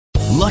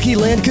Lucky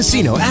Land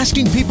Casino,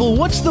 asking people,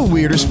 what's the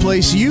weirdest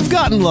place you've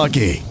gotten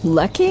lucky?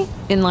 Lucky?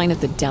 In line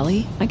at the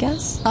deli, I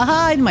guess?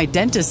 Aha, in my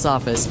dentist's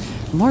office.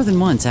 More than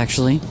once,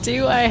 actually.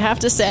 Do I have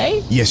to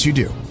say? Yes, you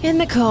do. In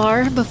the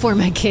car before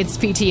my kids'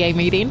 PTA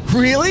meeting.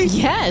 Really?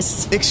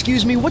 Yes.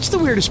 Excuse me, what's the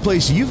weirdest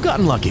place you've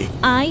gotten lucky?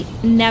 I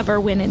never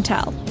win and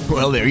tell.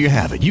 Well, there you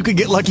have it. You can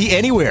get lucky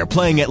anywhere,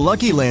 playing at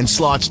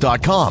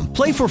LuckyLandSlots.com.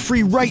 Play for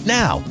free right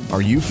now.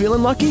 Are you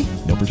feeling lucky?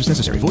 No purchase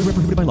necessary. Void where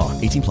prohibited by law.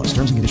 18 plus.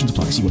 Terms and conditions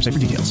apply. See website for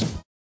details.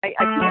 I keep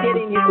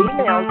getting your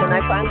emails, and I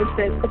finally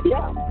said,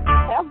 yeah,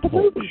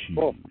 absolutely.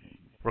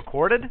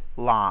 Recorded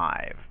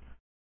live.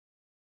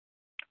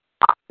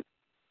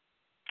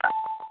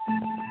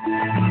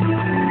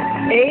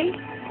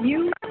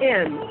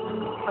 AUN,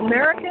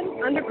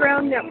 American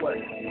Underground Network.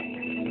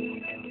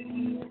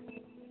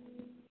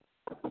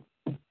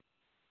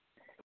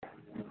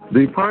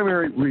 The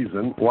primary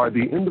reason why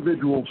the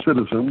individual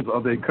citizens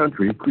of a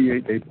country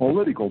create a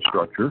political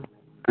structure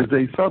is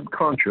a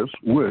subconscious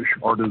wish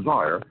or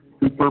desire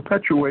to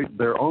perpetuate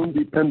their own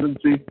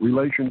dependency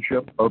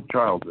relationship of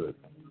childhood.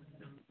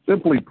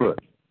 Simply put,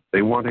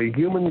 they want a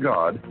human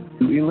God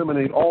to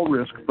eliminate all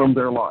risk from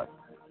their life,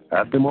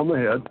 pat them on the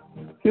head,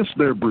 kiss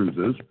their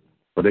bruises,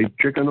 put a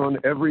chicken on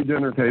every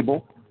dinner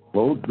table,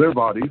 clothe their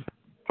bodies,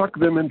 tuck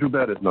them into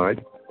bed at night,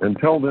 and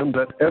tell them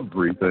that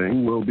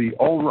everything will be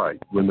all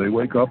right when they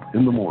wake up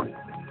in the morning.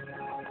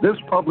 This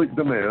public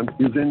demand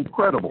is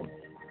incredible,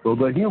 so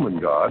the human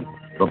God,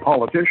 the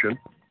politician,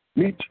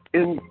 meets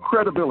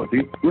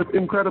incredibility with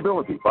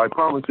incredibility by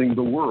promising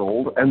the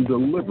world and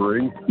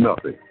delivering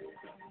nothing.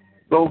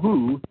 So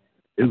who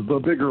is the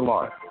bigger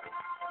lie,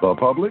 the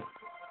public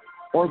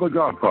or the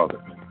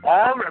Godfather?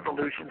 All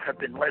revolutions have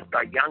been led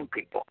by young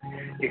people.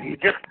 If you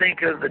just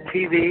think of the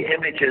TV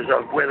images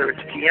of whether it's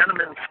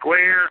Tiananmen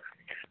Square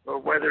or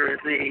whether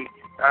it's the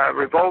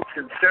revolts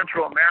in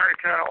Central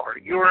America or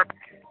Europe,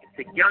 it's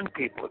the young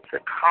people, it's the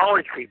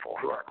college people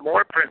who are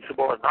more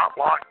principled and not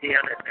locked in,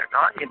 and they're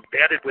not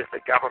embedded with the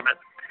government.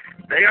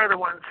 They are the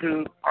ones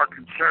who are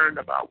concerned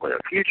about the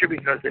future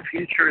because the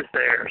future is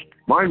theirs.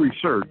 My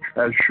research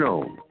has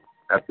shown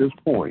at this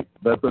point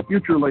that the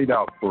future laid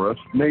out for us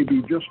may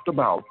be just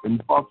about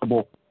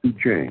impossible to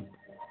change.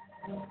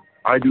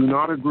 I do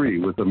not agree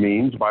with the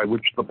means by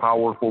which the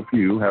powerful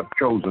few have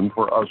chosen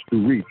for us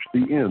to reach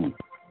the end.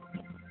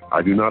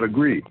 I do not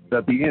agree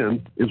that the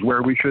end is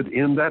where we should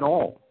end at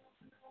all.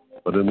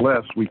 But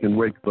unless we can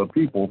wake the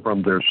people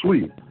from their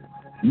sleep,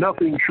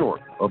 nothing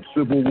short of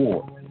civil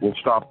war will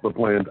stop the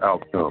planned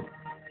outcome.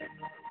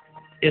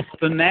 It's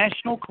the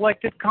National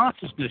Collective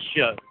Consciousness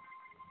Show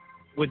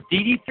with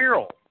Dee Dee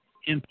Farrell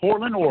in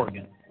Portland,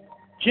 Oregon,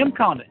 Jim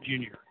Condit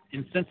Jr.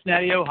 in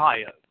Cincinnati,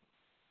 Ohio,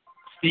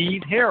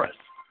 Steve Harris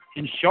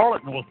in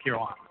Charlotte, North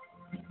Carolina.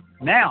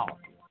 Now,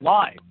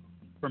 live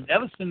from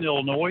Evanston,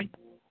 Illinois,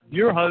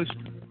 your host,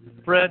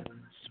 Fred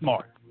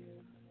Smart.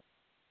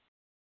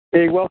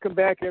 Hey, welcome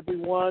back,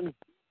 everyone.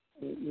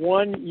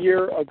 1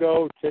 year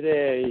ago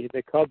today,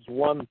 the Cubs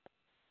won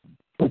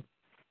the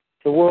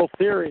World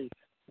Series,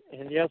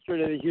 and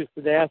yesterday the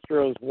Houston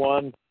Astros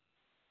won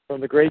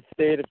from the great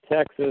state of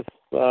Texas.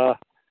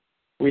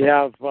 We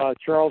have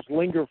Charles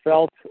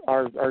Lingerfelt,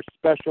 our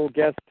special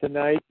guest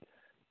tonight,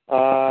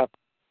 our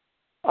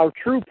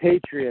true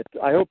patriot.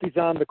 I hope he's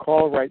on the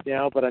call right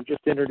now, but I'm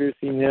just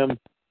introducing him.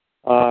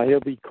 He'll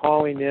be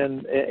calling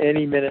in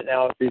any minute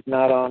now if he's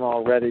not on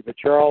already. But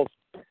Charles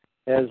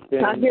has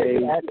been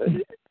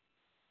an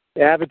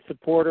avid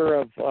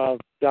supporter of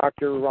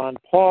Dr. Ron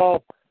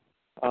Paul,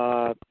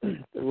 the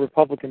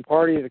Republican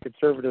Party, the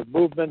conservative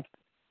movement,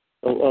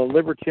 the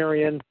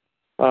Libertarian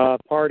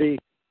Party,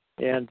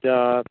 and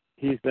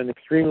he's been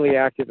extremely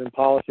active in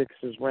politics.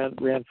 Has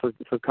ran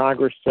for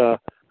Congress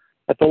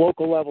at the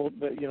local level,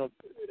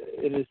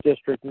 in his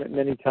district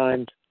many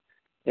times,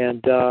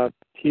 and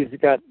he's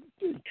got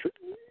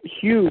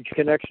huge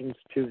connections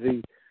to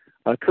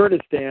the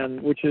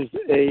Kurdistan, which is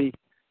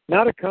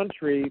not a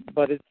country,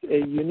 but it's a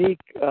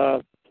unique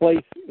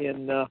place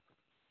in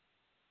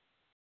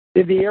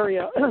the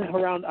area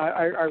around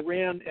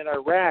Iran and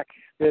Iraq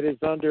that is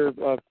under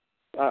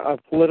a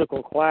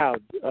political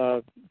cloud.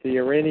 The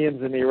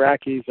Iranians and the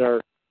Iraqis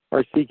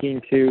are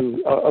seeking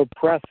to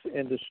oppress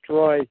and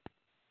destroy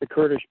the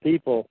Kurdish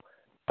people.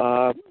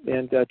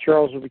 And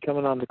Charles will be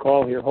coming on the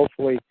call here,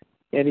 hopefully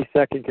any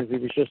second, because he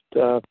was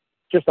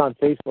just on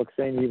Facebook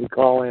saying he would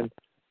call in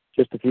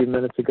just a few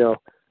minutes ago.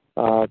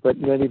 But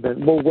in any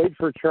event, we'll wait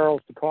for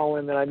Charles to call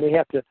in, and I may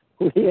have to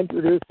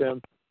reintroduce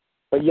him.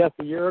 But yes,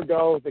 a year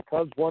ago, the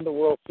Cubs won the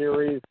World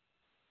Series.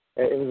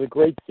 It was a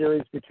great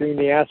series between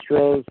the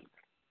Astros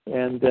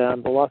and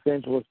the Los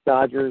Angeles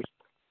Dodgers,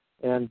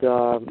 and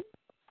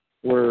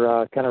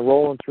we're kind of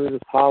rolling through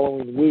this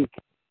Halloween week.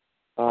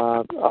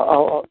 I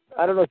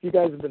don't know if you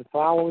guys have been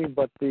following,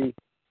 but the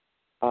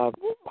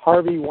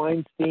Harvey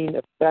Weinstein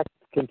effect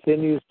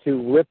continues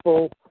to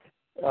ripple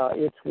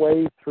its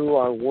way through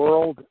our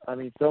world. I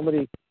mean, so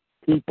many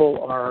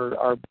people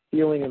are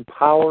feeling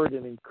empowered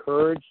and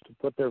encouraged to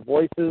put their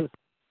voices,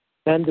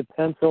 pen to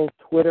pencil,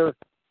 Twitter,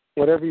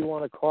 whatever you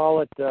want to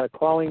call it,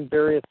 calling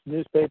various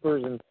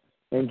newspapers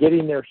and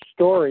getting their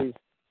stories,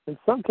 in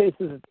some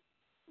cases,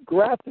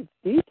 graphic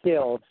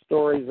detail of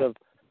stories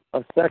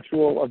of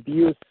sexual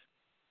abuse,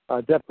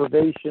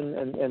 deprivation,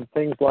 and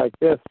things like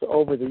this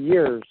over the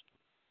years.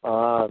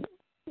 And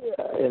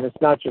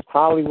it's not just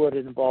Hollywood;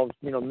 it involves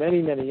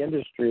many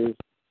industries.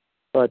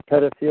 But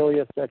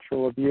pedophilia,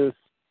 sexual abuse,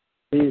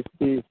 these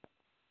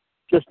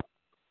just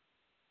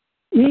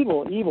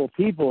evil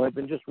people have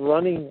been just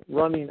running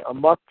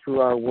amok through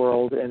our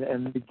world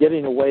and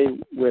getting away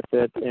with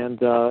it. And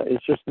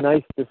it's just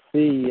nice to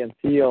see and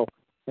feel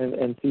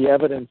and see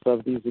evidence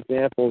of these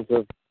examples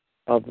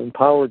of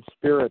empowered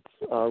spirits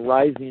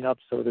rising up,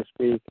 so to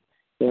speak,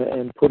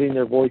 and putting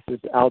their voices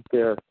out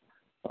there.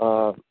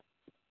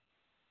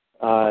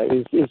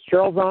 Is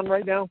Charles on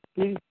right now,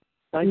 Petey?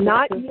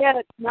 Not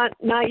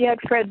yet,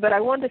 Fred. But I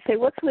wanted to say,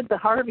 what's with the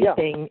Harvey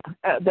thing?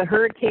 The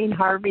Hurricane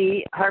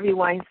Harvey, Harvey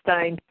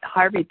Weinstein,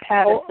 Harvey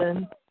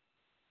Patterson.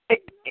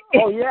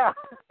 Yeah.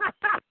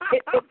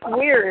 It's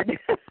weird.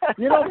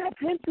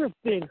 That's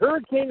interesting.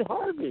 Hurricane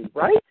Harvey,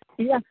 right?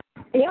 Yeah,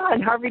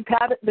 and Harvey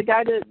Patterson, the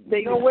guy that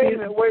they. No, wait a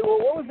minute. Wait, well,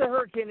 what was the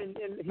hurricane in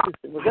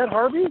Houston? Was that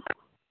Harvey?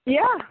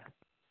 Yeah.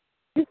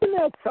 Isn't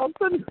that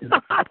something?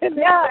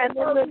 Yeah, and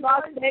then the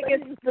Las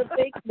Vegas,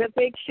 the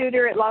fake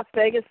shooter at Las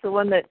Vegas, the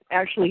one that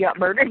actually got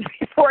murdered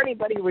before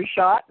anybody was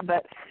shot.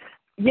 But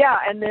yeah,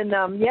 and then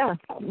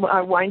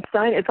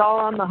Weinstein. It's all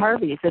on the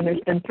Harveys, and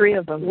there's been 3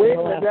 of them. Wait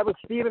a minute, that was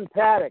Stephen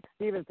Paddock.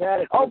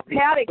 Oh,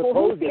 Paddock. Well,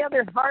 who's the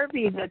other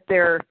Harvey that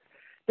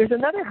there's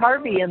another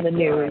Harvey in the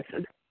news.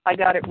 I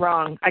got it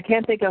wrong. I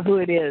can't think of who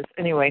it is.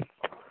 Anyway.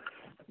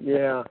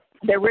 Yeah.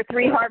 There were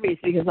 3 Harveys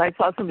because I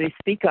saw somebody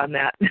speak on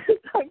that.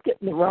 I'm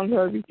getting the wrong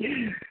Harvey.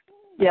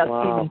 Yeah,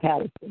 wow. Stephen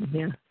Patterson.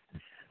 Yeah.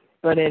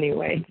 But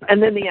anyway,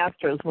 and then the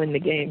Astros win the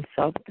game.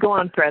 So go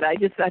on, Fred. I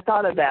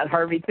thought of that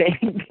Harvey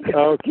thing.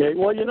 Okay.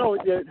 Well,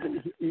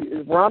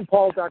 Ron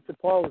Paul, Dr.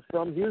 Paul, is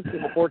from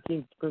Houston, the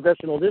 14th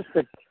Congressional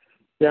District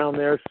down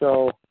there.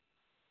 So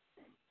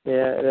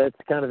yeah, that's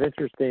kind of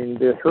interesting.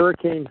 The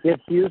hurricane hit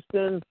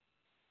Houston.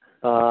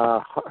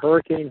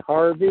 Hurricane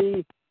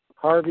Harvey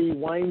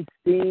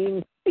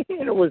Weinstein.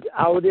 It was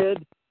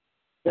outed,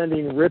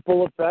 sending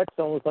ripple effects,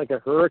 almost like a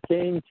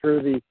hurricane,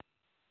 through the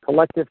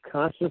collective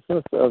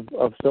consciousness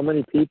of so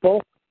many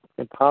people,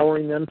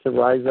 empowering them to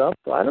rise up.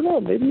 So I don't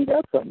know. Maybe you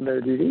got something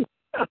there, Dee.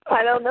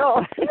 I don't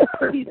know.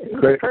 Could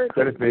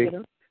it be?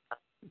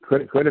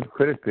 Could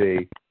it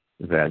be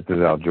that, this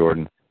is Al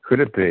Jordan, could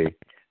it be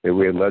that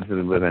we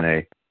allegedly live in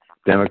a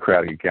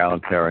democratic,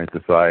 egalitarian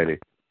society,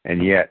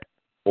 and yet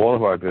all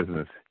of our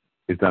business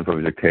is done from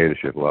a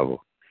dictatorship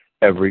level?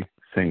 Every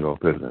single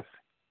business.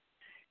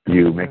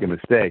 You make a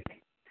mistake,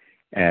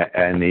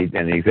 and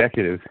the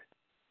executives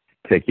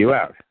take you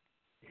out.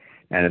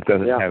 And it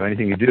doesn't have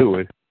anything to do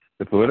with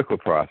the political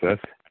process.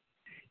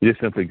 You're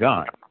just simply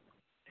gone.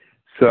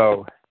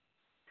 So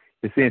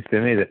it seems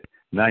to me that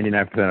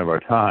 99% of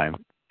our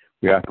time,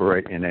 we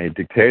operate in a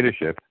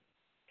dictatorship.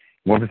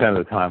 1% of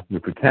the time, we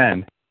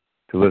pretend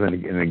to live in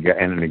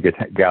an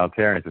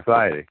egalitarian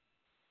society.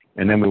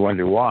 And then we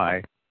wonder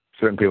why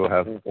certain people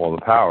have all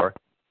the power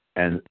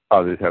and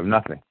others have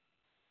nothing.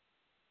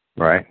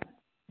 Right?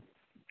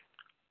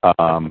 I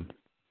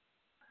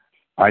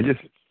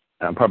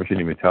probably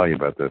shouldn't even tell you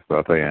about this, but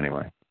I'll tell you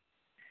anyway.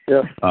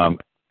 Yeah.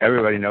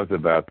 Everybody knows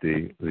about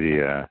the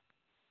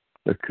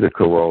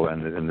Corolla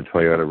and the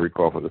Toyota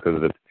recall because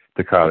of the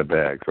Takata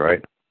bags,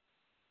 right?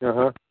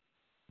 Uh-huh.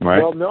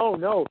 Right? Well,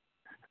 no.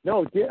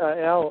 Al,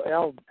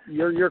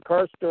 your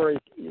car story,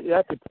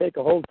 that could take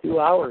a whole 2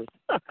 hours.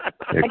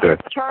 It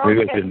could.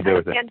 Maybe I shouldn't do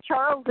it. And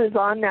Charles is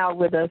on now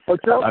with us. Oh,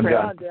 Charles, I'm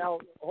done. Al.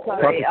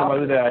 Sorry, some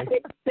other day.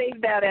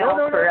 Save that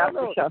out for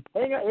after the show.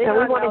 Hang on, we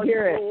want to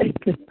hear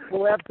it.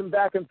 We'll have some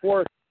back and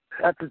forth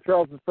after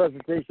Charles'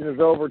 presentation is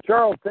over.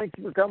 Charles, thanks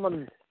for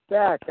coming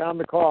back on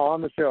the call,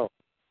 on the show.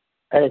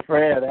 Hey,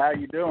 Fred, how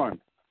you doing?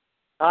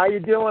 How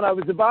you doing? I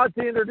was about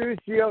to introduce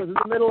you. I was in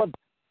the middle of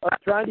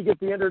trying to get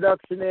the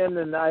introduction in,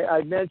 and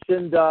I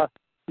mentioned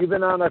you've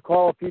been on a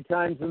call a few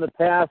times in the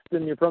past,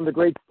 and you're from the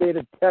great state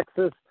of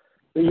Texas.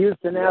 The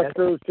Houston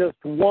Astros just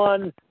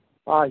won.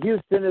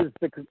 Houston is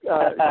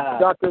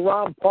Dr.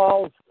 Ron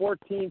Paul's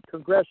 14th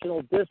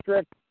Congressional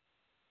District.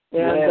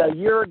 And a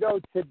year ago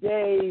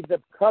today, the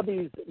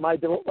Cubbies,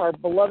 our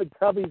beloved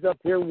Cubbies up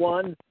here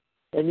won.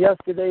 And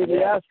yesterday,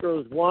 the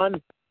Astros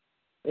won.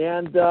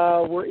 And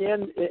we're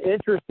in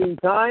interesting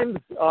times.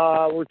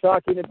 We're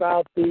talking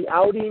about the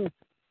outing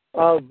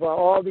of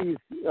all these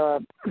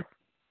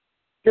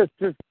just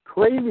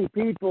crazy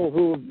people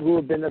who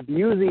have been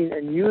abusing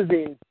and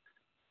using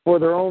for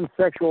their own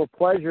sexual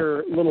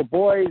pleasure little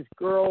boys,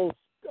 girls,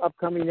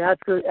 upcoming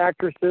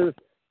actresses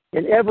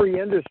in every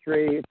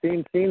industry.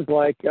 It seems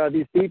like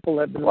these people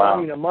have been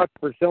running amok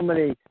for so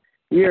many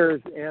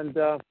years, and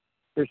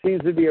there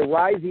seems to be a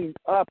rising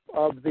up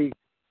of the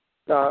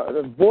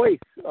voice,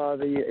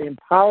 the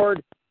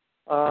empowered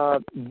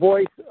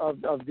voice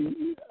of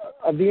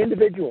the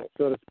individual,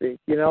 so to speak.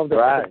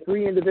 The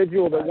free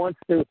individual that wants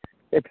to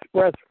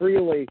express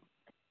freely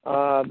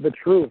the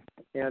truth.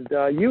 And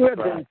you have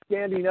been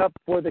standing up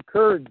for the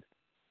Kurds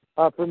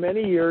for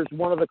many years,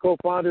 one of the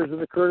co-founders of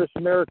the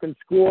Kurdish-American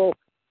School.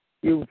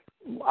 You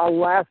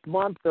last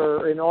month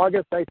or in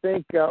August, I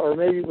think, or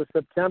maybe it was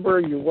September,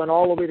 you went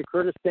all the way to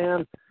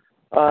Kurdistan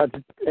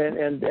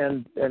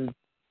and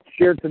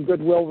shared some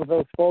goodwill with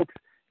those folks.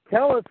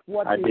 Tell us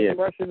what the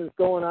expression is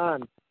going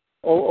on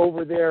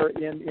over there.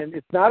 In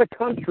it's not a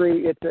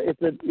country;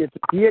 it's a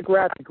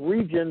geographic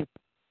region,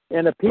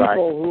 and a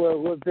people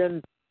who have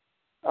been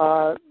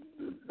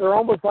they're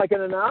almost like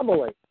an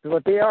anomaly,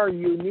 but they are a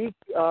unique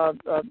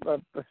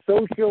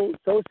socio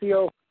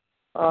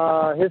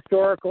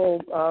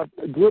historical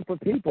group of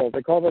people.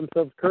 They call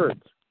themselves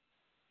Kurds.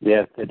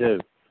 Yes, they do.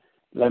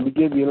 Let me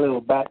give you a little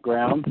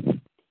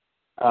background.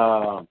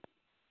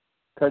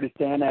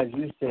 Kurdistan, as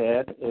you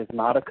said, is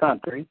not a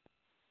country.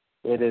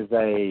 It is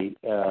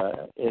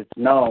it's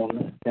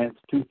known since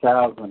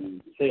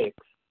 2006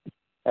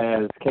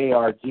 as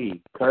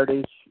KRG,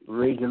 Kurdish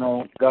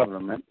Regional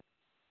Government,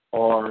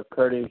 or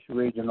Kurdish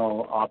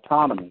Regional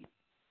Autonomy.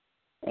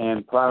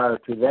 And prior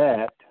to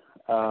that,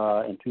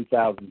 in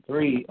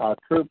 2003, our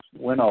troops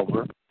went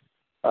over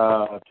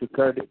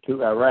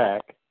to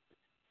Iraq,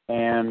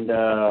 and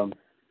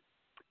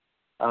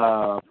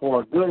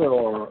for good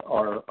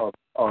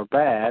or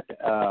bad,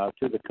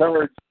 to the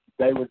Kurds,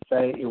 they would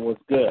say it was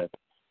good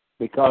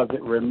because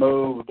it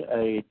removed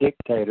a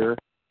dictator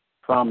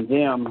from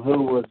them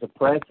who was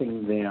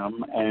oppressing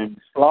them and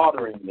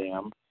slaughtering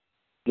them,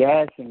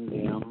 gassing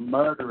them,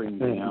 murdering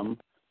them,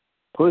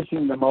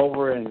 pushing them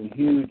over in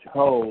huge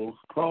holes,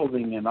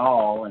 clothing and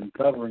all, and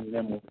covering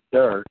them with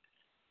dirt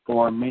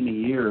for many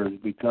years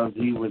because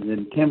he was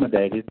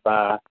intimidated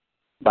by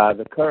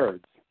the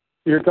Kurds.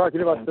 You're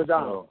talking about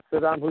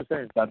Saddam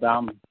Hussein.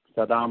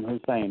 Saddam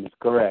Hussein is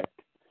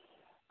correct.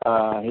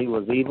 He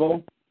was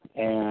evil,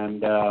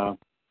 and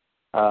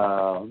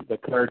the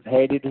Kurds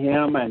hated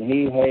him, and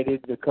he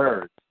hated the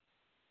Kurds.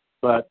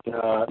 But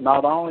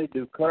not only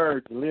do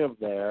Kurds live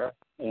there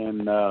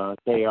in the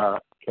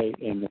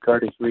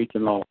Kurdish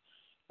Regional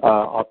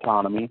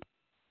Autonomy,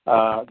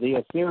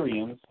 the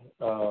Assyrians,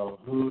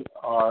 who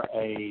are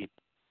a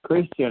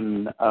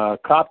Christian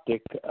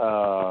Coptic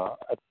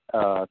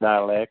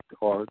dialect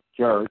or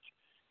church,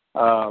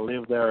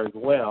 live there as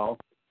well.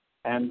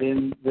 And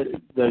then the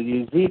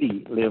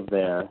Yazidi live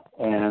there,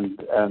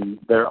 and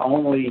their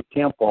only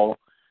temple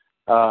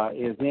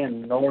is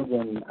in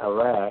northern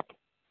Iraq,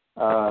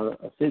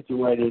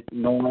 situated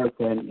north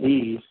and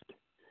east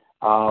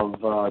of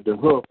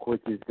Duhok,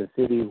 which is the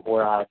city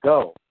where I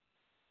go.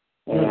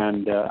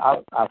 And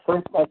I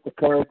first met the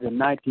Kurds in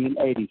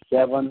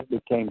 1987,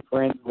 became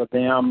friends with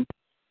them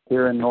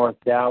here in North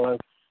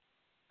Dallas.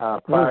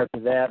 Prior to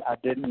that, I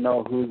didn't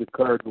know who the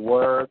Kurds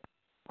were.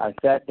 I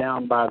sat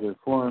down by the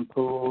swimming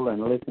pool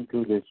and listened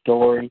to their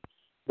story.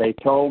 They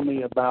told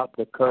me about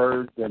the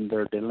Kurds and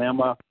their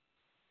dilemma,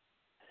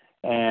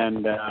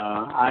 and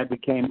I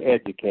became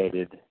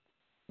educated.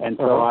 And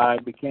so I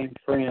became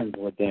friends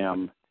with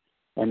them.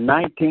 And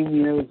 19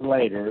 years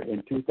later,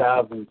 in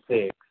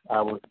 2006,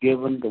 I was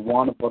given the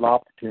wonderful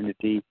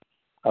opportunity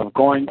of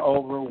going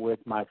over with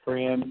my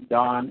friend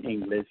Don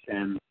English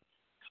and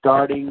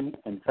starting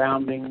and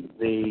founding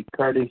the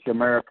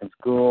Kurdish-American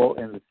School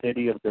in the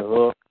city of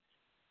Duhok.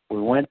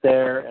 We went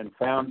there and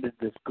founded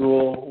the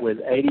school with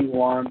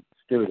 81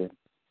 students.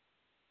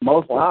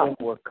 Most of them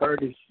were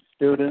Kurdish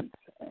students,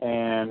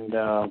 and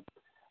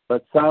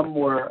but some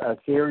were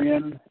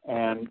Assyrian,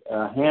 and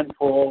a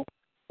handful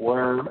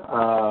were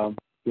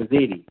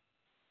Yazidi.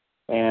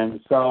 And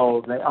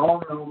so they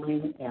all know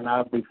me, and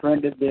I've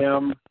befriended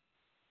them.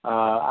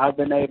 I've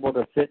been able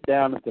to sit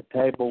down at the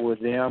table with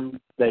them.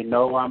 They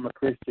know I'm a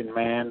Christian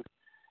man,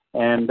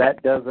 and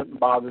that doesn't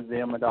bother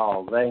them at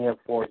all. They have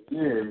for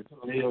years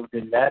lived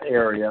in that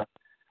area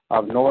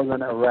of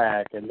northern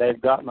Iraq, and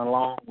they've gotten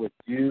along with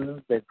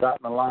Jews, they've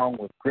gotten along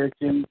with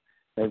Christians,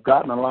 they've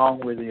gotten along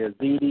with the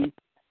Yazidi,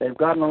 they've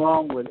gotten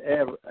along with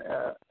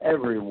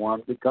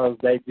everyone because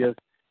they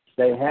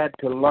had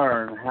to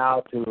learn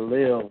how to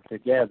live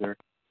together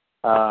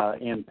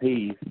in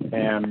peace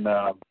and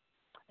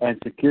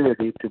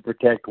security to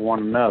protect one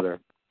another.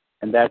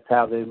 And that's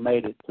how they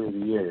made it through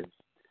the years.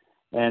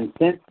 And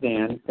since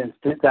then, since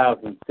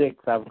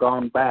 2006, I've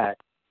gone back,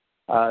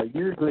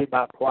 usually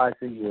about twice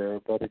a year,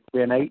 but it's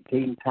been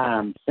 18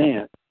 times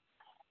since.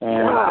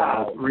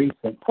 And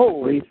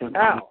recently,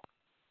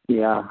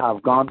 yeah,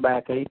 I've gone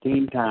back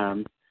 18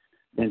 times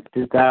since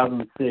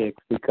 2006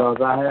 because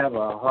I have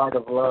a heart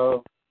of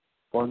love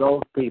for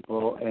those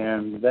people,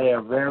 and they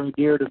are very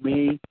dear to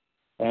me.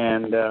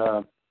 And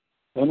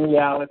in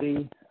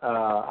reality,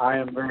 I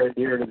am very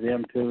dear to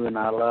them too, and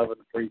I love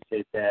and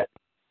appreciate that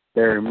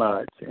very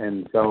much.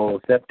 And so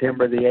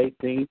September the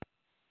 18th,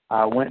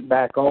 I went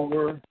back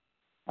over.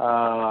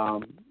 I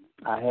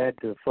had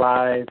to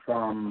fly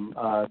from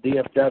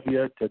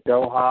DFW to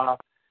Doha,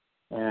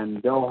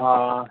 and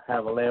Doha,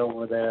 have a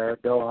layover there,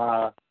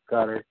 Doha,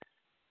 Qatar,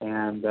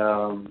 and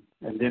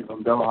then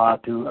from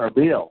Doha to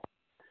Erbil.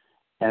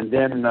 And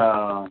then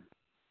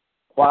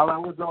while I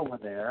was over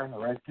there, I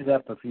rested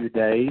up a few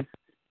days,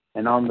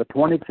 And on the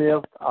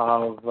 25th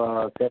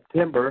of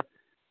September,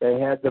 they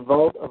had the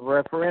vote of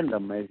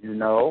referendum, as you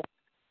know,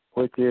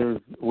 which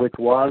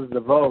was the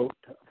vote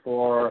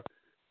to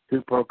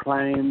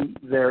proclaim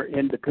their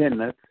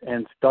independence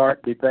and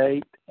start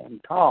debate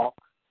and talk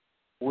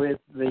with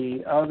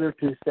the other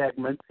two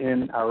segments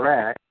in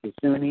Iraq, the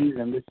Sunnis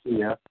and the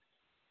Shia,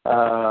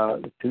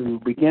 to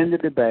begin the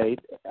debate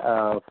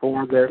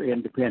for their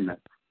independence.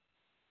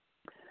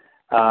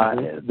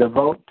 The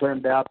vote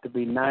turned out to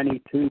be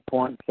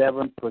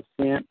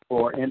 92.7%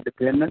 for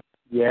independence,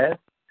 yes,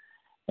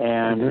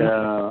 and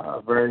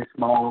a very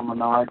small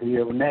minority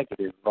of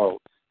negative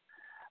votes.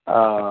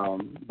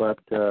 But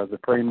the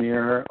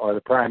premier or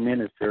the prime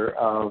minister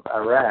of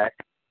Iraq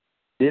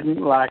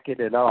didn't like it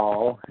at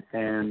all,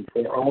 and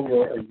for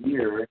over a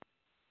year,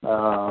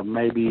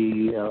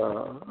 maybe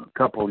a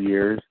couple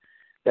years,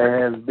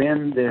 there has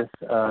been this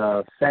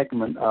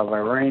segment of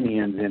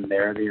Iranians in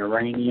there, the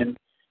Iranian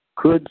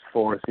Quds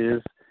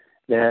forces,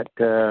 that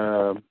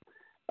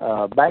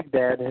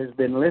Baghdad has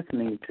been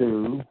listening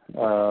to,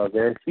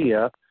 their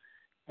Shia,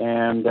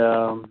 and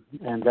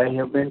they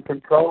have been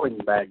controlling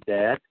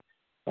Baghdad,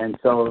 and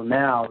so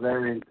now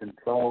they're in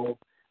control.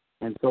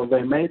 And so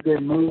they made their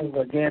move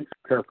against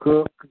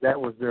Kirkuk. That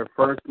was their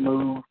first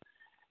move,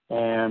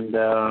 and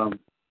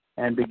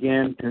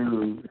began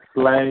to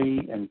slay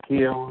and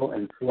kill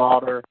and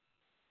slaughter,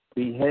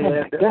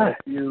 behead a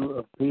few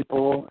of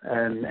people,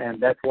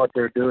 and that's what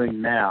they're doing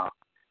now.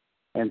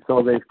 And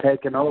so they've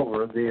taken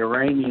over. The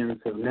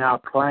Iranians have now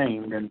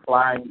claimed and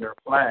flying their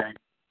flag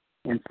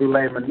in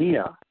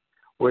Sulaymaniyah,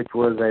 which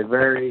was a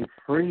very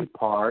free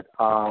part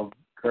of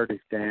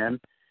Kurdistan.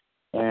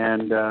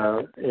 And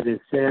it is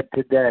said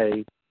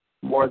today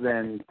more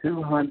than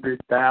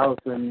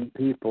 200,000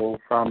 people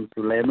from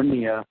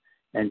Sulaymaniyah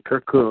and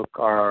Kirkuk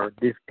are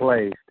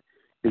displaced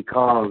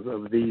because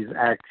of these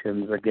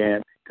actions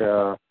against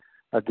the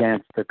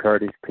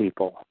Kurdish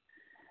people.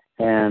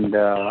 And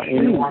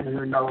anyone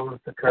who knows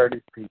the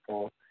Kurdish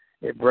people,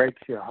 it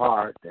breaks your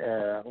heart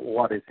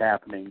what is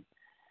happening.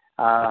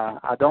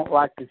 I don't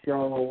like to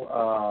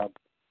show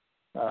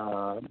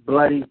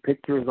bloody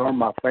pictures on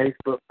my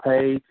Facebook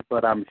page,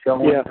 but I'm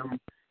showing them.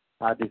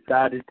 I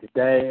decided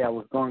today I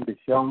was going to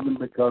show them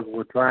because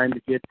we're trying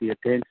to get the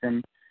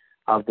attention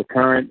of the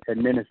current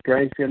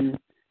administration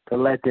to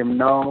let them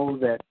know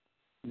that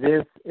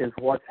this is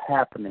what's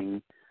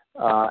happening,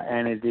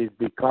 and it is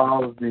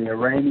because the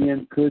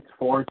Iranian Quds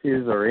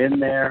forces are in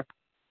there,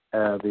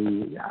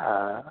 the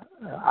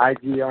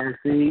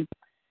IGRC,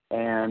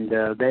 and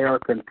they are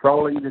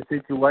controlling the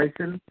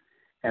situation.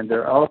 And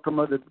their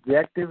ultimate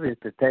objective is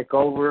to take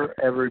over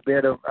every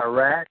bit of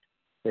Iraq,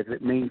 if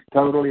it means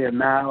totally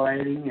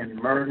annihilating and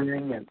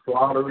murdering and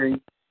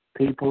slaughtering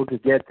people to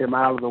get them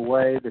out of the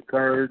way, the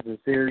Kurds, the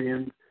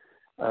Syrians,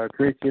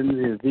 Christians,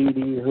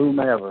 Yazidi,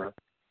 whomever,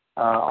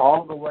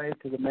 all the way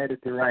to the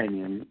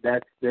Mediterranean.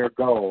 That's their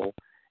goal.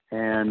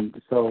 And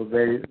so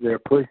they're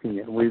pushing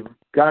it. We've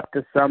got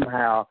to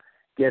somehow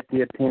get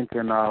the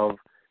attention of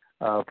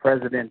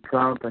President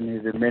Trump and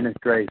his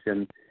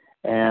administration,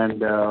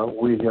 and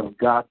we have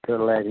got to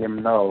let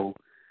him know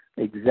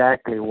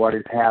exactly what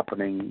is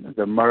happening,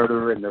 the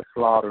murder and the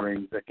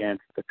slaughterings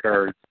against the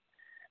Kurds,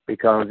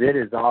 because it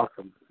is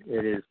awesome.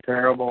 It is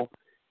terrible.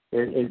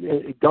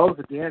 It goes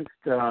against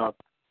the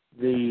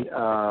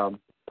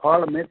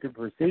parliamentary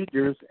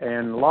procedures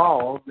and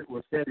laws that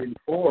were set in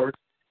force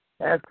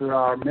after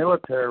our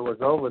military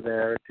was over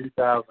there in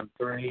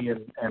 2003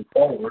 and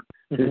forward,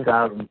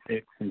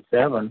 2006 and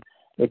 2007.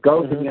 It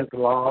goes against the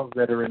laws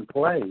that are in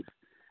place.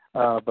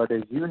 But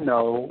as you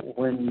know,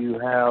 when you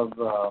have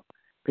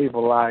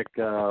people like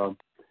those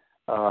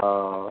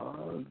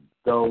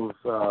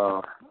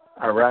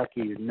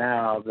Iraqis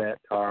now that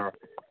are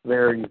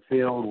very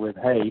filled with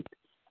hate,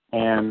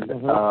 and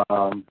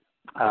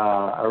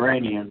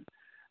Iranians,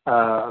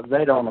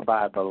 they don't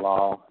abide by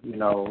law. You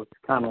know, it's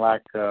kind of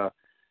like the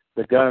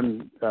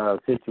gun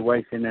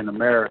situation in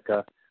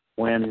America.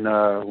 When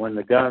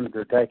the guns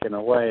are taken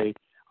away,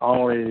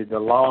 only the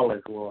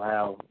lawless will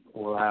have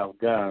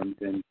guns,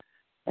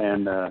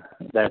 and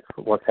that's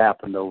what's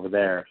happened over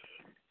there.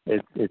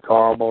 It's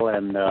horrible,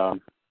 and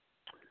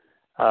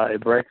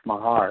it breaks my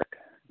heart.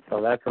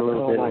 So that's a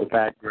little bit of the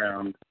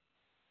background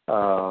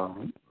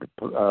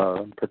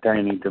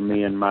pertaining to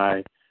me and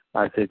my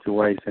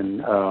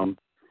situation.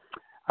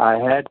 I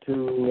had to,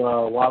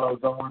 while I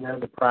was over there,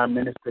 the Prime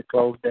Minister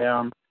closed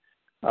down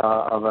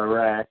of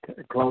Iraq,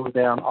 closed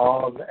down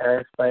all of the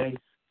airspace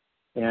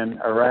in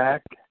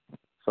Iraq.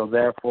 So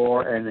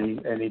therefore,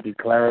 and he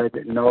declared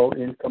that no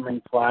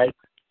incoming flights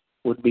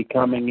would be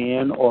coming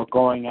in or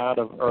going out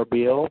of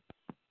Erbil,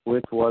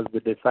 which was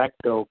the de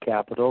facto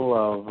capital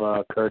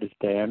of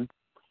Kurdistan.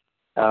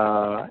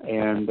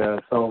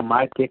 So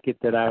my ticket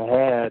that I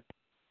had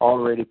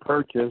already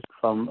purchased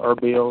from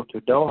Erbil to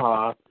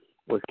Doha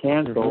was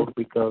canceled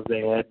because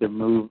they had to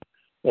move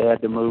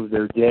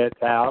their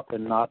jets out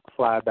and not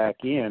fly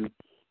back in.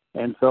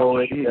 And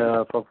so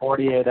for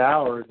 48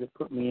 hours, it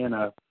put me in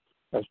a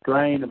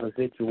strain of a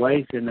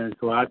situation, and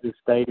so I just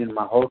stayed in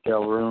my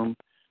hotel room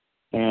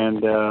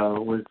and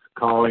was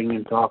calling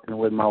and talking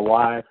with my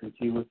wife, and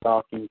she was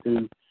talking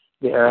to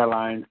the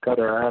airlines,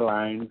 Qatar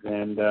Airlines,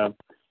 and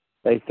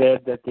they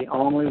said that the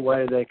only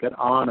way they could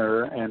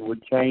honor and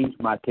would change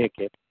my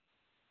ticket,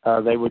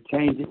 they would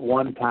change it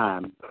one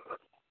time,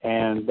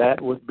 and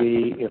that would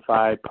be if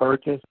I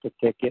purchased a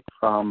ticket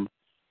from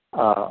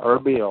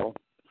Erbil.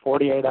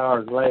 48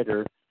 hours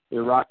later, the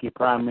Iraqi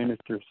Prime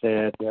Minister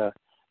said,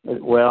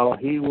 well,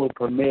 he will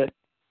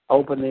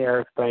open the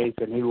airspace,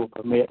 and he will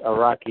permit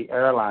Iraqi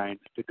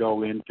airlines to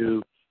go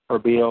into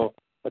Erbil,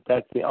 but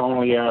that's the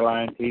only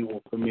airlines he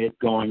will permit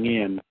going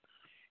in.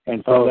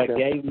 And so that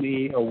gave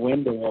me a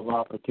window of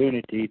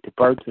opportunity to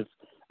purchase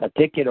a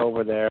ticket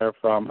over there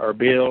from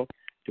Erbil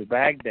to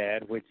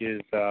Baghdad, which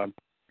is,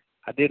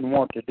 I didn't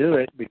want to do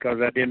it because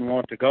I didn't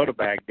want to go to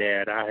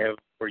Baghdad. I have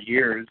for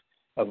years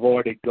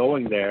avoided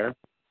going there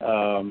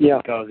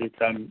because it's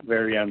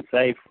very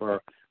unsafe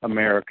for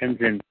Americans.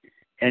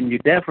 And you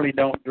definitely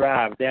don't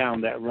drive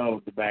down that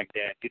road to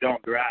Baghdad. You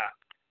don't drive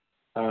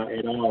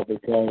at all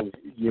because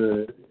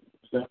you're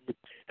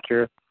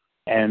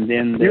and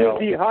then you'd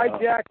be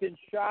hijacked and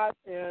shot,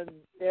 and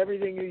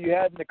everything you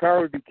had in the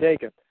car would be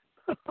taken.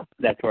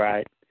 That's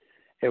right.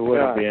 It would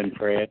have been,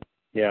 Fred.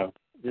 Yeah.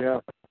 Yeah.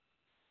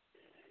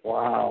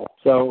 Wow.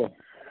 So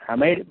I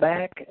made it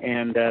back,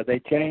 and they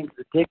changed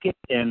the ticket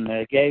and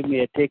gave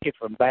me a ticket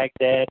from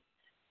Baghdad.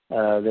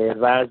 They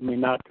advised me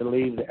not to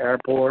leave the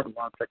airport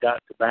once I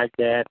got to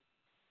Baghdad,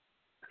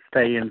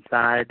 stay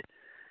inside,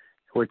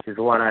 which is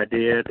what I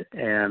did.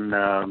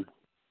 And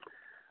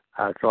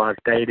so I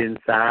stayed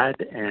inside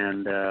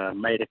and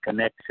made a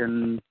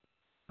connection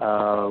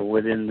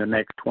within the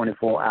next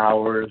 24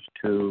 hours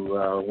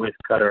with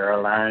Qatar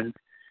Airlines.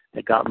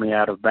 They got me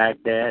out of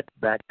Baghdad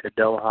back to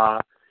Doha,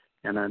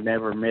 and I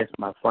never missed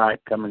my flight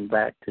coming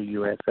back to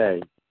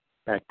USA,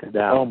 back to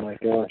Dallas. Oh my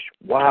gosh!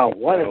 Wow,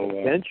 what an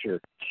adventure!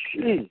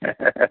 Jeez.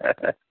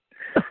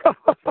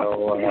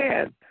 So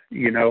man,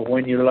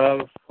 when you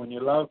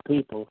love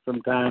people,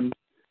 sometimes,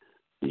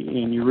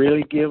 and you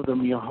really give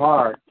them your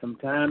heart,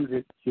 sometimes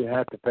you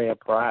have to pay a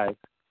price,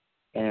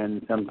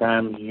 and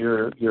sometimes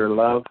your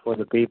love for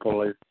the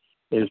people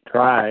is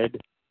tried,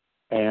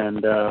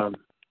 and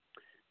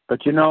but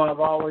I've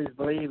always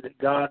believed that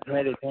God's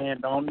had His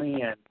hand on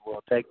me and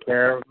will take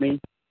care of me,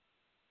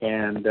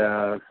 and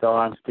so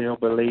I'm still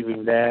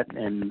believing that,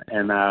 and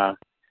I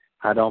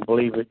don't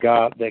believe that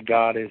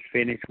God is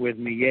finished with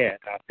me yet.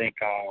 I think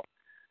I'll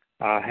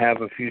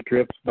have a few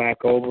trips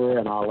back over,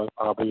 and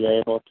I'll be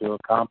able to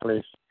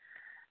accomplish.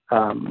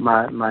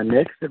 My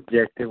next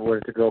objective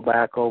was to go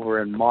back over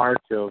in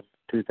March of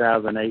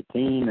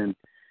 2018 and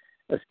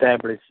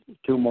establish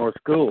 2 more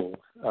schools.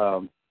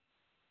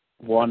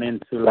 One in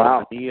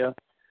Sulaimania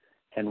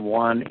and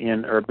one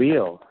in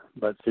Erbil.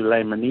 But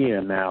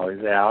Sulaimania now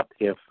is out.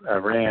 If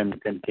Iran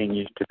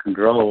continues to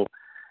control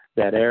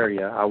that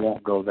area, I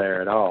won't go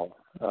there at all.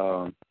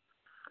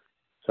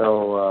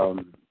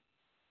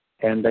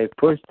 And they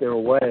pushed their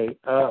way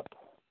up.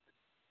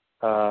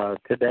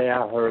 Today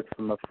I heard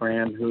from a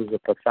friend who's a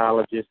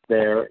pathologist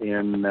there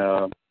in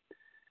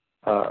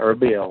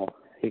Erbil.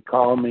 He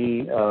called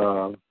me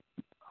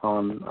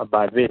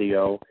by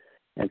video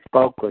and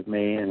spoke with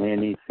me, and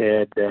then he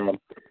said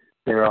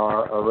there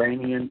are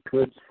Iranian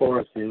Quds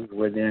forces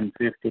within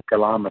 50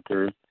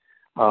 kilometers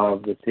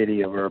of the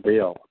city of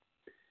Erbil.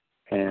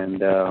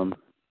 And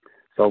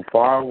so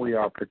far we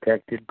are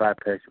protected by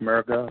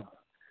Peshmerga.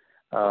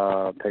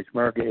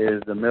 Peshmerga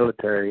is the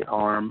military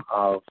arm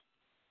of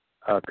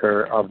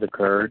the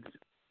Kurds.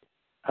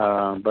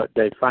 But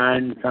they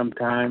find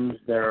sometimes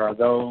there are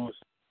those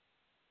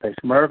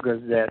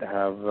Peshmergas that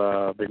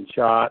have been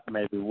shot,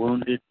 maybe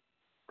wounded,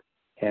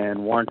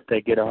 and once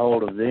they get a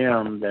hold of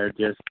them, there's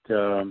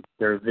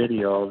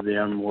video of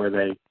them where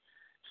they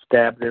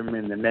stab them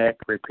in the neck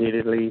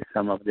repeatedly.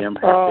 Some of them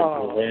have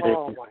been beheaded.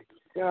 Oh my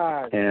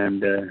God!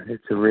 And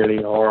it's a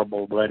really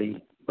horrible,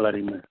 bloody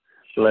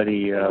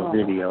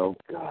video.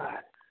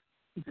 God.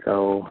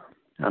 So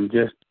I'm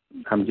just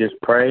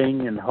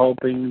praying and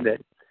hoping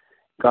that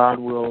God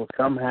will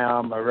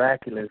somehow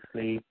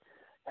miraculously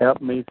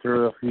help me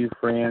through a few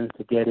friends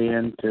to get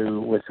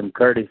with some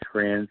Kurdish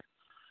friends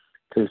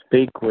to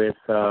speak with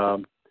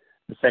the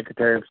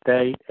Secretary of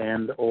State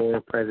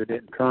or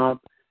President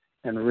Trump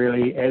and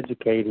really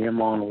educate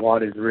him on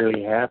what is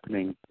really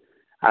happening.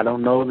 I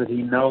don't know that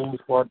he knows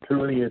what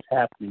truly is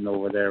happening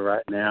over there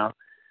right now,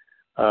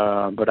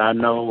 but I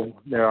know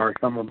there are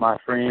some of my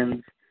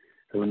friends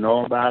who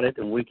know about it,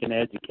 and we can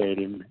educate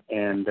him.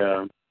 And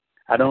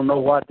I don't know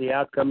what the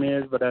outcome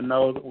is, but I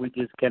know that we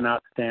just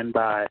cannot stand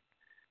by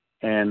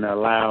and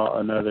allow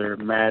another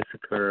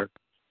massacre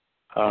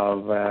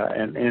of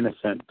an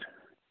innocent,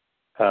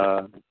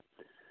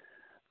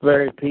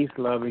 very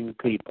peace-loving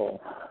people.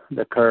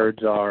 The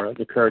Kurds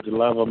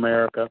love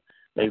America.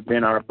 They've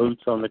been our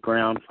boots on the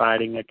ground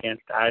fighting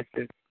against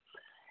ISIS,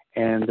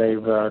 and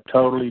they've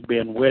totally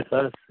been with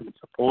us and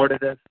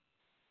supported us.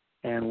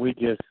 And we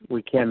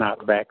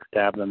cannot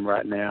backstab them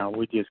right now.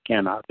 We just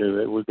cannot do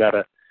it. We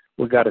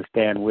got to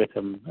stand with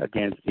them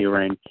against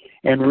Iran.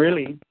 And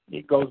really,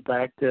 it goes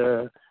back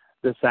to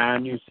the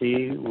sign you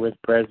see with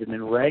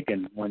President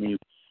Reagan when he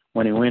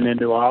went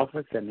into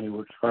office, and he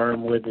was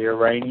firm with the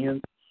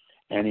Iranians,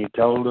 and he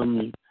told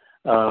them,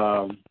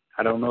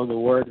 I don't know the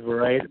words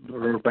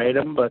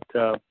verbatim, but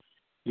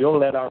you'll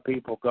let our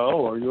people go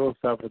or you'll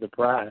suffer the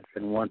price.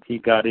 And once he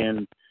got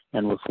in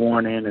and was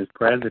sworn in as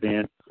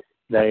president,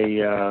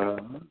 they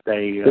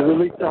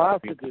released the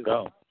hostages.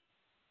 Go.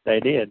 They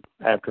did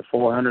after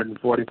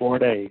 444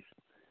 days.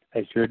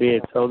 They sure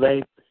did. So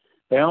they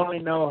only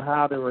know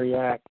how to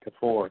react to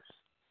force,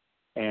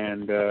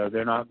 and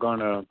they're not going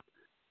to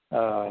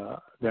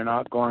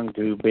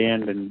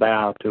bend and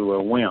bow to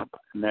a wimp,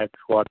 and that's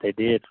what they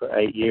did for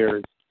 8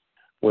 years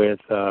with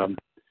Mr.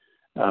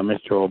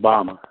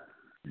 Obama.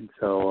 And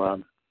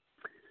so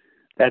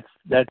that's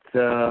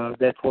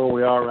where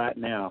we are right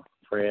now,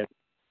 Fred.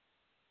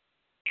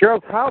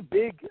 Charles,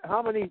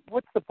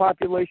 what's the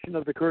population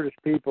of the Kurdish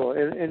people?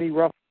 Any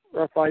rough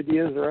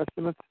ideas or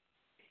estimates?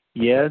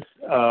 Yes,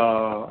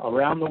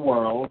 around the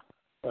world,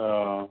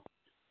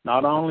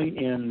 not only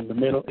in the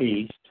Middle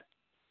East,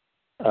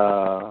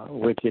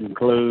 which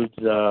includes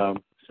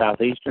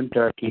southeastern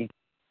Turkey,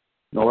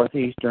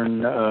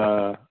 northeastern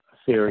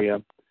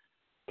Syria,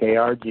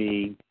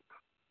 KRG.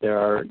 There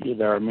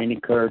are many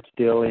Kurds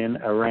still in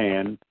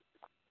Iran,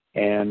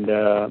 and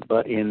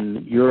but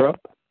in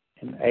Europe,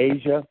 in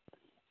Asia,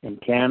 in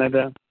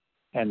Canada,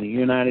 and the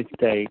United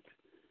States,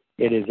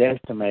 it is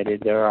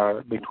estimated there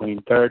are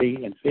between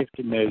 30 and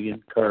 50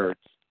 million Kurds.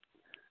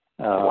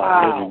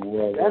 Wow, living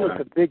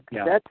worldwide.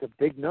 That's a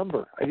big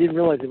number. I didn't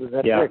realize it was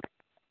that big.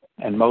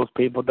 And most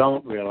people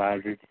don't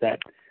realize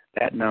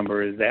that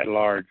number is that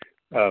large,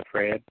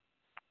 Fred.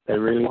 They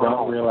really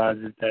don't realize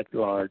it's that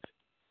large.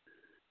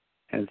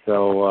 And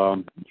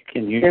so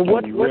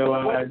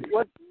realize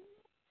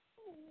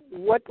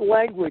what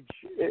language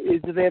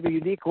do they have a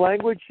unique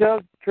language,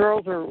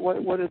 Charles, or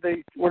what do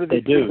they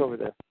speak over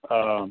there?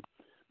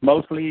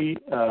 Mostly,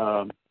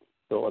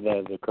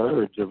 the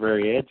Kurds are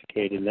very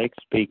educated. They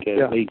speak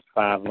at least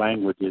 5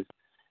 languages,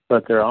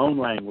 but their own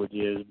language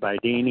is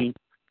Baidini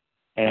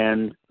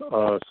and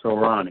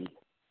Sorani.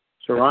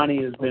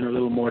 Sorani has been a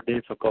little more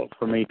difficult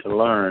for me to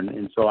learn,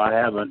 and so I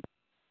haven't.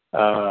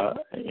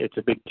 It's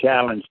a big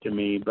challenge to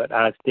me, but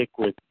I stick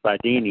with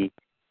Baidini,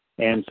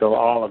 and so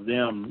all of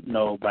them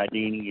know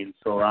Baidini and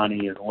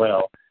Sorani as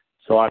well.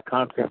 So I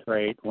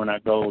concentrate when I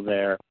go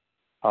there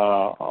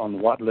on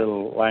what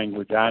little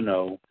language I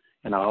know,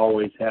 and I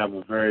always have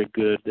a very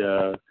good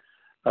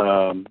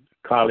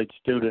college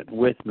student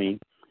with me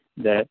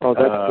that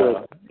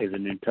is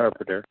an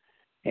interpreter,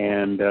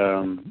 and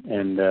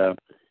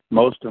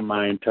most of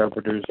my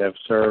interpreters have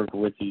served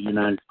with the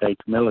United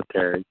States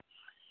military.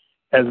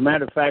 As a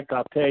matter of fact,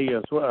 I'll tell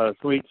you a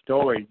sweet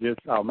story.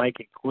 I'll make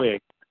it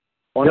quick.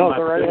 One of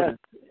my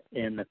students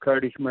in the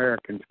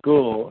Kurdish-American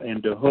School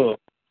in Duhok,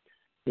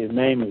 his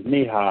name is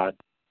Nihad,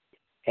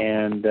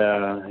 and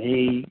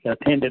he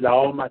attended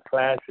all my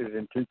classes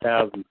in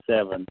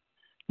 2007.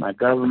 My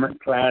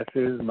government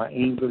classes, my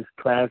English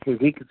classes.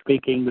 He could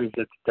speak English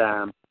at the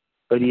time,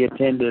 but he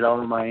attended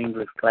all of my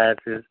English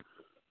classes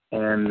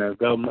and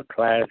government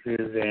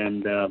classes,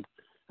 and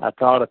I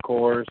taught a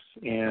course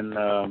in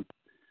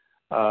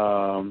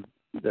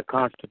the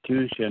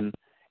Constitution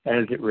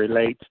as it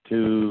relates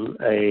to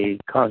a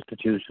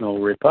constitutional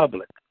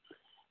republic.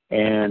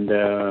 And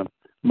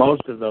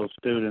most of those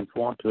students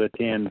want to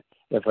attend,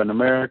 if an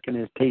American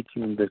is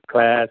teaching the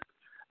class,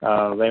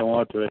 they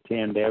want to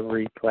attend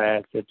every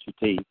class that you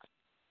teach.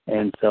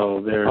 And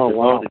so they're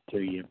devoted to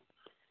you.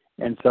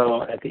 And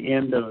so at the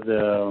end of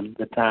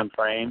the time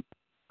frame,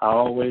 I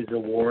always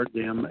award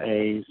them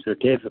a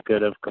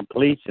certificate of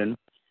completion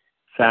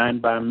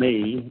signed by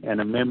me and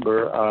a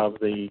member of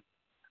the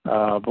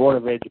Board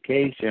of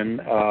Education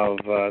of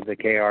the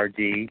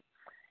KRG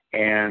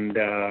and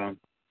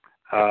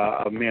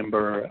a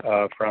member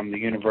from the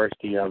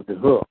University of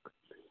Duhok,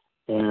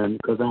 and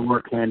because I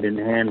work hand in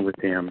hand with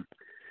them.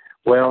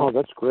 Well,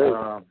 that's great.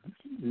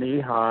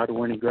 Nihad,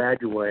 when he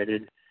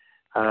graduated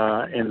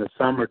in the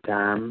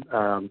summertime,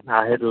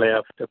 I had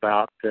left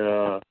about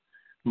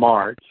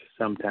March,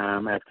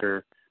 sometime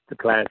after the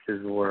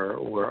classes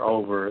were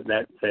over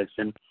that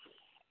session.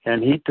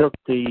 And he took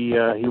he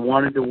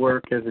wanted to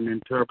work as an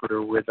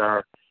interpreter with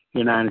our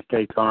United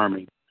States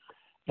Army.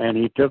 And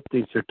he took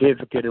the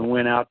certificate and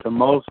went out to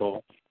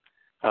Mosul,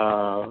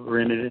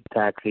 rented a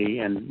taxi,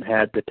 and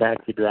had the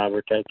taxi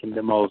driver take him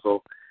to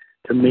Mosul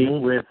to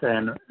meet with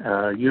an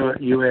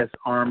U.S.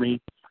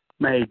 Army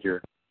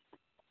major.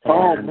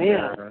 And,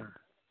 man.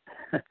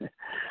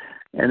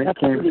 And it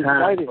came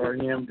time for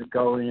him to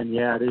go in.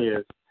 Yeah, it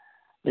is.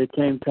 It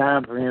came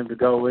time for him to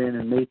go in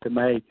and meet the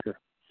major.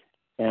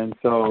 And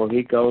so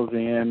he goes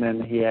in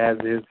and he has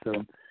his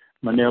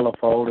manila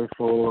folder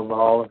full of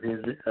all of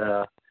his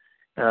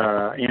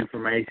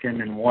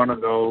information. And one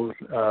of those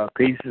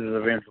pieces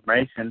of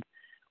information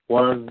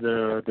was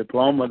the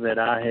diploma that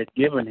I had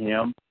given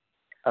him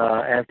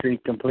after he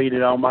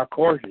completed all my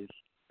courses.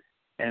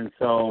 And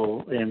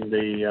so in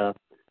the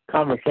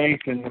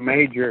conversation, the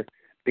major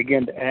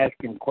began to ask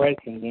him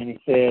questions, and he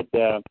said,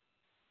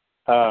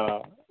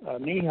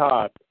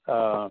 Nihat,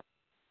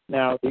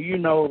 now, do you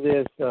know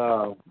this?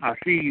 I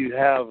see you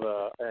have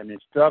an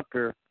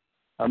instructor,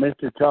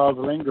 Mr. Charles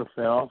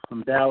Lingerfelt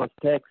from Dallas,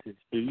 Texas.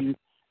 Do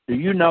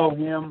you know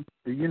him?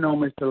 Do you know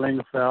Mr.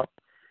 Lingerfelt?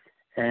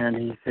 And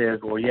he says,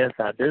 well, yes,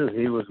 I do.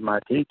 He was my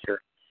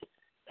teacher.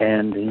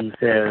 And he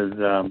says,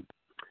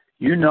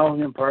 you know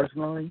him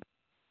personally?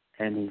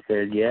 And he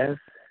said, yes.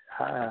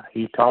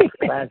 He talks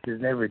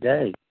classes every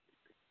day.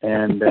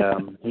 And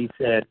he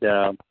said,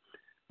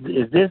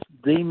 is this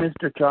the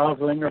Mr. Charles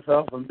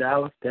Lingerfelt from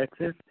Dallas,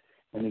 Texas?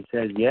 And he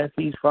said, yes,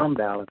 he's from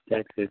Dallas,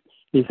 Texas.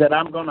 He said,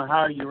 I'm going to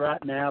hire you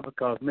right now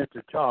because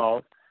Mr.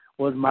 Charles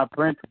was my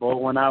principal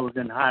when I was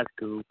in high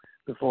school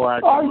before I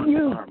joined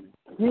the Army.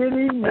 Are you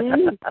kidding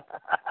me?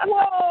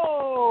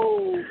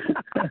 Whoa!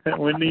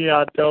 When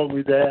Neon told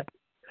me that,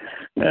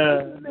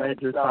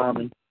 Major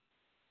Tommy,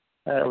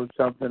 that was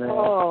something else.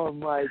 Oh,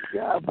 my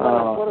God.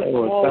 What a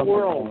small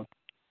world.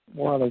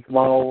 What a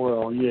small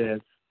world, yes.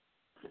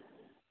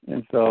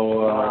 And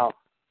so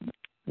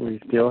we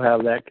still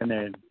have that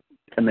connection.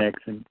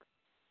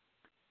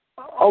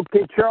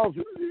 Okay, Charles,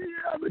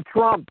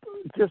 Trump,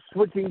 just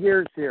switching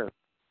gears here,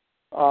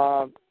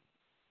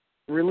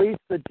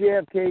 released the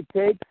JFK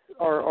tapes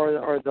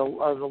or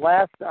the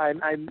last.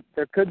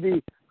 There could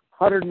be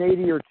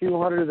 180 or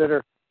 200 that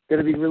are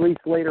going to be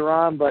released later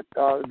on, but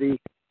the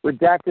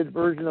redacted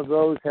version of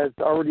those has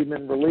already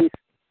been released.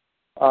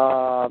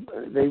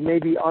 They may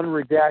be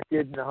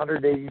unredacted in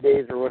 180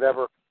 days or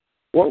whatever.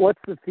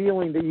 What's the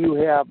feeling that you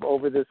have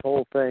over this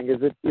whole thing? Is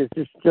this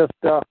just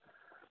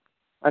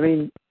I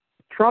mean,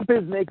 Trump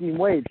is making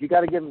waves. You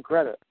got to give him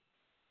credit.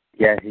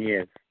 Yeah, he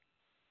is.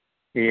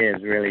 He is,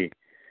 really.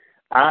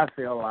 I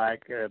feel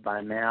like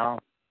by now,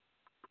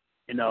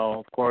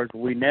 of course,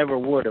 we never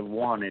would have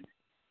wanted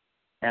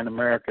an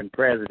American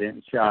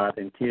president shot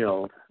and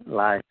killed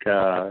like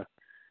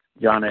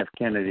John F.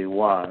 Kennedy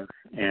was.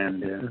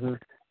 And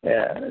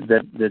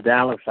the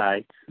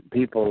Dallasites,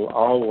 people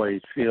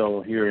always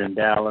feel here in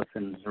Dallas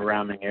and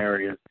surrounding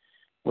areas,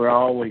 we're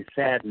always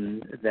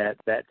saddened that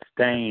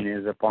stain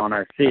is upon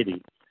our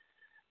city,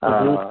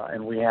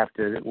 and we've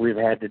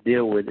had to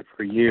deal with it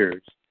for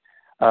years.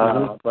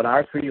 But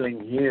our feeling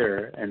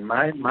here, and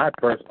my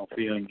personal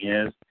feeling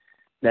is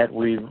that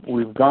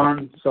we've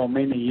gone so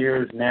many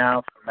years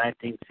now, from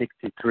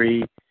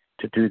 1963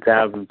 to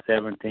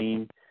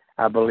 2017.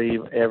 I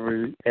believe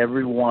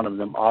every one of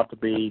them ought to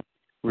be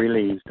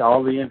released,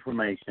 all the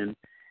information,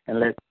 and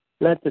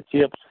let the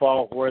chips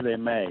fall where they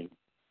may.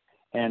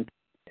 And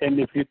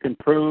if you can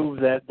prove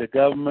that the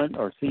government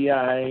or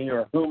CIA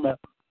or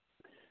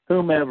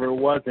whomever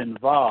was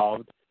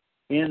involved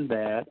in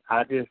that,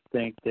 I just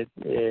think that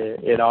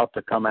it ought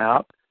to come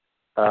out.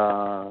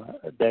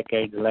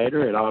 Decades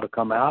later, it ought to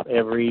come out.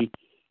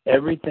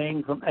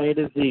 Everything from A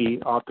to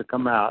Z ought to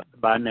come out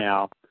by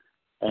now,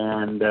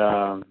 and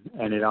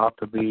it ought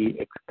to be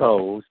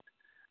exposed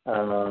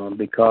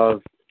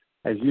because,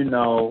 as you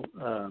know,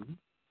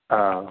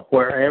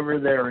 wherever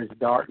there is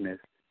darkness,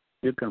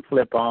 you can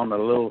flip on a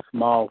little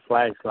small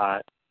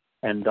flashlight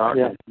and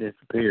darkness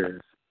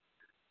disappears.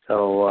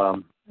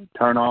 So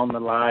turn on the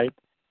light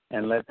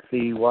and let's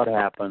see what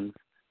happens.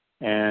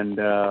 And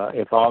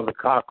if all the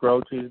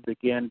cockroaches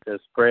begin to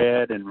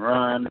spread and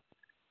run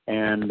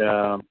and,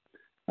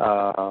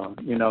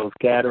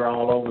 scatter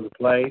all over the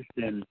place,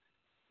 then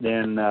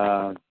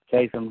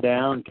chase them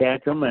down,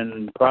 catch them,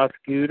 and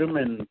prosecute them,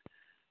 and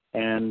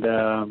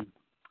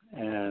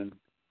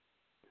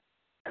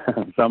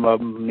some of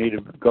them need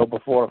to go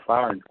before a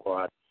firing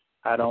squad.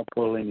 I don't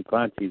pull any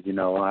punches,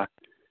 I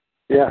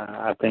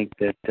think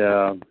that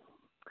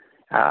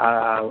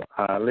I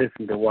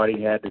listened to what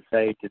he had to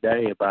say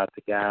today about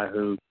the guy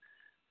who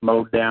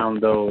mowed down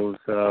those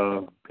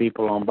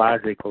people on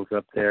bicycles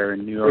up there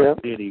in New York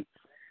City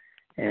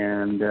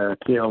and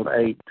killed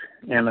 8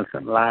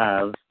 innocent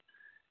lives.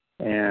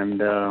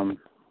 And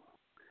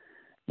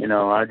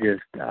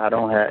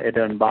it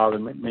doesn't bother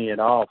me at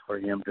all for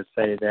him to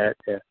say that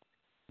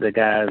the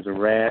guy is a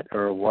rat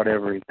or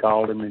whatever he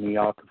called him, and he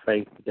ought to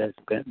face the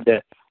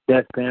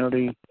death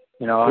penalty.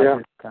 I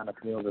just kind of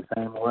feel the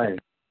same way.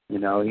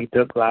 He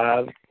took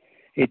lives,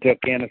 he took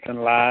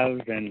innocent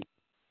lives, and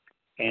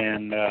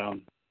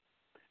I'm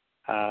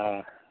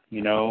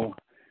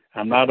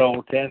not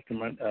Old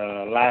Testament,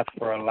 life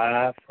for a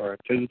life or a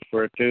tooth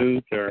for a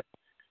tooth or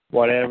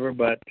whatever,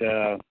 but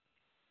I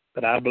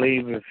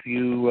believe if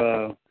you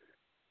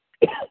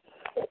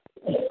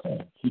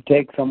you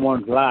take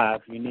someone's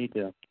life, you need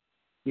to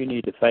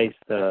face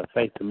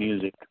the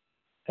music.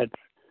 That's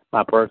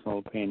my personal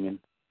opinion.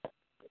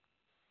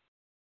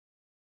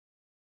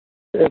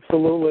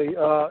 Absolutely,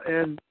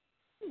 and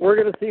we're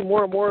going to see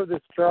more and more of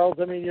this, Charles.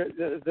 I mean,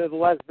 the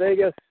Las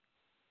Vegas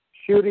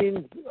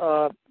shootings.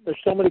 There's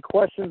so many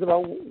questions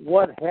about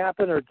what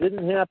happened or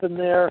didn't happen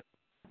there,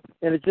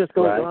 and it just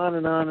goes on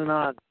and on and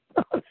on.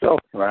 So,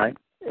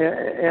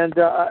 and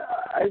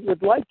I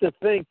would like to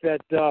think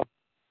that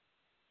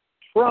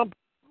Trump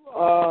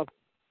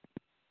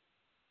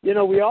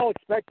we all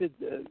expected,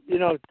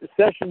 the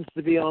Sessions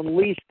to be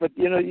unleashed, but,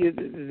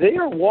 they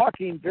are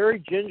walking very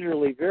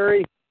gingerly,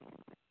 very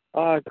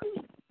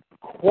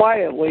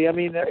quietly. I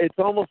mean, it's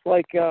almost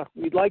like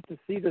we'd like to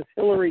see this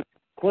Hillary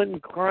Clinton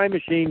crime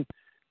machine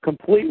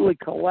completely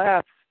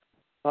collapse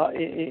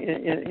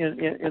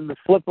in the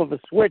flip of a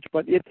switch,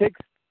 but it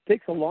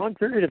takes a long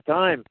period of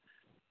time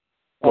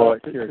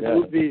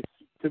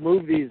to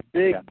move these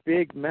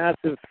big,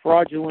 massive,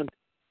 fraudulent,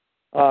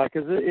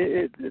 because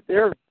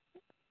they're,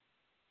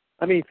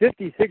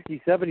 50,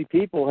 60, 70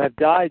 people have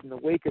died in the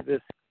wake of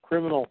this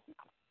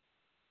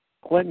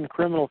Clinton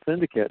criminal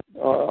syndicate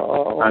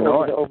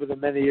over the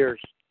many years.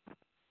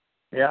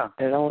 Yeah.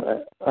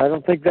 I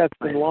don't think that's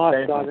been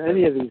lost on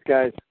any of these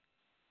guys.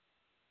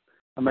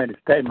 I made a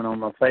statement on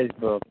my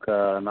Facebook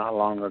not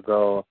long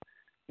ago.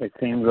 It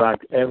seems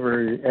like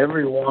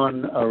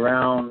everyone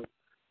around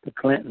the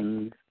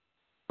Clintons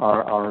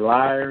are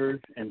liars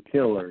and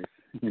killers.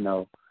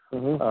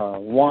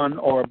 One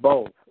or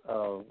both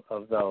of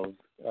those.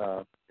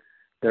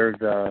 There's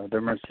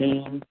the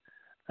machine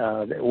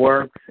that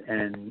works,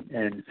 and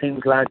it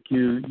seems like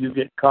you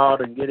get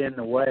caught and get in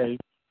the way,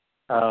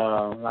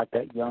 like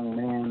that young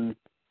man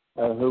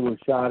who was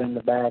shot in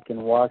the back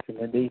in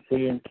Washington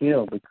D.C. and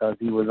killed because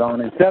he was on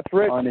his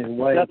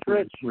way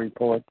to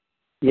report.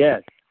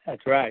 Yes,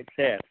 that's right,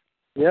 Seth.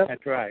 Yep,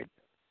 that's right.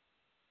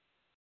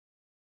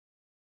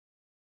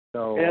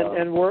 So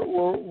and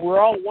we're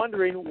all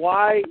wondering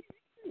why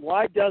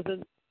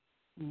doesn't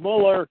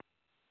Mueller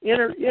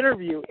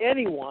interview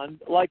anyone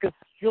like a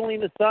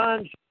Julian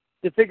Assange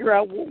to figure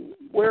out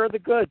where are the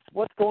goods,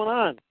 what's going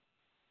on.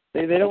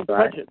 They don't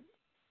touch it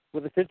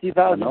with a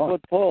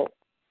 50,000-foot pole.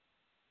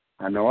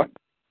 I know it.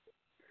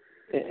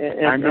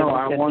 I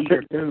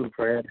wonder too,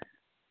 Fred.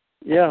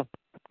 Yeah.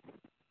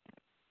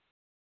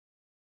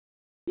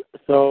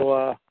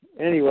 So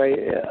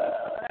anyway,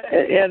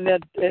 and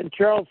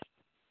Charles,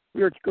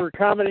 we were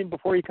commenting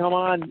before you came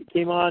on.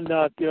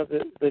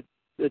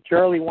 The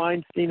Charlie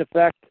Weinstein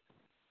effect.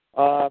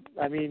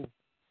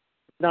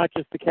 Not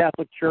just the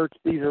Catholic Church.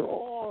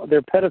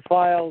 They're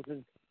pedophiles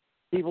and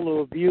people who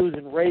abuse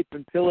and rape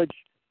and pillage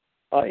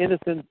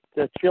innocent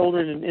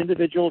children and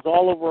individuals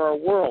all over our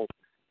world.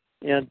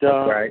 And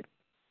right.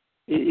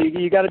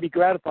 You got to be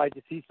gratified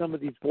to see some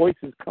of these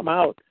voices come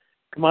out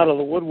of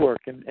the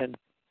woodwork and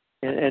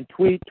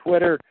tweet,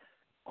 Twitter,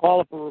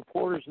 call up a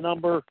reporter's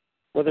number,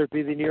 whether it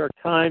be the New York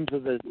Times or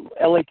the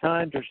LA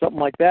Times or something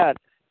like that.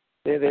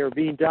 They were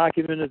being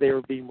documented, they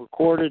were being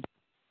recorded,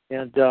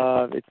 and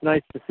it's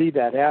nice to see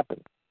that happen.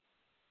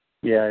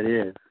 Yeah, it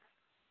is.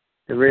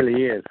 It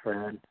really is,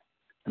 friend.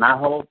 And I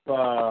hope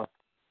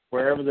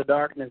wherever the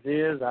darkness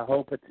is, I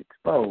hope it's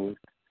exposed,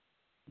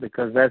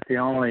 because that's the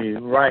only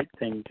right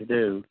thing to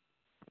do.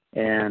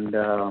 And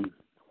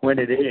when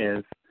it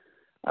is,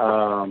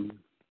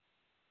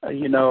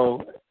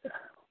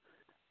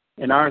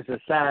 in our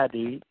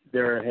society,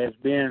 there has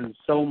been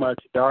so much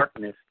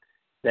darkness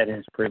that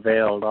has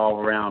prevailed all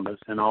around us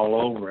and all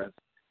over us,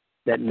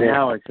 that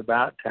now it's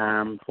about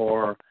time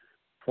for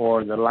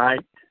the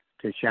light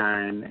to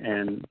shine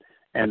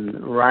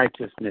and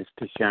righteousness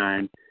to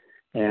shine.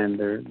 And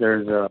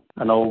there's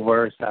an old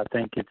verse, I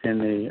think it's in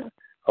the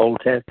Old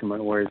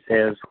Testament, where it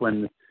says,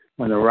 when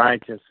the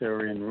righteous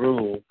are in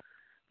rule,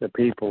 the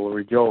people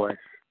rejoice.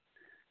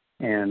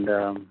 And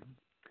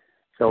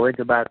so it's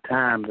about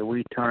time that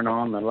we turn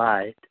on the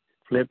light,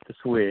 flip the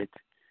switch,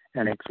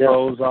 and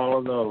expose all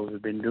of those who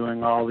have been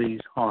doing all these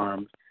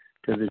harms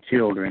to the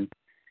children,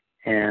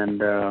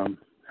 and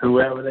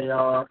whoever they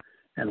are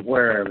and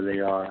wherever they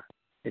are,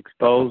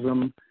 expose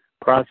them,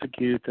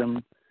 prosecute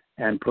them,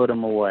 and put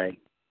them away.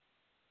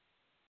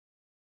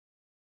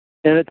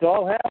 And it's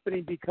all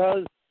happening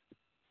because,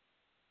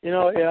 I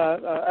don't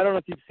know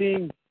if you've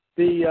seen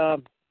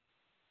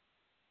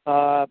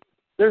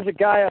there's a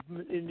guy up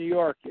in New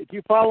York. Do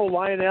you follow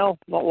Lionel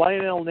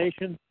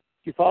Nation? Do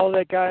you follow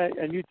that guy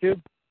on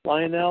YouTube,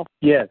 Lionel?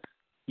 Yes.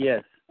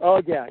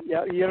 Oh, yeah.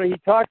 He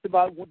talked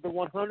about the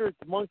 100th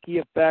monkey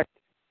effect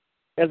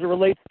as it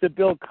relates to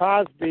Bill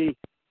Cosby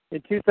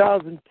in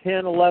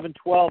 2010, 11,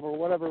 12, or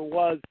whatever it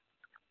was.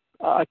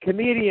 A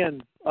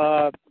comedian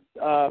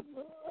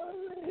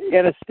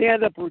in a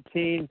stand-up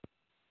routine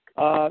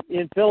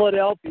in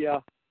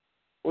Philadelphia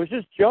was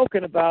just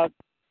joking about,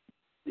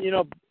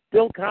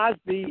 Bill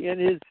Cosby and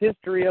his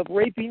history of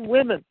raping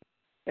women.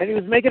 And he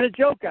was making a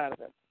joke out of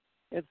it.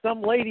 And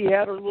some lady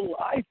had her little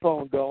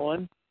iPhone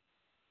going,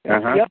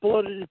 and she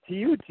uploaded it to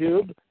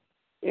YouTube.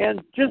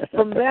 And just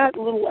from that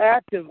little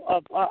act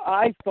of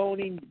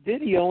iPhoning,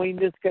 videoing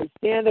this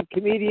stand-up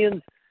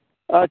comedian's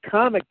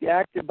comic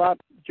act about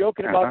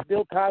joking about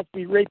Bill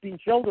Cosby raping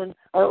children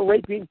or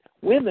raping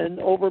women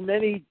over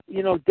many,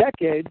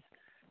 decades.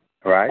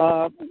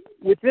 Right.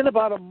 Within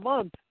about a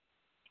month,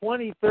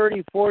 20,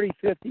 30, 40,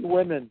 50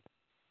 women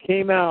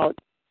came out,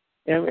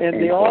 and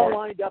they all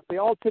lined up. They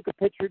all took a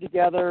picture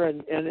together,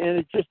 and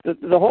it just,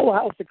 the whole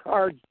house of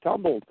cards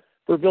tumbled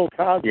for Bill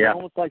Cosby,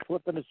 almost like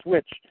flipping a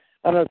switch.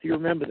 I don't know if you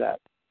remember that.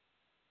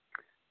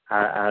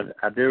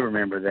 I do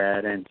remember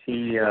that, and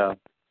she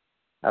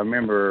I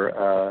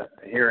remember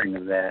hearing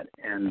of that,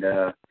 and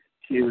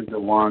she was the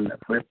one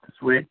that flipped the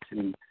switch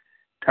and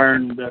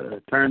turned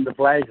the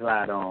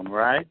flashlight on,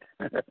 right?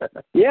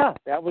 Yeah,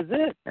 that was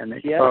it. And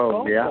she had a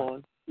phone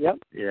going. Yep.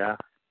 Yeah.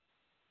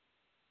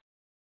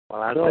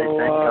 Well, I say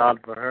thank God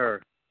for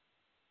her.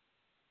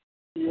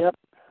 Yep.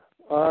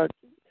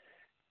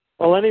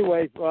 Well,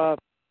 anyway,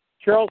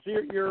 Charles,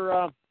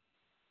 you're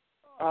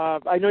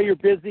I know you're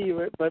busy,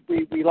 but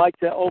we like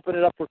to open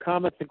it up for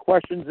comments and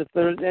questions. If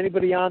there's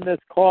anybody on this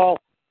call,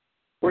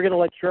 we're going to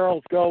let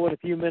Charles go in a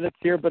few minutes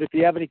here. But if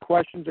you have any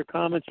questions or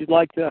comments you'd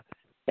like to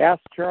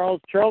ask Charles,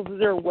 is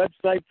there a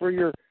website for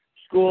your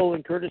school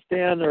in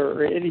Kurdistan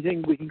or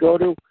anything we can go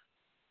to?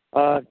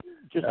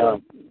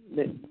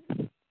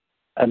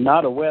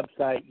 Not a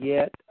website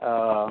yet.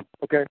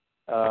 Okay.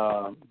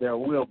 There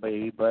will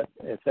be, but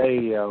if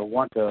they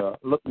want to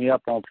look me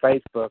up on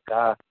Facebook,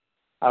 I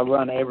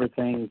run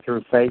everything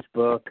through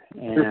Facebook.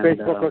 And, through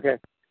Facebook, okay.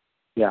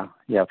 Yeah,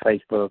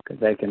 Facebook.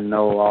 They can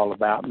know all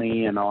about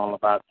me and all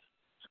about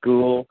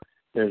school.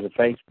 There's a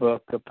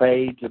Facebook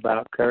page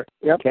about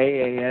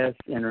KAS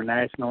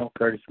International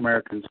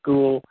Kurdish-American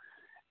School,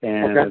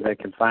 and they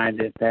can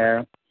find it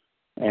there.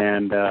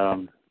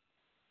 And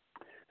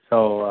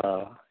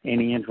so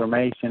any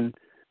information,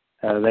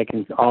 they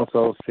can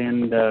also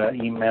send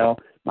email.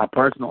 My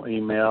personal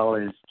email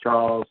is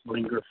Charles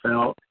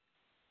Lingerfelt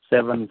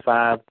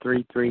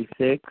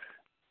 75336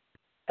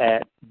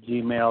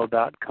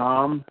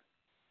 @gmail.com.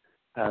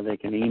 They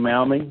can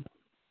email me.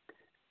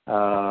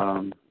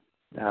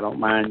 I don't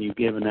mind you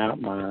giving out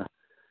my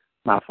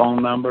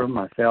phone number,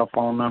 my cell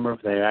phone number,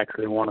 if they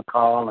actually want to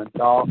call and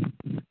talk.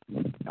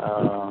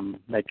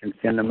 They can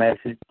send a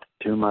message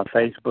to my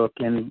Facebook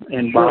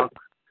inbox. Sure.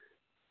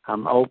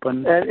 I'm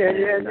open.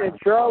 And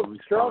Charles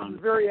is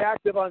very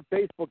active on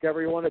Facebook,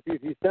 everyone. If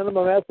you send him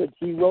a message,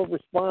 he will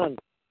respond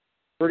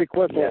pretty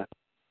quickly. Yeah.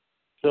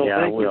 So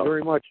thank you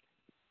very much.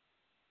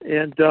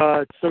 And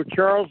so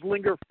Charles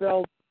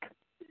Lingerfelt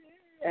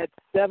at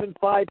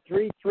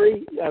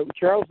 7533,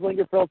 Charles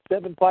Lingerfelt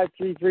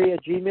 7533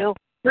 at Gmail?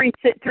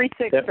 36,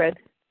 Fred.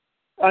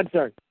 I'm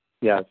sorry.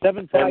 Yeah,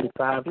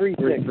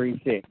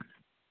 75336.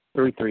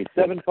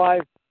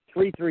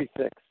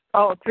 75336.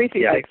 Oh,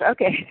 336.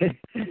 Okay.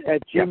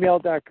 At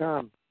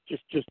gmail.com.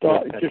 Just your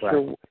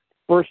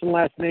first and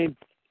last name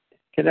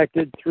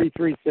connected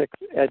 336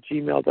 at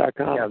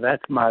gmail.com. Yeah,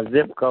 that's my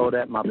zip code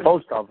at my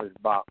post office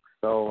box.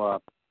 So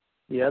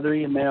the other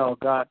email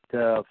got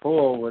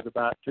full with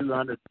about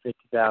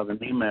 250,000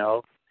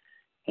 emails,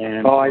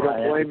 and I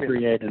don't blame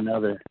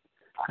you.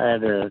 I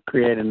had to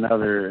create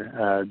another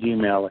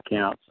Gmail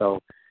account. So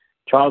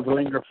Charles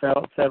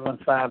Lingerfelt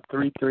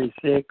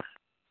 75336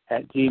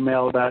 at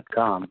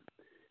gmail.com.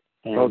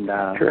 And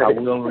I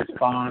will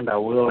respond. I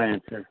will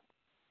answer.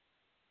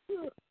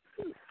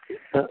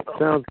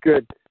 Sounds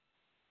good.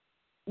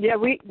 Yeah,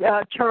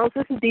 Charles,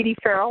 this is Dee Dee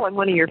Farrell. I'm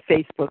one of your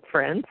Facebook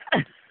friends.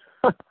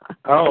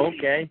 Oh,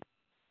 okay.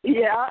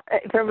 Yeah,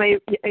 from a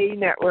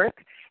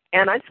network.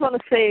 And I just want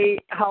to say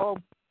how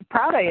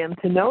proud I am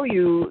to know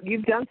you.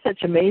 You've done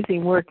such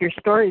amazing work. Your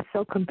story is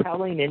so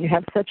compelling, and you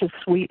have such a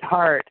sweet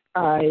heart.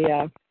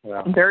 I'm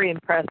very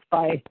impressed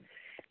by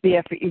the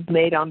effort you've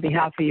made on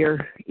behalf of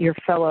your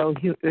fellow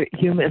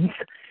humans.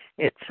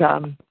 It's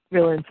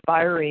really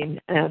inspiring,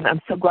 and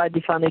I'm so glad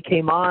you finally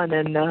came on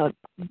and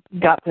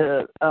got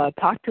to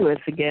talk to us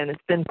again.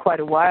 It's been quite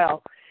a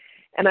while.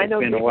 And I know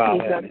it's been a while.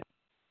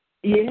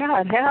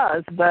 Yeah, it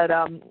has, but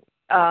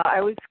I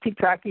always keep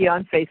track of you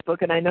on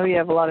Facebook, and I know you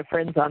have a lot of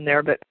friends on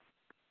there, but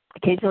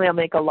occasionally I'll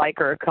make a like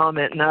or a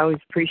comment, and I always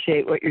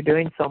appreciate what you're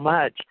doing so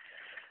much.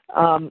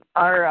 One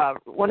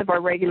of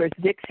our regulars,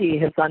 Dixie,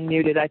 has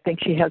unmuted. I think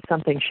she has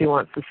something she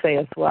wants to say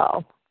as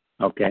well.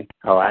 Okay.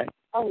 All right.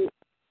 Oh,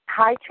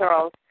 hi,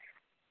 Charles.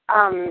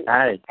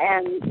 Hi.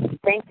 And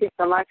thank you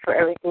so much for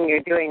everything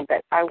you're doing.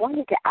 But I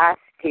wanted to ask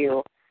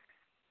you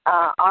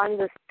on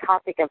this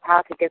topic of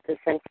how to get this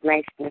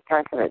information to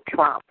President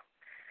Trump.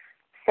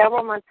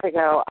 Several months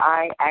ago,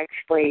 I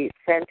actually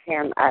sent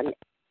him an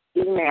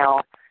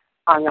email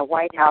on the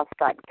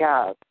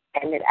whitehouse.gov,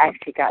 and it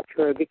actually got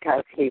through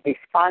because he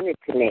responded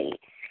to me.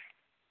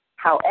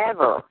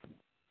 However,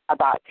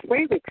 about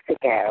 3 weeks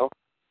ago,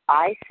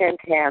 I sent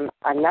him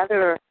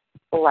another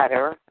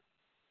letter,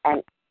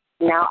 and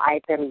now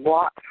I've been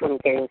blocked from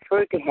getting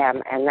through to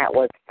him, and that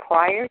was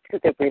prior to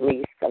the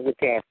release of the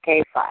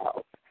JFK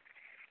files.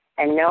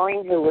 And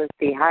knowing who was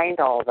behind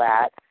all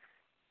that,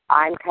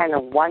 I'm kind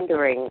of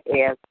wondering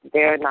if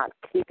they're not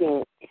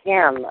keeping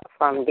him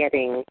from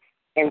getting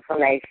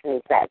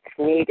information that's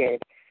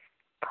needed.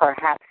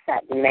 Perhaps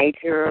that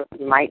major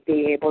might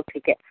be able to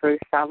get through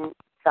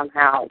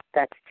somehow.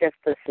 That's just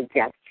a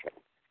suggestion.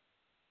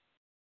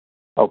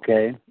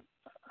 Okay.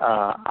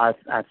 I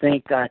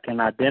think I can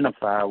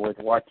identify with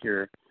what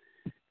you're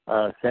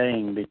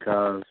saying,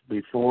 because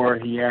before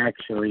he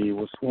actually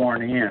was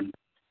sworn in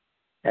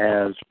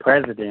as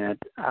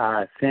president,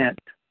 I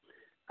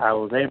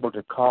was able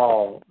to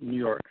call New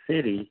York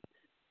City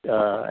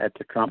at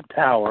the Trump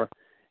Tower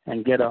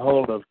and get a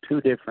hold of 2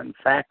 different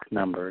fax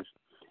numbers.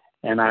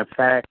 And I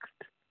faxed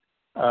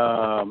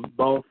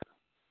both.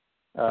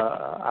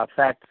 I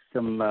faxed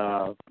some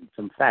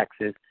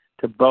faxes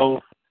to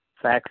both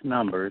fax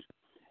numbers,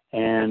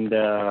 and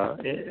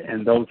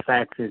those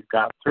faxes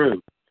got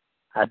through.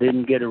 I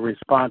didn't get a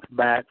response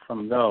back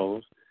from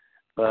those,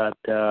 but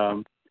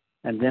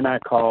and then I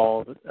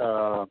called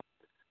the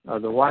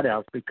White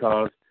House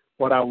because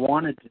what I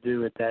wanted to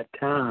do at that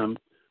time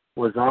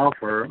was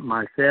offer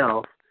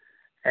myself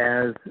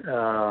as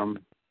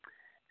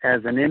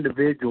an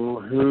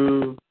individual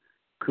who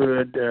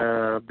could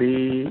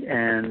be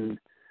an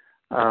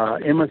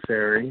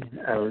emissary,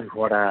 is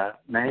what I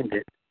named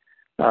it.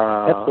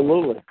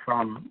 Absolutely.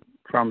 From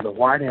the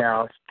White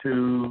House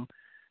to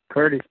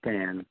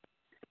Kurdistan.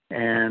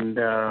 And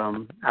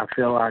I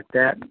feel like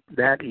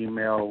that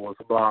email was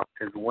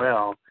blocked as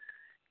well.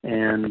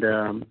 And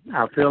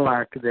I feel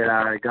like that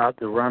I got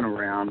the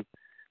runaround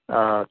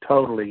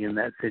totally in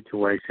that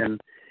situation.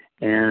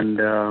 And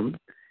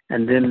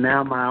then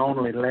now my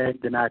only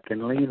leg that I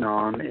can lean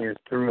on is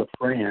through a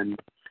friend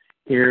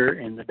here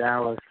in the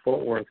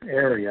Dallas-Fort Worth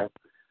area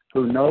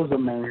who knows a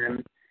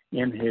man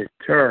in his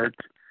church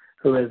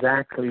who is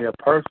actually a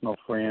personal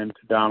friend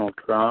to Donald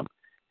Trump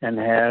and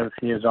has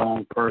his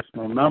own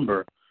personal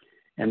number.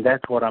 And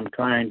that's what I'm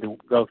trying to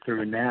go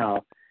through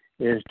now,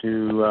 is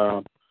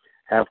to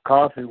have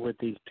coffee with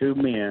these two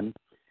men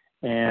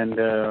and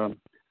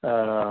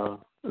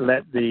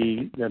let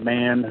the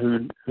man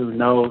who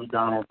knows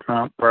Donald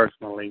Trump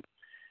personally.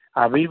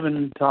 I've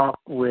even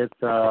talked with,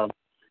 I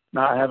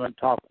haven't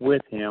talked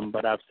with him,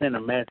 but I've sent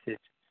a message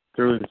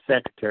through the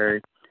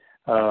secretary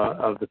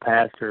of the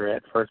pastor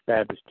at First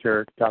Baptist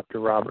Church, Dr.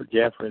 Robert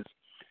Jeffries,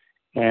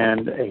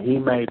 and he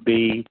may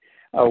be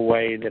a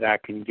way that I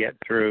can get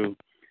through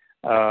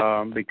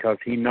because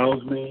he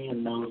knows me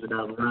and knows that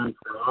I've run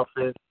for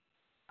office.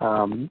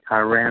 I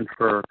ran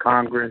for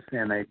Congress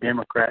in a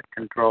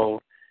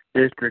Democrat-controlled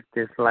district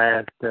this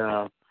last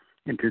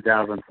in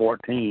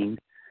 2014,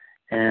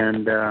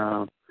 and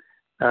it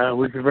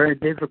was very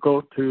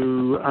difficult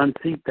to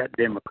unseat that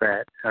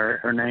Democrat.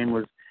 Her name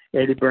was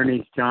Eddie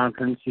Bernice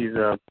Johnson. She's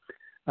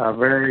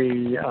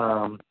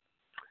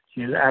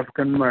she's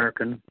African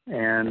American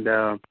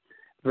and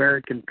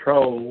very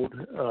controlled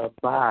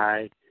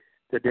by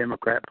the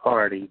Democrat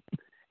Party,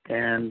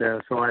 and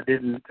so I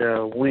didn't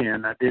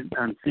win. I didn't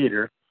unseat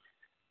her.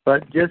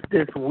 But just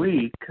this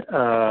week,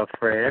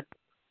 Fred,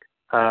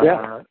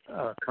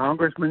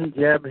 Congressman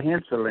Jeb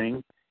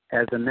Hensarling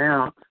has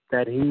announced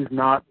that he's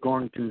not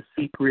going to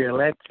seek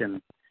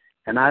re-election,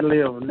 and I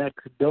live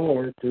next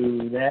door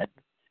to that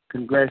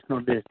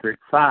Congressional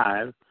District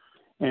 5,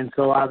 and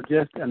so I've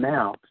just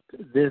announced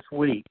this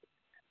week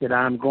that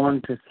I'm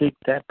going to seek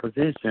that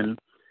position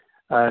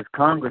as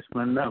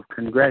Congressman of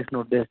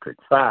Congressional District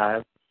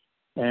 5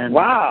 and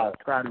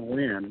try to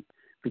win,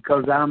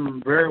 because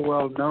I'm very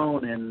well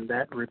known in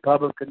that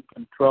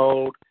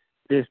Republican-controlled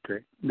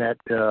district that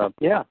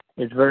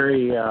is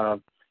very,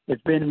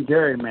 it's been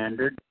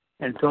gerrymandered,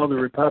 and so the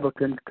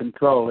Republicans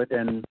control it,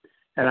 and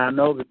I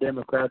know the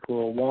Democrats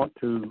will want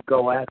to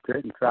go after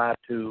it and try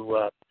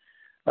to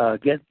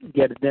get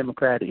a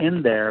Democrat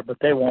in there, but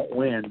they won't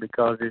win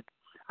because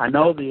I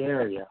know the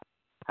area,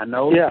 I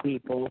know the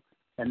people,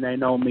 and they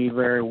know me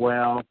very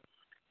well,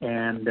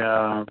 and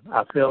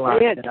I feel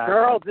like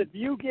Charles, if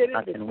you get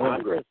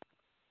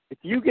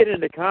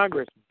into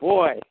Congress,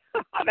 boy,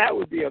 that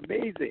would be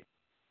amazing.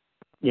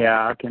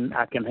 Yeah, I can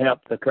help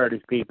the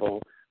Kurdish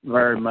people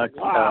very much.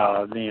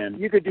 Then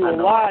you could do a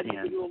lot.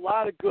 You could do a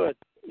lot of good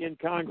in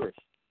Congress.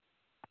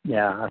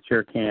 Yeah, I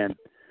sure can.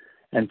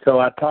 And so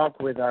I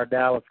talked with our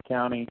Dallas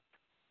County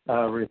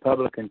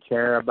Republican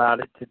chair about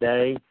it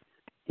today.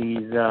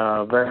 He's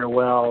very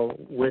well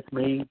with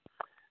me.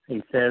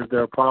 He says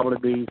there'll probably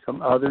be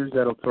some others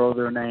that'll throw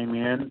their name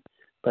in,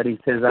 but he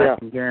says, I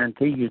can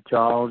guarantee you,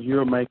 Charles,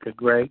 you'll make a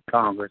great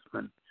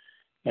congressman.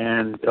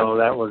 And so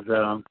that was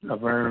a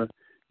very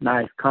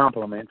nice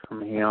compliment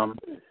from him.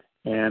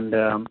 And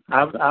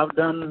I've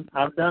done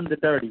the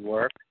dirty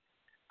work.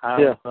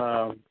 I've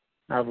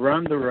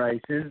run the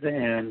races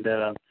and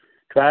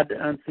tried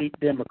to unseat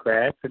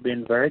Democrats. It's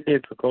been very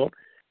difficult.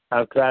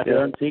 I've tried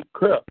to unseat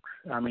crooks.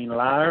 I mean,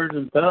 liars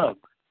and thugs.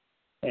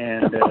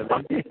 And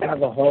they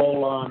have a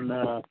hold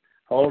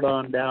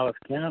on Dallas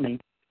County.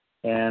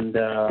 And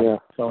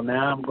so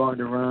now I'm going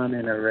to run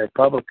in a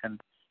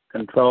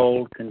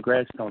Republican-controlled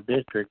congressional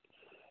district,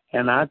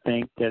 and I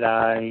think that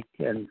I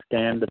can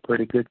stand a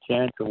pretty good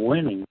chance of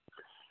winning.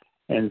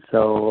 And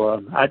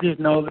so I just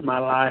know that my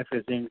life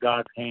is in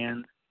God's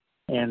hands,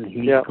 and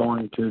He's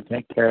going to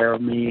take care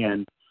of me,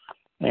 and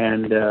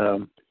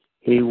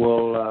He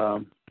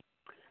will.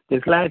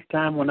 This last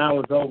time when I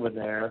was over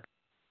there,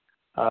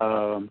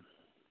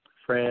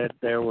 Fred,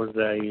 there was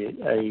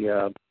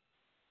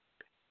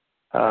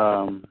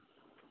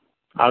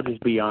I'll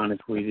just be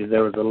honest with you.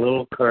 There was a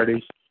little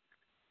Kurdish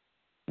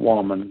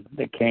woman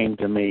that came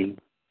to me,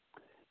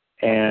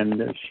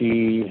 and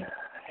she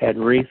had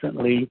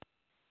recently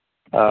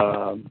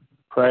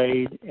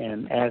prayed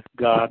and asked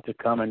God to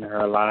come into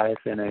her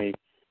life in a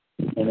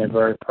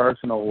very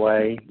personal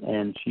way,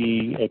 and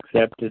she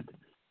accepted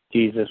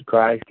Jesus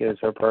Christ as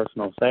her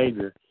personal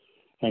Savior.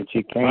 And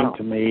she came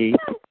to me,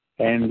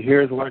 and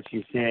here's what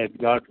she said: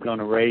 God's going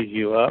to raise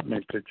you up,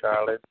 Mr.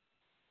 Charles,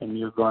 and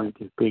you're going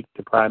to speak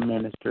to prime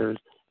ministers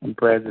and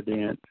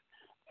presidents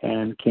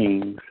and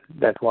kings.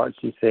 That's what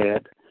she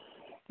said.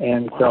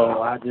 And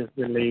so I just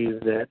believe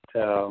that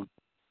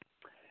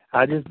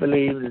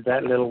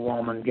that little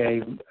woman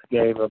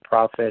gave a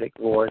prophetic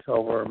voice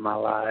over my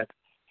life,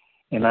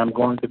 and I'm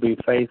going to be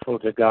faithful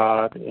to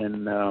God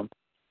and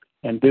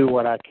do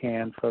what I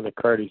can for the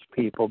Kurdish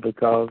people,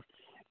 because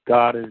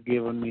God has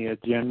given me a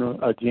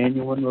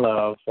genuine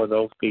love for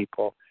those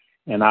people,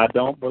 and I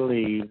don't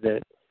believe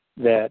that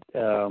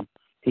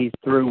He's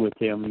through with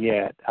them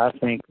yet. I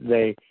think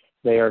they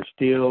are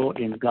still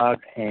in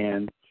God's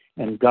hand,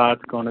 and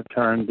God's going to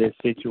turn this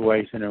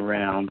situation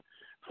around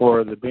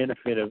for the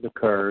benefit of the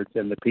Kurds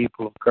and the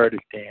people of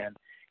Kurdistan,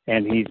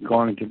 and He's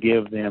going to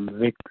give them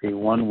victory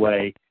one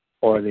way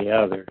or the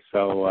other.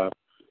 So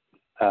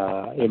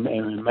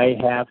it may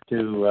have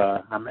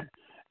to.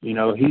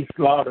 He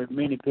slaughtered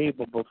many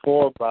people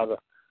before by the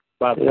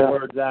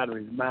words out of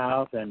his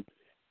mouth,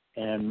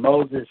 and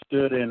Moses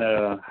stood in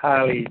a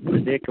highly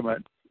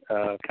predicament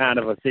kind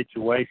of a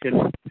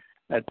situation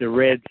at the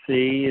Red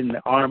Sea, and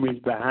the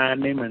armies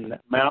behind him, and the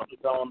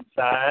mountains on the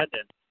side,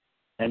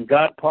 and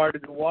God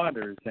parted the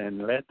waters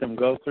and let them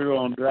go through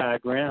on dry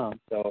ground.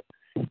 So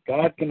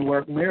God can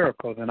work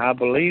miracles, and I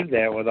believe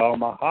that with all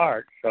my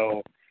heart.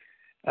 So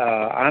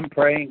I'm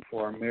praying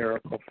for a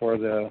miracle for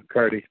the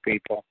Kurdish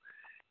people.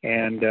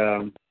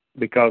 And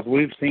because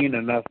we've seen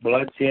enough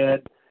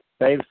bloodshed,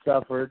 they've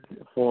suffered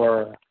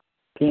for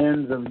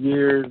tens of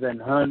years and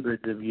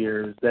hundreds of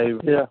years. They've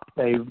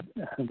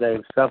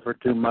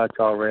suffered too much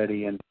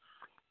already, and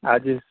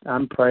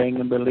I'm praying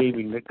and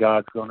believing that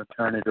God's going to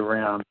turn it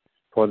around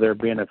for their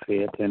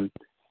benefit. And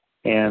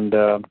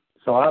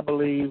so I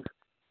believe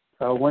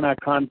when I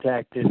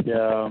contacted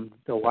the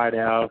White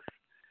House,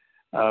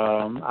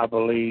 I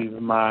believe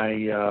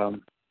my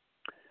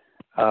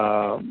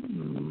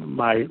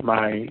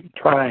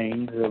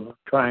trying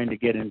to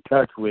get in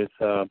touch with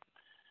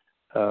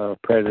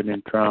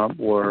President Trump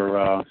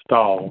were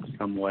stalled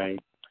some way.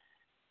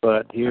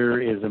 But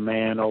here is a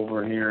man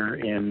over here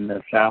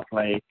in South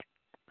Lake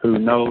who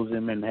knows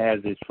him and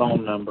has his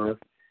phone number,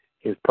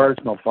 his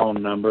personal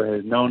phone number,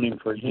 has known him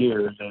for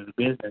years as a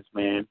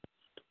businessman,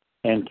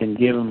 and can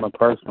give him a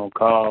personal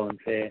call and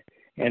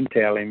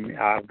tell him,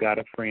 I've got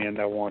a friend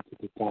I want you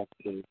to talk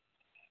to.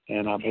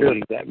 And I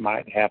believe that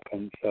might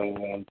happen.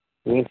 So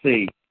we'll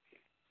see.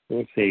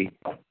 We'll see.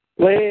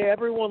 Well,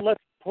 everyone, let's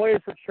pray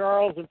for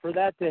Charles and for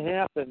that to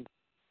happen,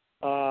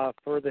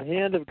 for the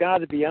hand of God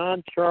to be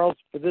on Charles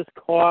for this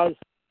cause,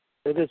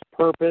 for this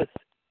purpose,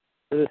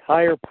 for this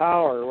higher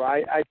power.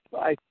 I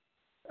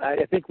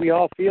think we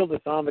all feel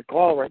this on the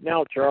call right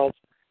now, Charles.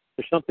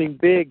 There's something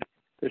big.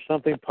 There's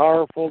something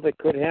powerful that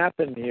could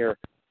happen here.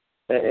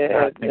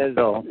 I think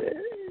so.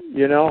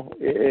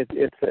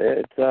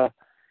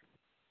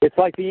 It's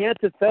like the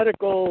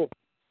antithetical,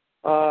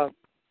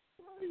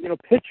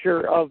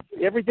 picture of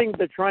everything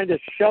they're trying to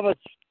shove us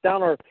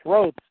down our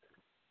throats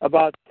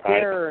about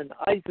terror and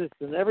ISIS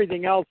and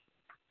everything else,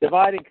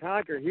 divide and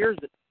conquer. Here's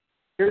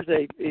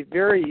a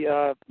very,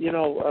 the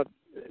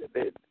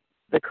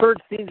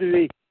Kurds seem to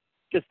be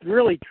just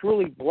really,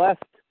 truly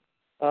blessed,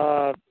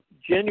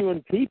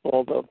 genuine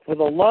people for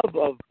the love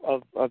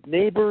of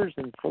neighbors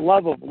and for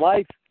love of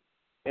life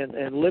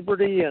and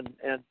liberty and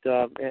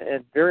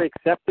very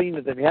accepting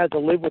that they've had to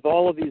live with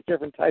all of these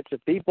different types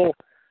of people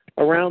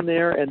around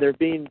there, and they're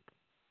being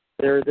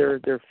their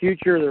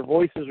future, their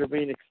voices are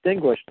being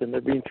extinguished and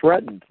they're being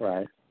threatened.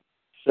 Right.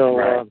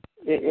 So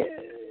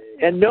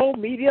and no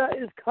media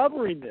is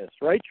covering this,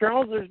 right,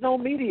 Charles? There's no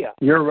media.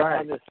 You're right.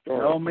 On this story.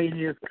 No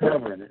media is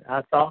covering it.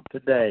 I thought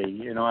today,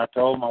 I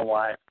told my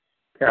wife,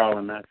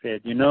 Carolyn, I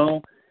said,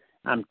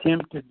 I'm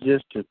tempted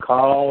just to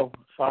call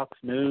Fox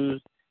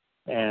News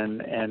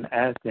and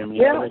ask them,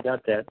 they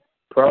got that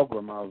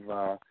program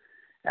of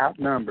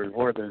outnumbered,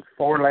 where there's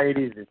four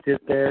ladies that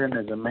sit there and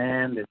there's a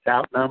man that's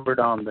outnumbered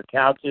on the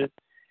couches,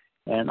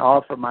 and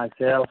offer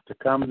myself to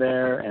come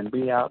there and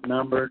be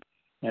outnumbered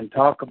and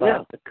talk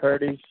about the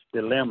Kurdish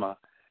dilemma,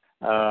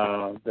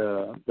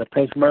 the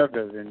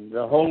Peshmergas and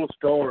the whole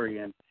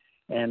story,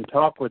 and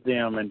talk with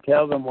them and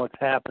tell them what's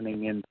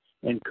happening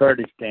in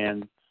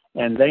Kurdistan.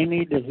 And they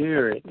need to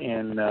hear it,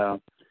 and the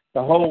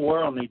whole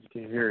world needs to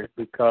hear it,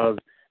 because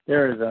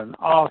there is an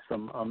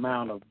awesome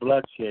amount of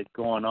bloodshed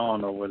going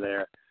on over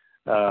there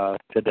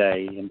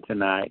today and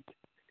tonight,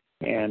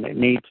 and it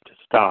needs to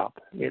stop.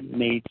 It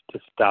needs to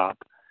stop.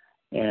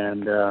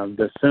 And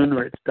the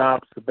sooner it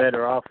stops, the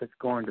better off it's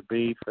going to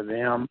be for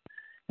them,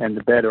 and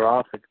the better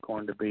off it's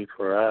going to be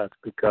for us,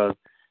 because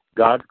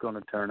God's going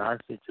to turn our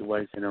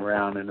situation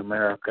around in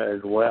America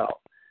as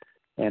well.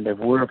 And if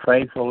we're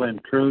faithful and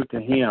true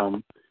to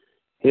Him,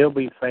 He'll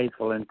be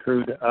faithful and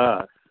true to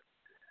us.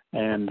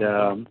 And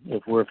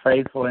if we're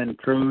faithful and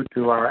true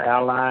to our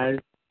allies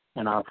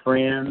and our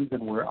friends,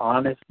 and we're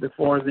honest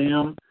before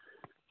them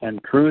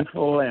and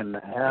truthful and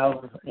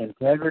have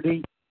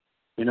integrity,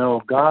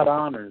 God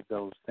honors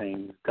those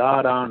things.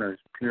 God honors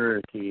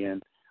purity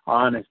and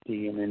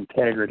honesty and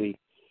integrity.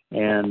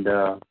 And,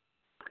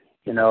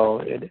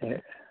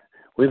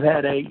 we've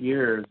had 8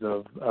 years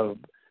of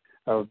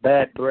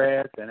bad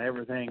breath and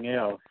everything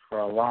else for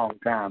a long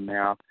time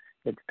now.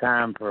 It's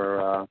time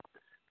for us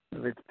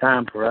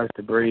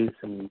to breathe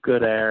some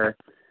good air.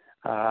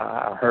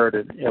 I heard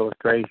an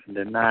illustration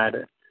tonight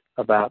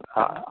about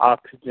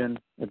oxygen,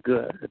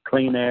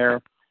 clean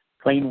air,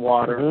 clean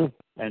water,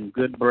 and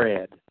good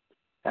bread.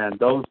 And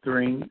those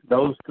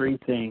three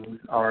things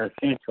are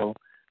essential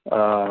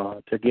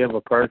to give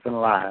a person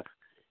life.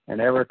 And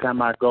every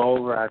time I go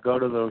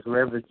to those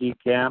refugee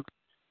camps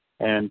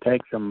and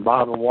take some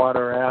bottled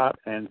water out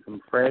and some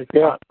fresh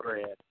hot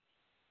bread.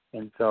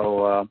 And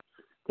so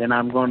then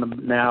I'm going to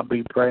now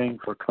be praying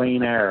for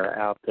clean air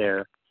out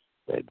there,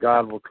 that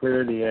God will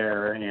clear the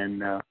air and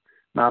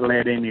not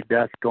let any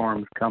dust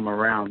storms come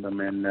around them,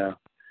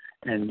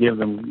 and give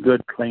them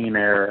good clean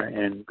air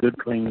and good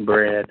clean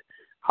bread,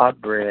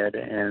 hot bread,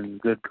 and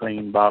good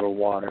clean bottled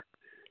water.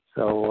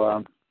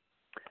 So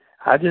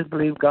I just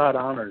believe God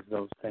honors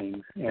those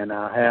things, and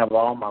I have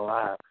all my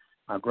life.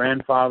 My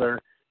grandfather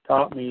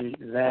taught me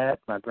that.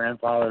 My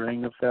grandfather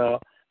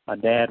Lingerfelt, my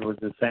dad was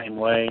the same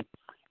way,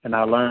 and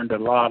I learned a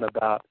lot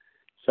about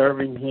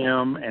serving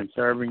him and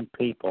serving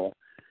people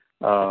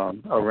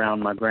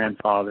around my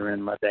grandfather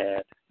and my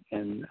dad,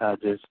 and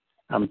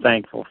I'm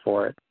thankful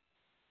for it.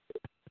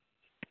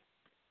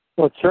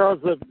 Well, Charles,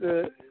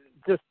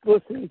 just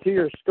listening to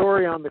your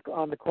story on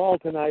the call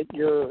tonight,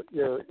 your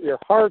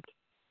heart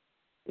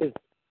is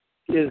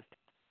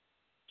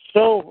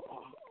so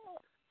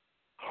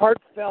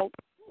heartfelt,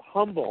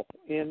 humble,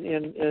 and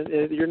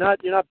you're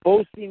not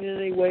boasting in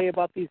any way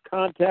about these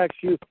contacts.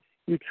 You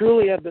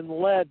truly have been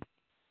led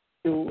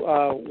to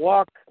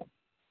walk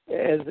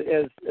as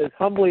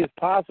humbly as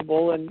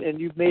possible, and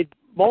you've made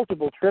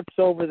multiple trips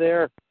over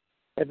there,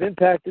 have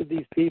impacted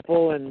these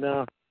people, and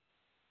I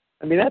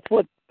mean that's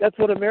what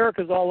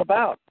America's all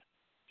about.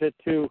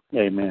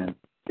 Amen.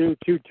 To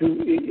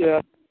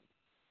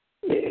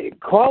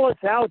call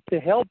us out to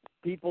help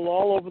people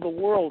all over the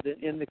world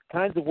in the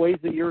kinds of ways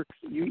that you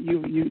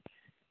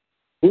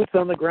boots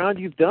on the ground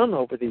you've done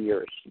over the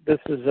years. This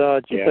is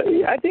I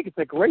think it's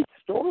a great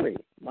story.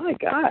 My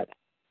God.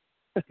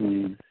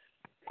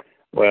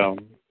 Well,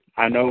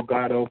 I know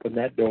God opened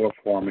that door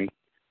for me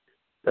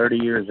 30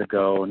 years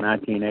ago,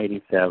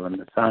 1987,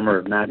 the summer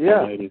of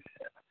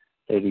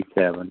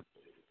 1987,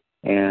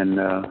 and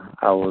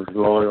I was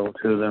loyal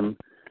to them.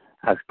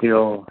 I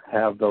still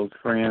have those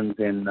friends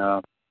in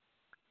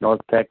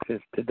North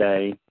Texas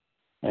today,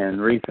 and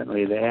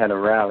recently they had a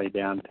rally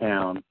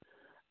downtown.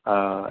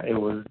 It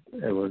was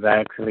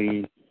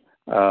actually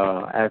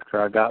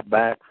after I got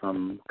back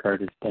from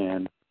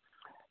Kurdistan,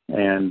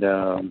 and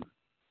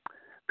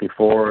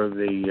before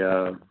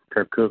the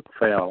Kirkuk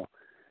fell.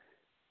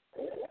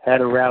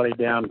 Had a rally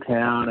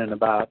downtown, and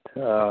about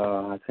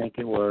I think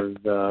it was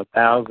at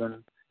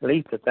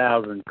least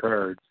 1,000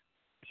 Kurds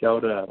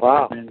showed up.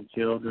 Wow. Women,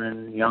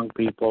 children, young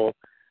people,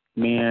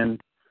 men,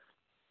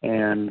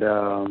 and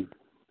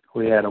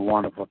we had a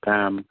wonderful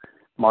time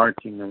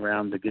marching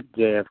around the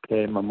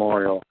JFK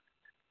Memorial,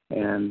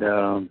 and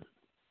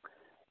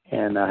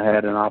I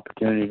had an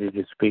opportunity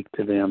to speak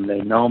to them.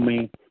 They know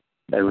me,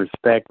 they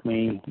respect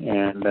me,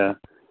 and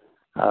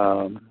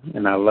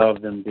I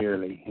love them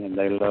dearly, and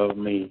they love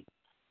me.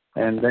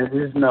 And they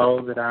just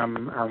know that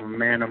I'm a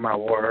man of my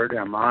word.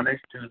 I'm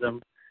honest to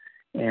them,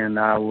 and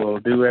I will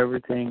do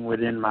everything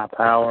within my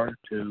power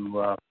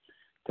to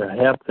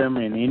help them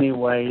in any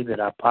way that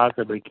I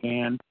possibly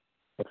can.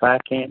 If I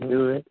can't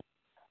do it,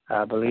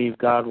 I believe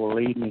God will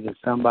lead me to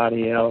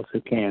somebody else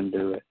who can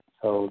do it.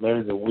 So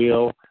there's a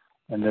will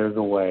and there's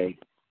a way.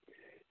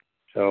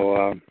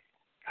 So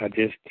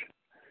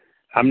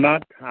I'm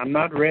not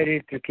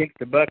ready to kick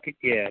the bucket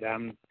yet.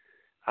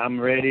 I'm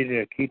ready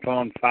to keep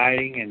on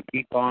fighting and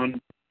keep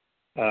on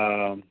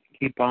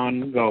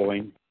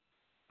going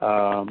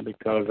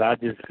because I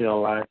just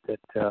feel like that.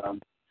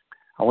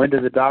 I went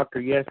to the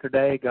doctor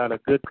yesterday, got a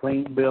good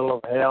clean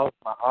bill of health.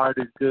 My heart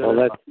is good. Well,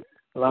 that's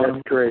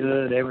great.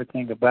 Good.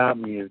 Everything about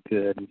me is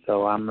good, and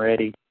so I'm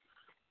ready.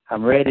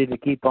 I'm ready to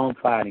keep on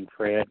fighting,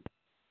 Fred.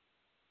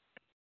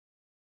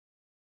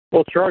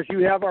 Well, Charles,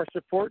 you have our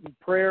support and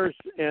prayers,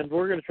 and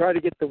we're going to try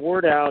to get the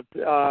word out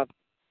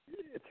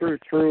through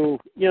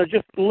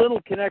just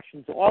little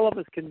connections. All of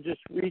us can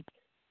just reach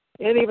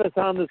any of us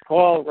on this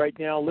call right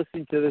now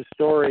listening to this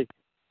story.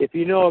 If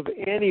you know of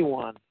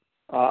anyone,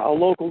 a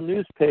local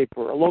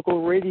newspaper, a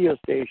local radio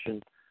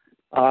station,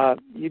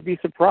 you'd be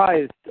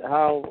surprised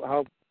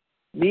how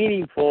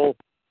meaningful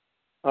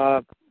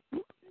the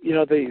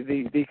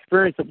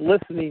experience of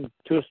listening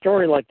to a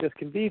story like this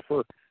can be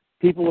for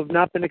people who have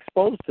not been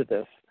exposed to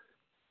this.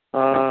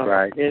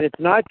 Right. And it's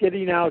not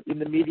getting out in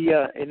the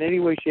media in any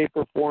way, shape,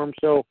 or form.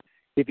 So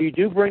if you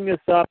do bring this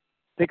up,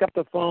 pick up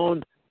the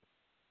phone.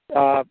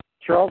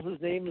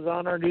 Charles's name is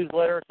on our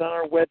newsletter. It's on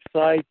our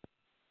website.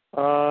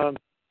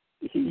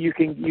 You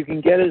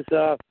can get his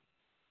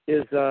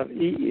his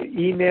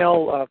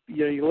email.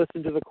 You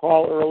listened to the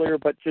call earlier,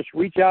 but just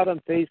reach out on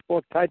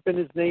Facebook, type in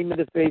his name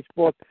into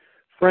Facebook,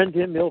 friend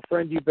him, he'll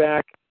friend you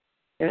back,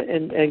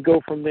 and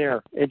go from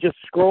there. And just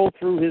scroll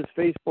through his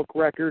Facebook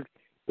record.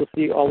 You'll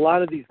see a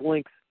lot of these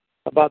links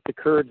about the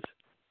Kurds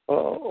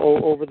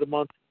over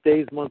the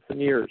days, months, and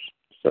years.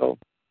 So,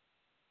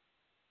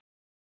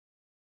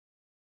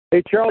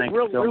 hey, Charles,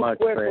 real much,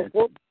 quick,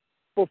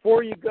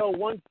 before you go,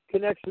 one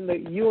connection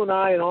that you and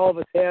I and all of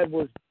us had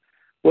was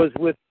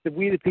with the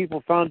We the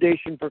People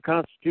Foundation for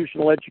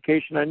Constitutional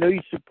Education. I know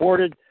you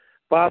supported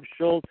Bob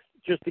Schultz.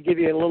 Just to give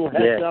you a little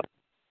heads up,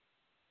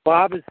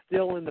 Bob is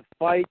still in the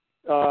fight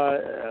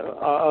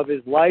of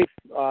his life.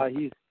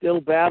 He's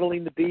still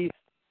battling the beast,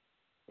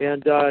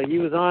 and he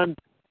was on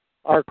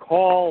our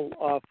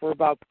call for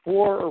about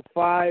 4 or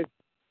 5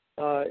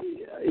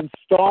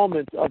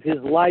 installments of his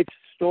life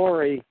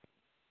story.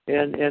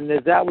 And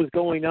as that was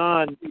going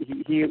on,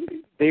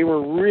 they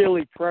were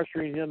really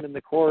pressuring him in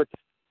the courts,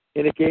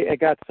 and it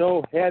got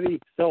so heavy,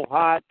 so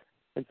hot,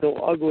 and so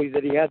ugly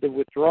that he had to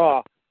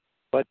withdraw.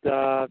 But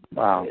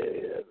wow!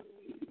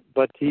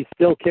 But he's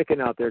still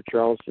kicking out there,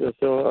 Charles.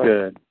 So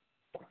good.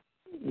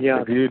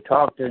 Yeah. If you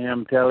talk to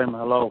him, tell him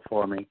hello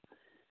for me.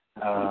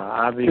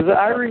 Because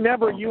I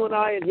remember you and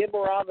I and him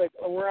were on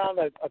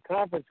a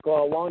conference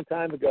call a long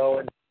time ago,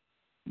 and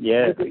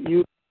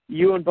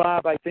you and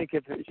Bob, I think,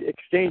 have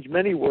exchanged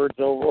many words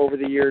over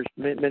the years,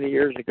 many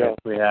years ago.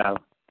 Yes, we have.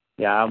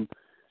 Yeah,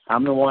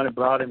 I'm the one that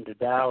brought him to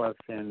Dallas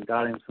and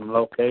got him some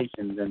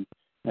locations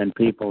and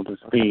people to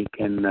speak.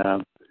 And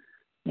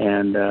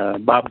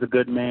Bob's a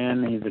good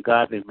man. He's a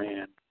godly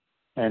man,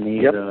 and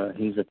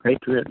he's a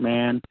patriot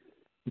man,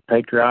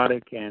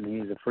 patriotic, and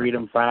he's a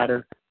freedom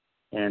fighter.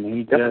 And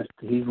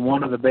he's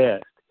one of the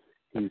best.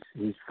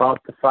 He's fought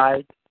the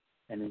fight,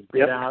 and he's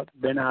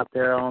been out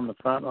there on the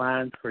front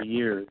lines for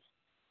years.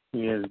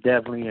 He is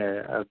definitely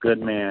a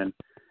good man.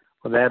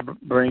 Well, that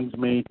brings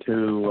me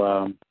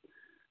to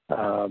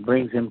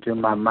brings him to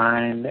my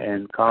mind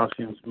and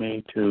cautions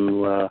me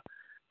to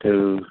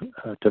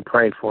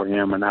pray for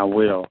him, and I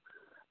will.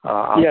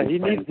 He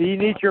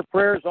needs your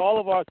prayers. All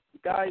of us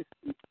guys.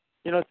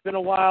 It's been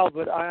a while,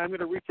 but I'm going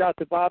to reach out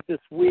to Bob this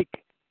week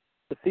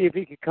to see if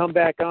he could come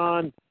back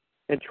on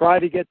and try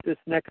to get this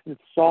next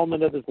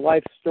installment of his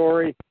life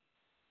story.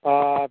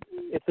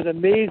 It's an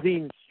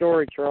amazing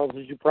story, Charles,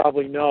 as you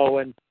probably know,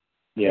 and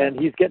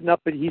he's getting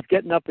up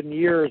in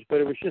years,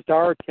 but it was just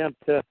our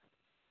attempt to,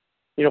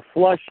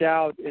 flush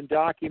out and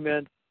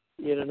document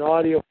in an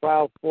audio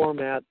file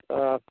format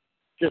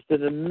just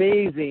an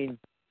amazing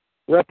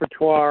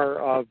repertoire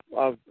of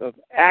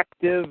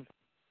active,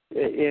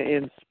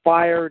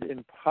 inspired,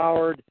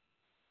 empowered,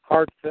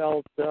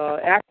 heartfelt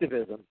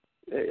activism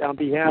on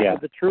behalf of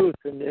the truth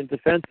and in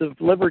defense of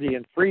liberty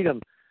and freedom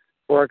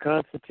for our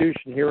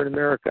Constitution here in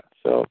America.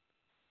 So,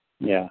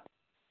 yeah.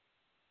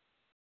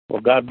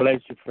 Well, God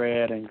bless you,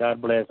 Fred, and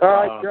God bless. All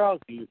right, Charles.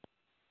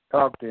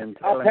 Talk to him.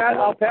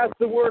 I'll pass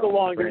the word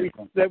along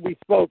that we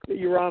spoke, that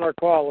you were on our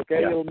call.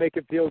 Okay, it'll make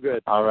him feel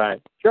good. All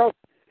right, Charles.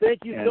 Thank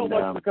you so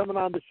much for coming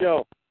on the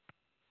show.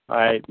 All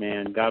right,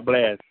 man. God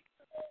bless.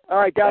 All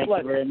right, God bless.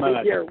 Thank you very much.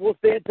 Take care. We'll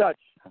stay in touch.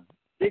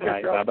 Take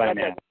care, Charles. Bye-bye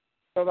now.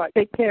 Bye-bye.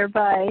 Take care.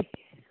 Bye.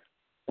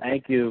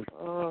 Thank you.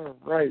 All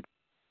right.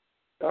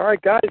 All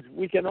right, guys,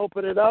 we can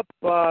open it up.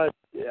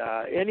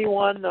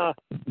 Anyone, I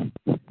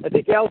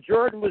think Al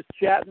Jordan was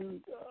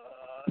chatting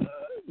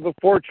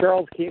before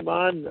Charles came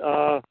on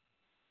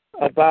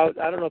about,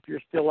 I don't know if you're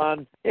still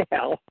on,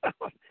 Al.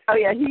 Oh,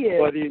 yeah, he is.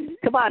 But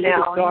Come on,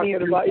 Al. He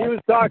was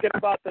talking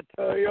about the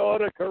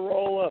Toyota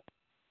Corolla.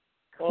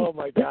 Oh,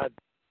 my God.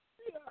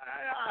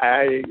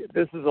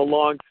 This is a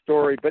long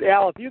story. But,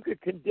 Al, if you could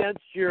condense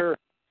your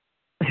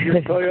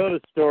Toyota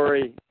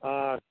story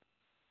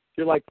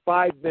to like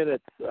 5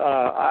 minutes,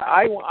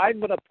 I'm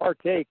going to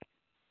partake.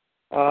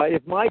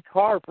 If my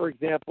car, for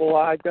example,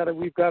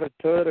 we've got a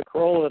Toyota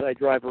Corolla that I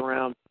drive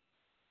around,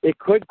 it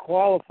could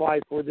qualify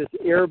for this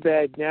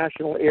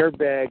national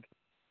airbag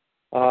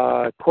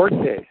court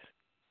case.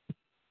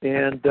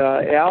 And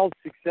Al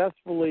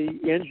successfully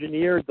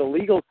engineered the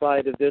legal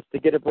side of this to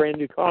get a brand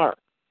new car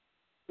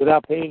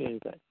without paying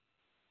anything.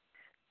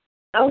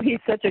 Oh, he's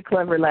such a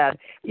clever lad.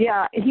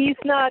 Yeah, he's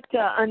not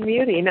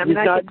unmuting.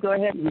 I could go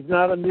ahead. He's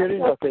not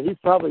unmuting? Okay, he's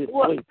probably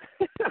asleep.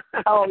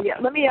 Oh, yeah.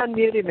 Let me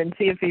unmute him and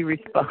see if he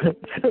responds.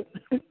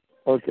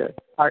 Okay.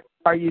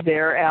 Are you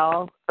there,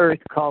 Al? Earth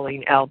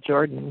calling Al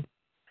Jordan.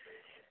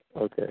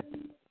 Okay.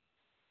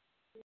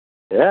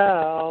 Yeah,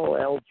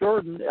 Al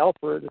Jordan,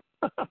 Alfred.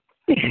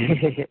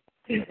 Okay.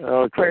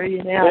 Where are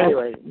you now?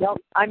 Anyway. No,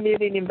 I'm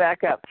muting him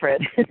back up,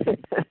 Fred.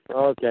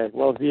 Okay.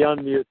 Well, if he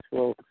unmutes,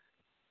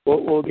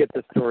 we'll get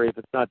the story if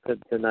it's not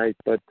tonight.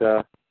 But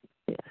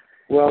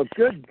well,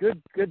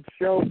 good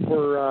show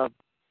for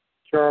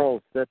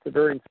Charles. That's a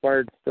very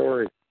inspired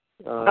story.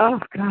 Oh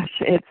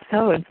gosh, it's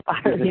so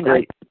inspiring. He's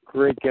a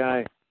great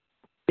guy.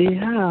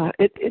 Yeah,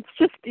 it's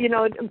just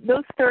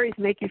those stories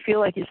make you feel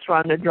like you're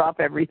strong to drop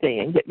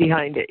everything and get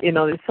behind it.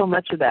 There's so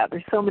much of that.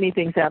 There's so many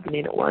things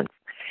happening at once.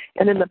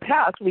 And in the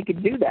past, we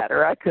could do that,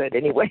 or I could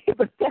anyway.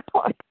 But now,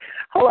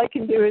 all I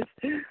can do is,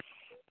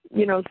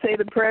 say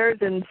the prayers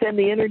and send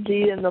the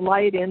energy and the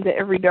light into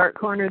every dark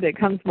corner that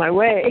comes my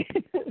way.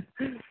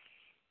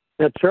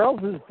 Now, Charles,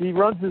 he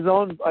runs his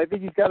own, I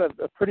think he's got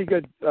a pretty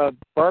good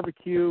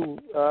barbecue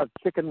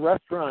chicken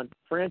restaurant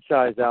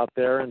franchise out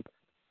there, and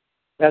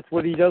that's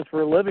what he does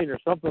for a living or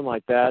something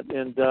like that.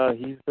 And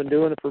he's been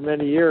doing it for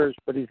many years,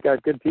 but he's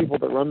got good people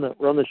that run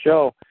the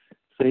show,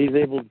 so he's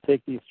able to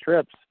take these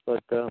trips.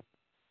 But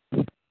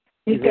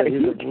he's got a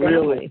huge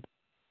family.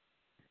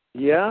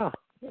 Yeah.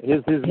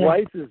 His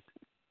wife is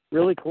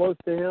really close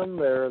to him.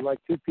 They're like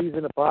two peas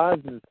in a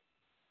pod, and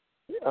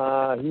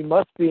he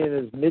must be in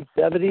his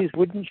mid-70s,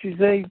 wouldn't you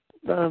say,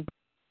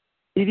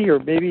 Edie? Or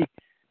maybe,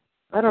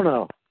 I don't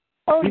know.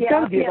 Oh, he's yeah. got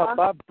to be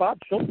about Bob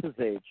Schultz's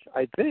age,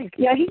 I think.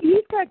 Yeah,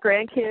 he's got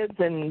grandkids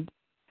and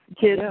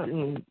kids,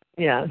 and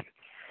yeah.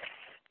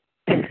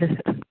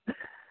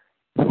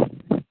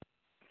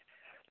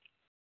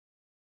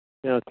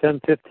 10,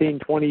 15,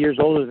 20 years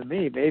older than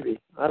me, maybe.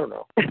 I don't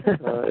know.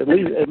 At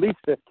least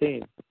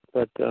 15.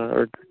 But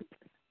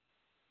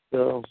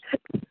so.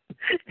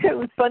 It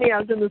was funny. I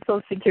was in the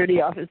Social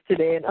Security office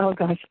today, and oh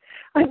gosh,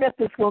 I met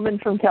this woman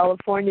from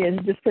California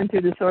and just been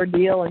through this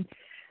ordeal, and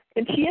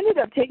she ended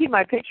up taking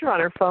my picture on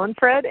her phone,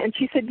 Fred, and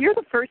she said, "You're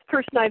the first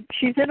person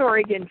she's in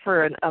Oregon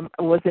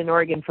was in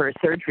Oregon for a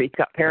surgery,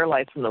 got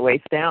paralyzed from the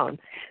waist down,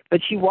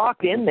 but she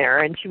walked in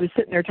there and she was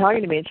sitting there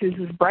talking to me, and she was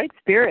this bright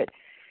spirit."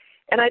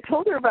 And I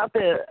told her about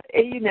the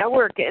AU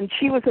network, and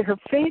her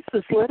face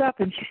was lit up,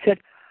 and she said,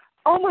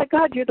 "Oh, my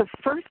God, you're the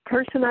first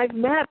person I've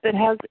met that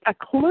has a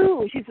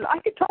clue." She said, "I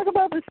could talk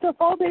about this stuff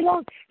all day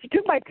long." She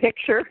took my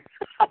picture,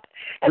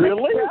 and then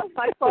she grabbed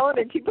my phone,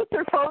 and she put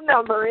their phone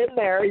number in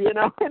there,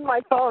 in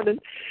my phone. And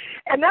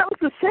that was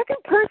the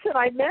second person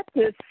I met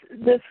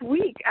this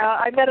week.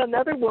 I met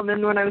another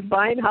woman when I was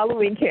buying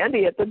Halloween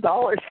candy at the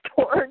dollar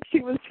store, and she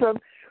was from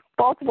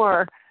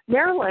Baltimore,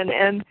 Maryland,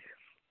 and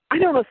I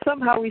don't know,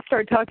 somehow we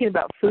started talking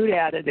about food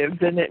additives,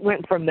 and it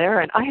went from there.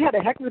 And I had a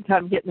heck of a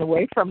time getting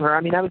away from her.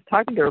 I mean, I was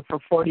talking to her for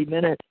 40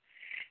 minutes.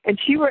 And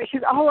she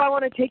said, "Oh, I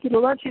want to take you to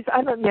lunch." She said, "I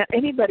haven't met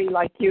anybody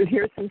like you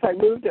here since I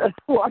moved to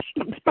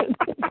Washington."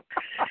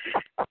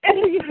 And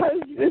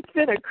it's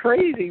been a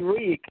crazy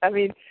week. I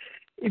mean,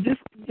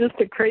 just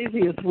the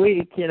craziest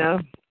week,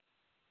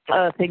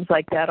 things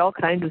like that, all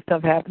kinds of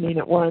stuff happening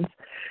at once.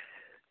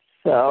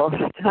 So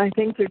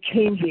things are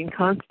changing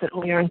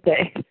constantly, aren't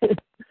they?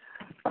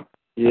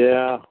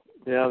 Yeah,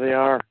 they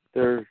are.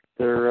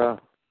 They're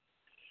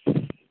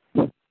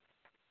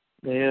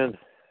man,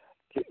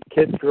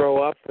 kids grow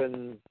up,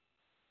 and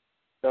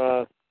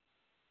our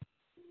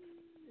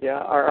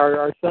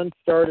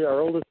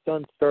oldest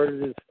son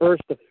started his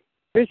first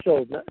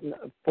official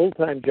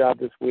full-time job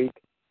this week.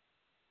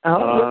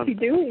 Oh, what's he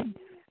doing?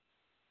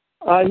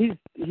 He's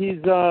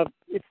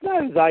it's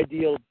not his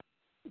ideal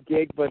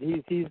gig, but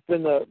he's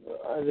been an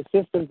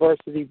assistant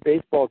varsity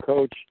baseball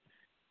coach,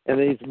 and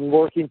he's been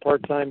working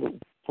part-time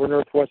for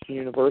Northwestern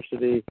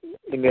University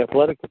in the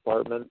athletic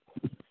department.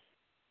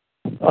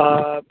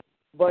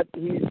 But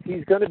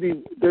he's going to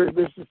be there's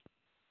this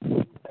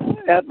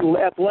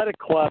athletic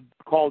club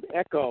called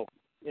Echo,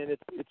 and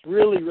it's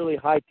really, really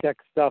high-tech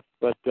stuff,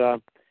 but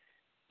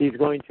he's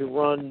going to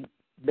run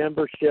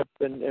membership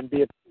and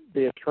be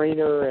a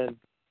trainer and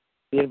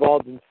be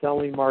involved in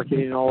selling,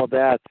 marketing, and all of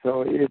that.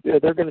 So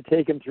they're going to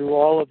take him through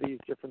all of these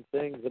different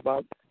things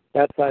about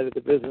that side of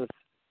the business.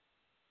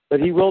 But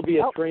he will be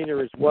a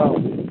trainer as well.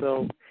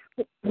 So,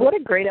 what a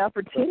great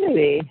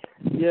opportunity!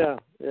 Yeah.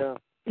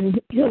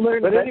 You'll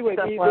learn. But anyway,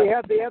 they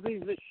have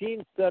these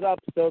machines set up,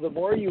 so the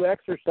more you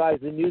exercise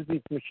and use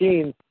these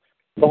machines,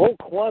 the whole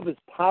club is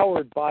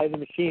powered by the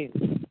machines.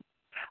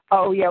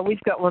 Oh yeah, we've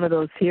got one of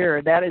those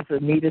here. That is the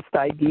neatest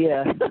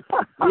idea.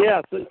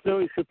 Yeah,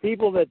 so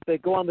people that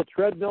go on the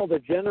treadmill, they're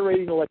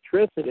generating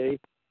electricity.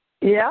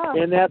 Yeah.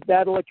 And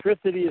that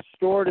electricity is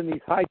stored in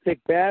these high-tech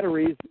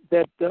batteries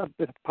that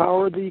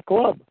power the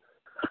club.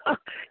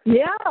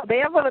 Yeah, they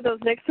have one of those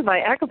next to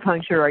my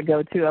acupuncture I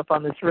go to up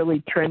on this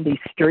really trendy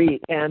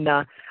street. And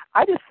I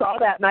just saw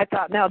that, and I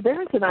thought, now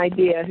there's an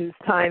idea whose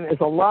time is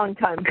a long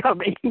time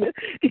coming.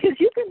 Because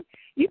you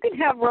can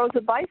have rows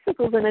of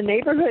bicycles in a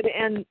neighborhood,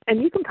 and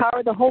you can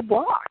power the whole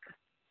block.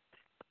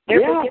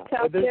 There's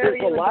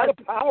a lot of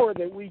power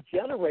that we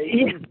generate.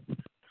 Yeah.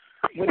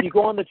 When you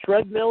go on the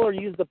treadmill or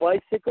use the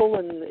bicycle,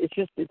 and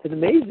it's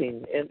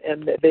amazing.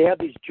 And they have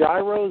these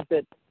gyros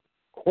that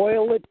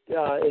coil it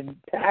and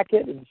pack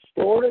it and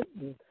store it.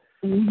 And,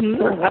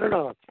 I don't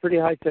know. It's pretty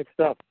high-tech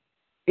stuff.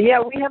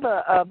 Yeah, we have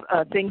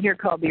a thing here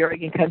called the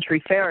Oregon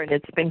Country Fair, and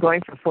it's been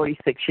going for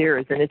 46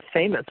 years, and it's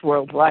famous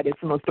worldwide. It's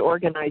the most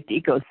organized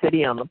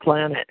eco-city on the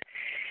planet.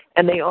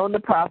 And they own the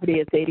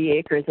property. It's 80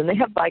 acres, and they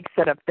have bikes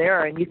set up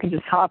there, and you can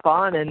just hop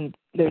on, and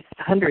there's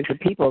thousands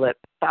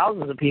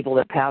of people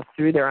that pass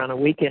through there on a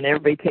weekend.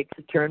 Everybody takes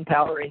a turn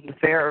powering the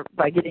fair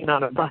by getting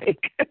on a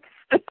bike.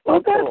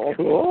 Well, that's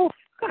cool.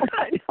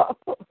 I know.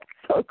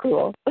 So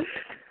cool.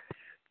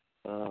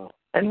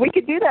 And we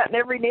could do that in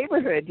every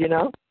neighborhood,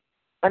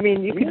 I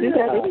mean, you could do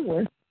that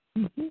anywhere.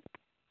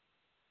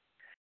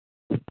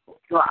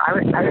 Well, I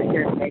was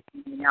here to say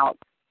something else.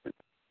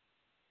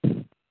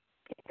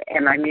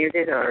 Am I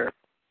muted or?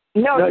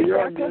 No,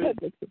 you're on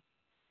mute.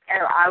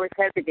 I was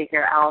happy to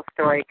hear Al's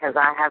story because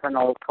I have an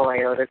old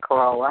Toyota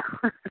Corolla.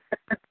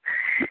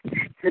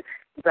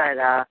 But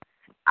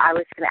I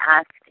was going to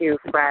ask you,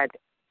 Fred,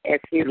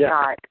 if you've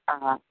got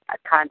a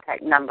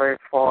contact number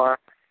for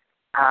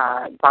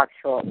Bob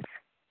Schultz,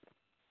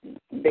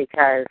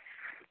 because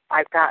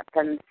I've got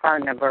the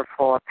phone number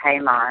for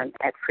Paymon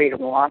at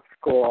Freedom Law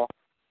School,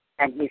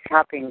 and he's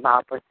helping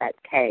Bob with that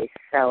case.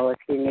 So if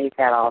you need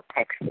that, I'll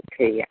text it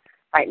to you.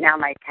 Right now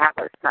my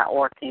tablet's not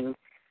working,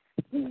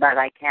 but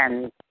I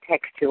can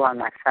text you on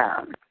my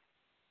phone.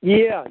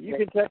 Yeah, you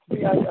can text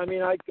me.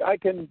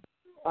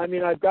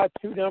 I've got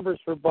two numbers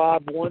for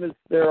Bob. One is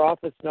their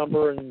office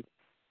number, and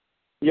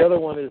the other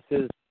one is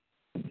his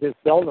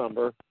cell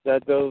number.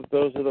 Those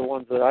are the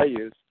ones that I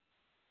use.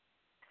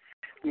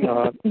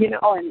 And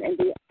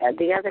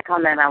the other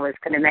comment I was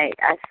going to make,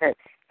 I said,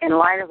 in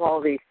light of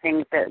all these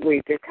things that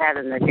we just had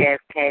in the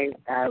JFK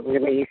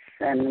release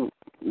and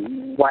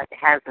what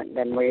hasn't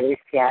been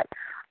released yet,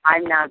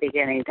 I'm now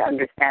beginning to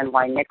understand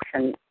why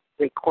Nixon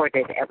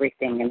recorded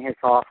everything in his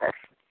office.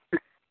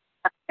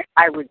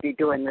 I would be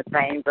doing the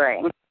same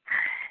thing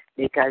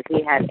because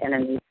he had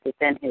enemies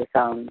within his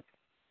own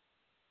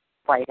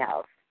White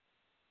House.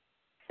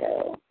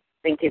 So I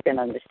think you can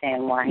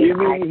understand why he... You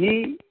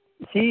mean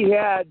he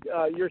had,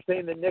 you're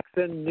saying that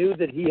Nixon knew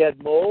that he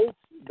had moles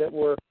that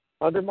were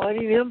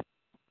undermining him?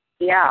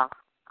 Yeah.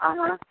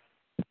 Uh-huh.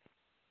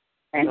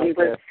 And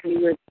okay. he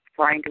was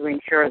trying to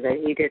ensure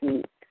that he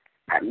didn't,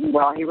 he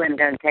wasn't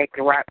going to take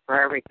the rap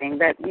for everything,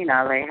 but,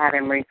 they had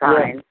him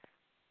resign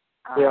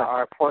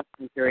or force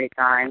him to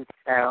resign.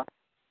 So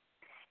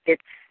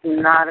it's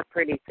not a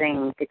pretty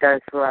thing to go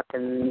through up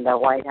in the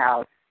White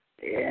House.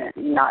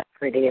 Not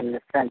pretty in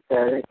the sense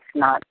that it's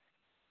not,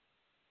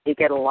 you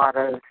get a lot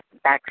of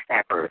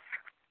backstabbers.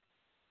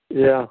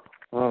 Yeah.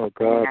 Oh,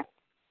 God.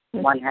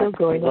 One has still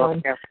going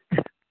on.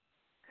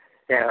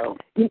 So,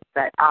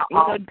 but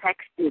I'll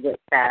text you with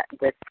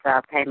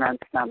Payman's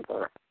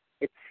number.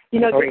 It's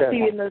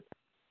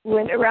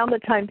when around the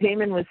time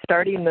Payman was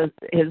starting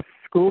his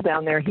school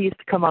down there, he used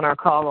to come on our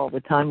call all the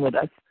time with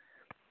us.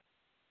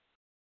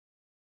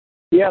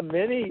 Yeah,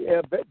 many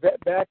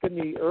back in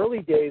the early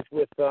days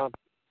with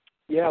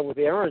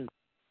Aaron.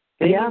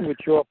 Payman would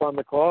show up on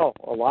the call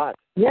a lot.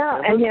 Yeah,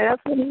 remember? And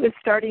that's when he was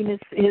starting his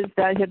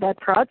that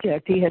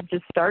project. He had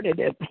just started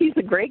it. He's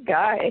a great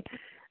guy.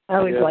 I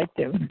always liked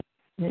him.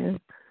 Yeah.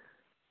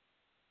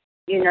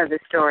 You know the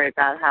story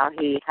about how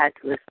he had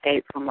to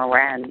escape from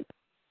Iran,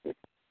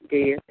 do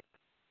you?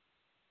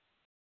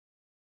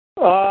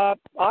 I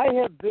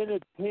have been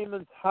at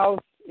Payman's house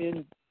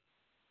in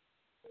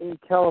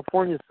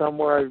California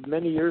somewhere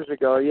many years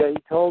ago. Yeah, he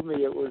told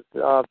me it was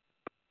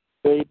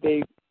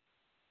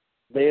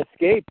they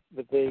escaped,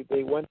 but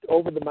they went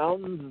over the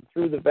mountains and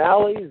through the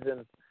valleys,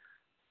 and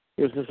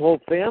it was his whole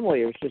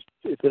family.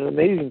 It's an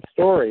amazing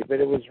story. But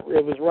it was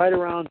right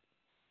around,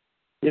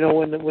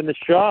 when the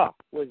Shah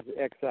was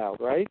exiled,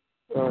 right,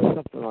 or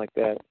something like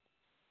that.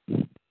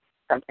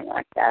 Something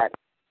like that.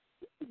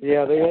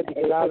 Yeah, they had to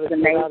get out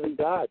of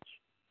Dodge.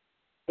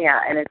 Yeah,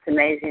 and it's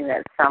amazing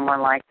that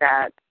someone like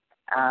that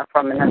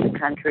from another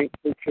country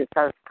teaches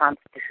us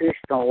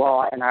constitutional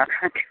law in our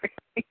country.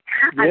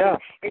 I mean,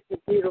 it's a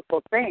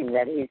beautiful thing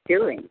that he's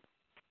doing.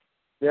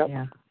 Yep.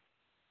 Yeah.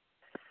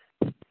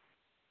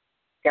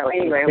 So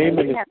anyway,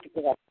 we have to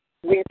get up.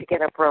 We have to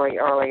get up really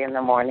early in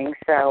the morning.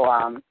 So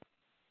I'm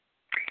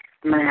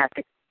going to have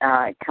to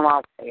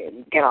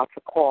get off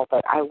the call,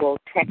 but I will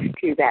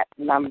text you that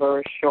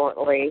number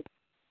shortly.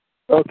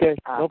 Okay,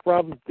 no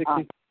problem,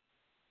 Dixie.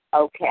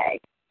 Okay.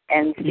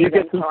 And you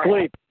get some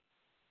sleep.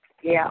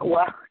 Yeah,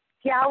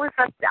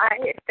 I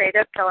stayed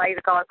up till 8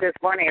 o'clock this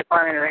morning. I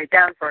finally laid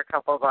down for a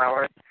couple of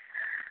hours.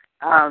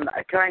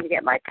 Trying to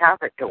get my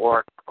tablet to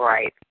work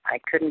right. I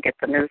couldn't get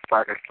the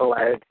newsletter to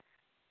load.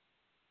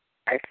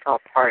 I saw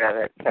part of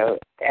it, so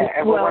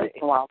every once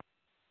in a while.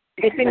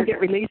 It didn't get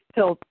released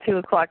till 2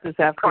 o'clock this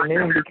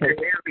afternoon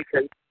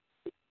because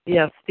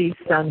Steve's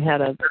son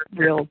had a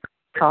real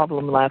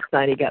problem last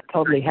night. He got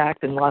totally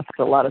hacked and lost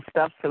a lot of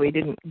stuff, so he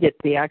didn't get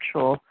the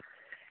actual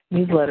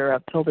newsletter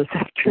up till this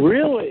afternoon.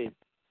 Really?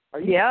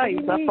 He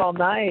was up all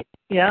night.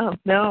 Yeah,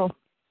 no.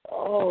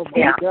 Oh,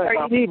 my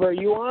God. Steve, are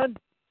you on?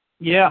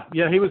 Yeah,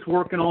 he was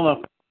working on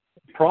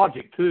a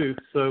project, too,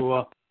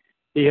 so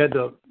he had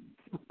to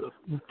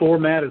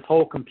format his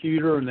whole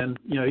computer, and then,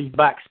 he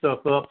backed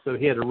stuff up, so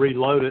he had to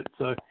reload it,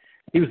 so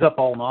he was up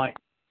all night,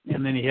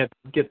 and then he had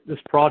to get this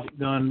project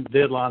done,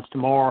 deadlines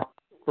tomorrow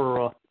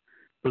for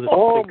this.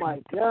 Oh, my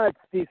God,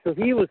 Steve, so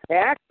he was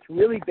hacked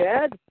really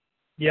bad?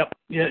 Yep,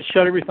 it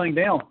shut everything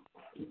down,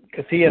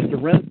 because he has to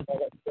rent all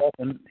that stuff,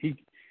 and he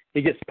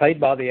gets paid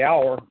by the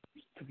hour,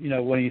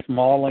 when he's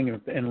modeling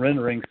and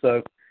rendering.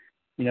 So,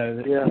 he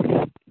had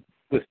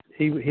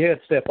to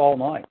stay up all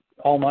night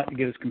to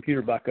get his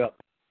computer back up.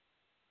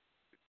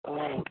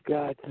 Oh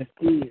God,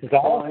 Steve!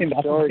 I'm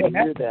sorry to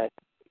hear that.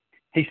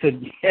 He said,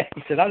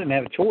 I didn't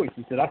have a choice.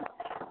 He said,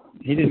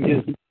 he didn't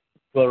get his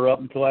split her up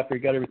until after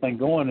he got everything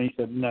going. And he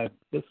said, no,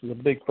 this is a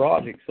big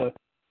project. So,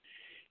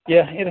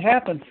 yeah, it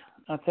happens.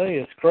 I tell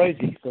you, it's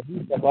crazy. So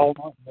he's got all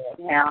night.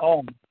 Yeah.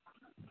 All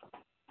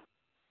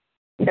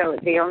So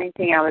the only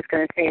thing I was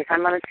going to say is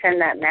I'm going to send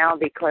that now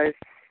because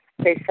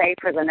they say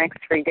for the next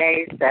 3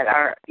 days that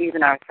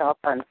even our cell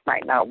phones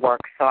might not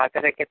work. So I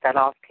better get that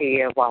off to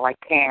you while I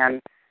can.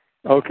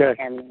 Okay.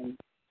 And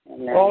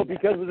then,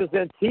 because of this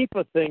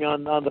Antifa thing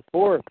on the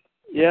 4th.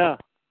 Yeah.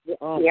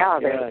 Oh, yeah,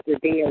 the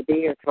DOD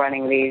is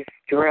running these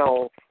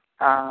drills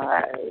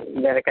that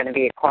are going to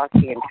be across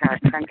the entire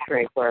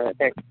country where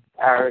there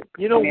are...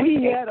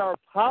 we had our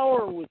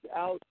power was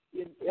out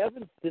in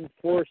Evanston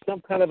for some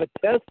kind of a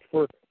test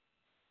for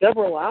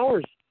several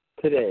hours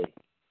today.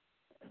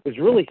 It was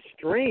really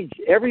strange.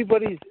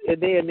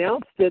 They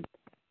announced it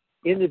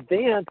in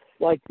advance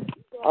like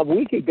a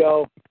week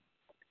ago,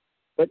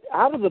 but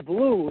out of the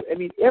blue, I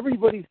mean,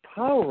 everybody's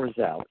power was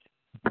out.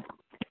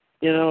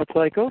 It's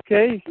like,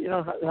 okay,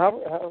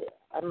 how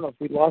I don't know if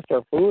we lost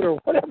our food or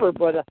whatever,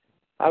 but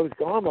I was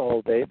gone the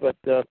whole day. But,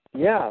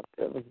 yeah,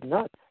 it was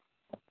nuts.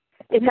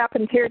 It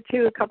happened here,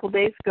 too, a couple of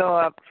days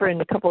ago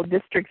in a couple of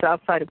districts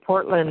outside of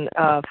Portland,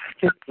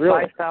 just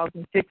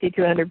 5,000,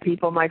 5,200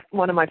 people.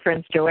 One of my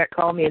friends, Joette,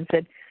 called me and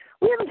said,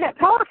 we haven't had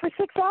power for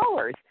 6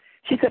 hours.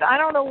 She said, I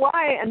don't know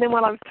why. And then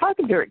when I was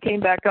talking to her, it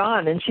came back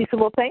on. And she said,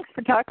 well, thanks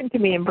for talking to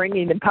me and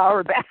bringing the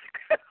power back.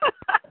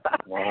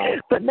 Wow.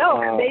 But no,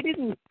 wow. They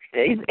didn't.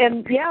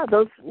 And, yeah,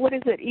 those, what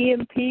is it,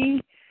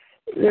 EMP?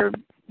 They're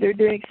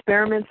doing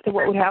experiments to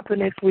what would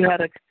happen if we had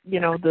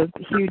the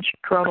huge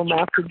coronal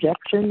mass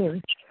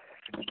ejection.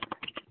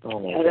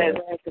 Or...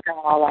 They've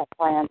got all that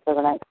planned for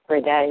the next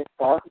 3 days.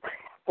 So,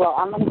 well,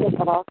 I'm going to get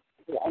that off.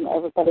 And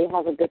everybody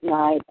have a good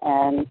night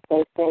and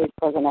stay safe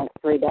for the next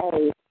 3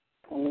 days.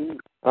 And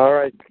all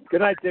right.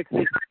 Good night,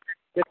 Dixie.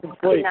 Get some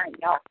sleep. Good night,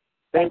 y'all.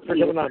 Thanks for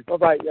coming on.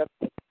 Bye-bye. Yep.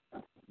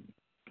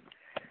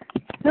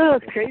 No,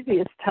 it's crazy.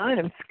 It's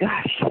times.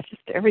 Gosh, it's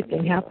just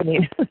everything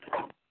happening.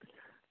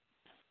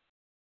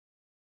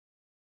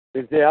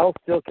 Is Al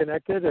still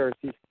connected, or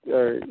is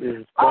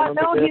his phone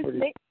number no, there?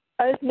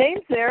 his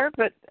name's there,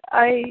 but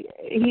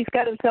he's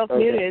got himself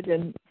muted,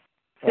 and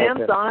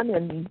Sam's on,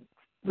 and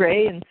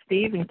Ray and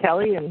Steve and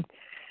Kelly and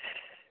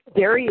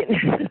Gary.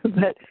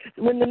 But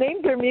when the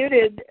names are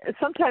muted,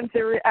 sometimes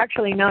they're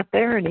actually not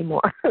there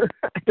anymore.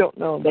 I don't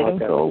know. They don't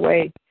go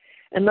away.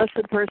 Unless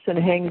the person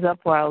hangs up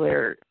while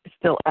they're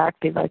still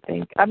active, I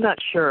think. I'm not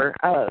sure.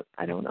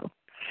 I don't know.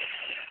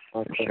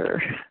 For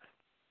sure.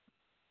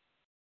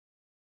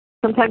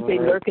 Sometimes they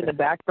lurk in the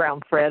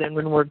background, Fred, and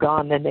when we're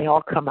gone, then they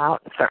all come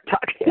out and start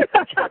talking to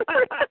each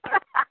other.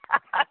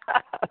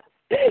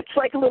 It's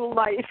like a little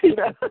mice,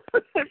 They're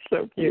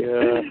so cute.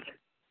 Yeah.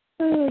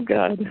 Oh,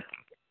 God.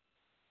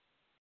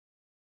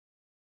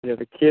 Yeah,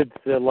 the kids,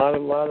 a lot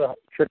of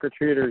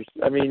trick-or-treaters.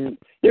 I mean,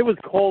 it was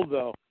cold,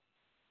 though.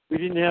 We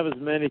didn't have as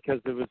many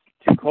because it was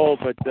too cold,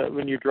 but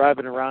when you're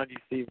driving around, you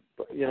see,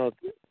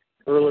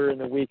 earlier in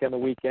the week, on the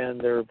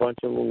weekend, there are a bunch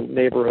of little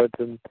neighborhoods,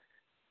 and,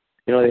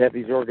 they have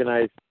these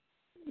organized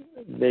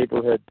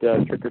neighborhood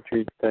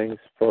trick-or-treat things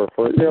for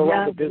a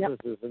lot of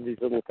businesses in these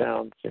little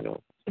towns, You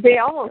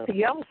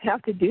almost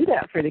have to do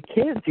that for the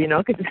kids,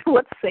 because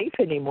what's safe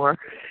anymore?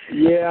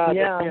 Yeah,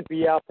 they can't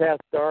be out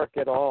past dark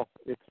at all.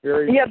 It's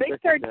very they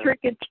start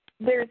tricking.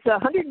 There's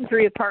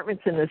 103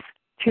 apartments in this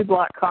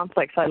 2-block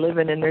complex I live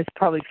in, and there's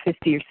probably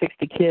 50 or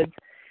 60 kids.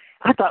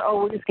 I thought,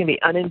 we're just going to be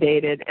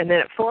inundated. And then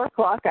at 4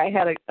 o'clock, I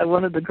had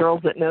one of the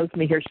girls that knows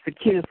me here. She's the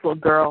cutest little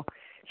girl.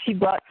 She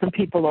brought some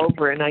people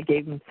over, and I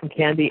gave them some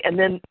candy. And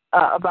then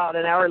about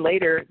an hour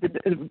later,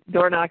 the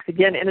door knocks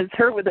again, and it's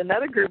her with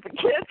another group of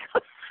kids.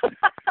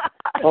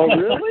 Oh,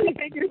 really?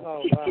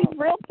 She's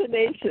real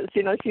tenacious.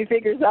 She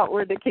figures out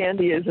where the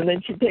candy is, and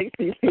then she takes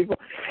these people.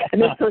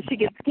 And then so she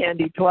gets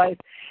candy twice.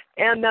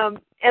 And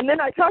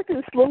then I talked to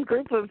this little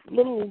group of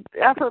little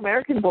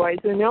Afro-American boys,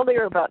 and they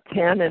were about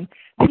 10, and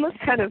they looked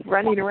kind of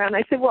running around.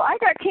 I said, well, I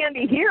got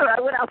candy here. I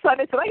went outside.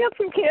 I said, I got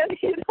some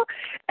candy,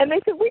 And they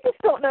said, we just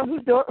don't know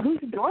whose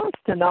doors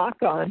to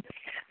knock on.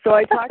 So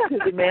I talked to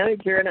the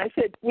manager, and I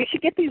said, we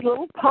should get these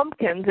little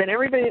pumpkins, and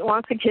everybody that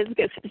wants the kids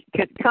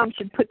to come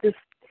should put this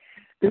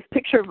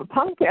picture of a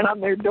pumpkin on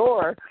their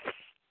door.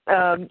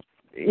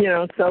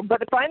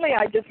 But finally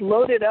I just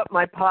loaded up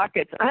my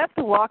pockets. I have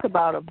to walk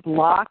about a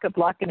block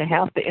and a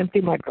half to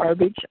empty my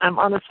garbage. I'm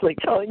honestly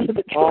telling you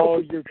the truth.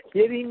 Oh, you're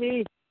kidding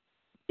me?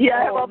 Yeah,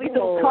 I have all these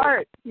little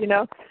carts,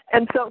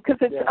 and so, because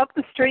it's up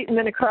the street and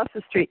then across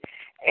the street.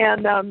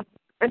 And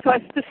so I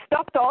just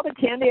stuffed all the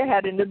candy I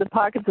had into the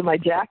pockets of my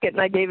jacket,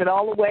 and I gave it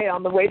all away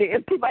on the way to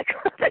empty my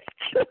garbage.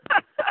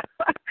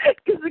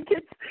 Because the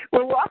kids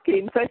were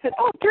walking. So I said,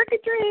 trick or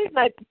treat. And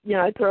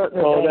I throw it in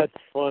their bag.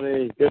 That's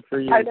funny. Good for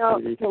you. I know,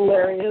 sweetie. it's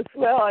hilarious.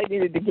 Well, I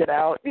needed to get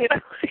out,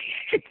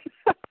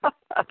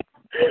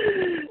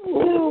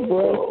 Oh,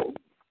 bro.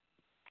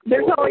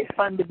 There's always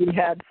fun to be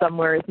had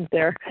somewhere, isn't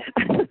there?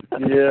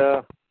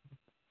 Yeah.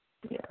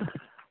 Yeah.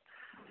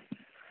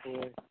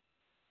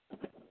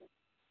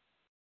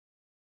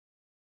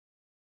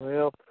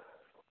 Well,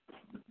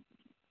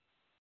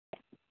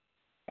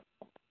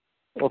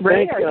 Well,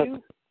 Ray, thank are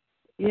you?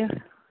 Yeah.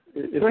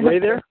 Is Ray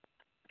there?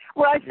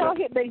 Well, I saw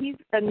him, but he's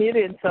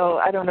unmuted, so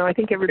I don't know. I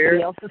think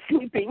everybody else is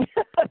sleeping.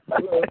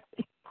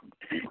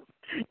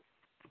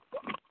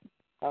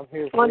 I'm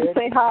here. Want to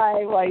say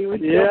hi while you were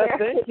still there? Yeah,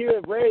 thank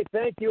you, Ray.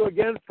 Thank you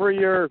again for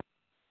your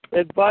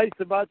advice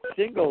about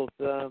shingles.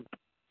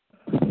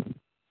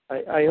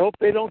 I hope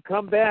they don't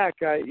come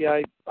back.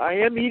 I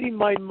am eating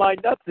my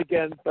nuts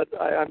again, but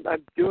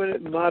I'm doing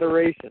it in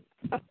moderation.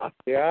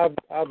 Yeah,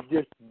 I've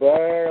just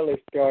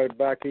barely started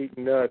back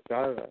eating nuts.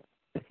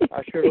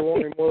 I should have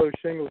wanted more of those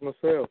shingles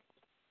myself.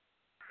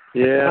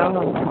 Yeah.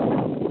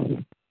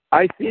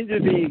 I seem to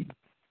be,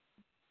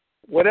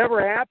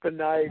 whatever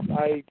happened, I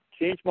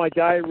changed my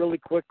diet really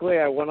quickly.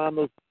 I went on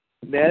those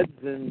meds,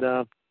 and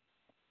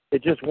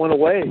it just went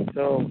away.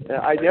 So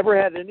I never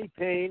had any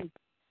pain.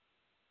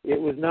 It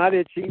was not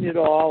itching at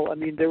all. I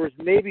mean, there was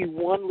maybe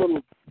one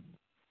little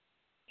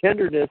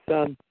tenderness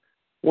on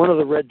one of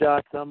the red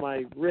dots on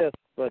my wrist,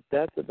 but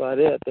that's about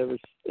it. There was,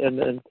 and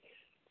then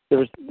there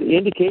was the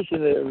indication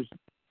that there was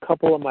a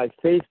couple on my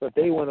face, but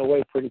they went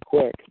away pretty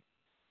quick.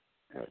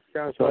 It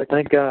sounds so like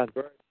thank God.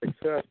 Very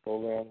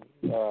successful.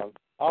 Then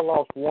I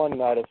lost one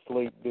night of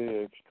sleep due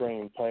to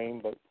extreme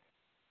pain, but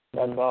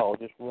that's all,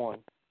 just one.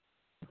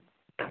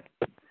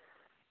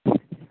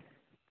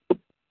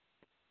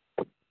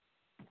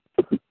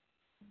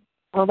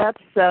 Well,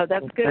 that's good,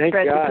 Thank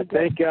Fred. God.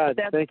 Thank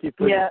God. Thank you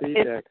for the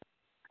feedback.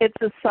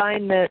 It's a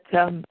sign that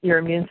your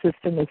immune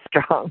system is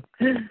strong.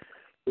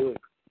 Good.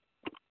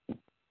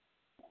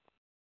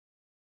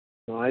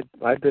 No,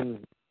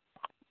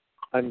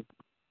 I'm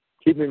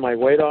keeping my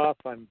weight off.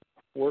 I'm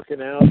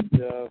working out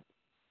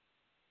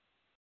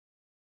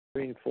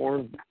between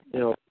 4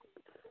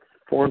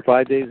 and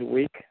 5 days a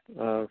week.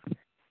 And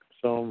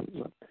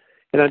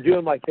I'm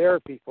doing my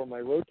therapy for my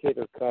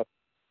rotator cuff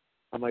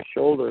on my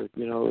shoulder.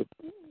 You know,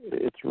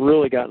 it's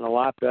really gotten a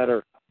lot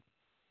better.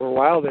 For a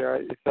while there,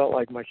 it felt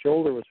like my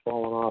shoulder was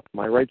falling off,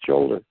 my right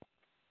shoulder.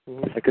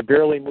 Mm-hmm. I could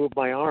barely move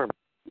my arm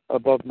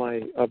above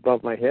my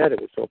head.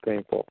 It was so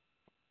painful.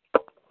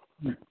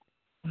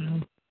 Mm-hmm.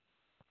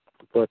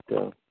 But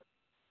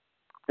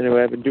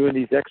anyway, I've been doing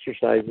these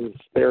exercises,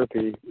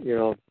 therapy. You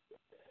know,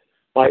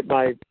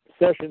 my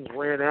sessions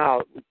ran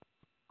out,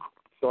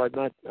 so I'm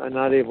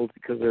not able to,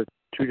 because they're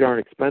too darn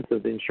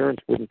expensive. The insurance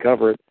wouldn't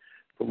cover it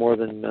for more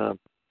than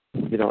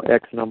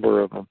X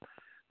number of them.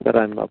 But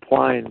I'm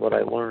applying what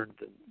I learned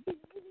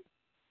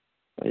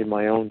in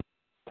my own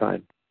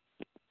time.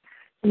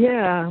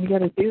 Yeah, we got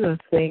to do those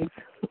things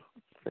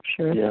for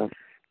sure. Yeah.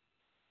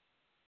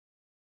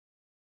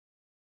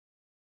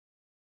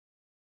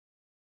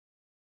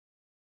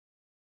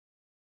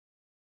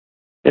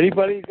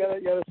 Anybody got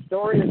a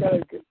story?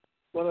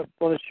 Want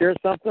to share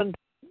something?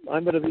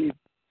 I'm going to be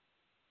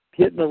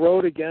hitting the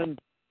road again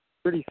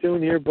pretty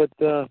soon here, but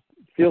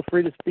feel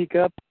free to speak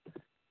up.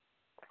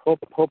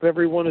 Hope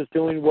everyone is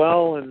doing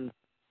well, and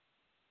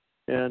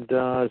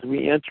as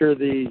we enter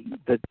the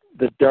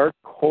dark,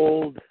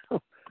 cold,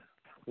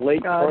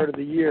 late part of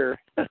the year.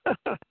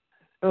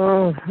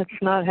 Oh, it's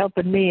not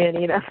helping me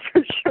any, that's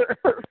for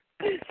sure.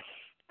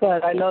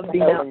 But I love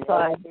being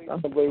outside.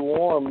 Reasonably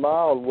warm,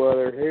 mild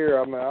weather here.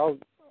 I mean,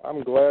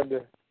 I'm glad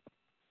to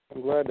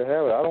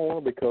have it. I don't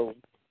want to be cold.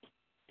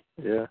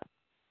 Yeah.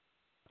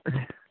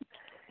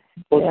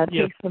 Well, yeah, it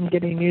takes some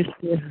getting used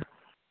to.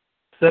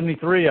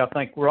 73, I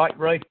think, right,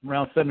 Ray?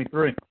 Around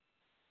 73.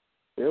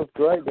 Feels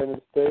great, doesn't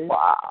it, Steve?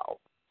 Wow.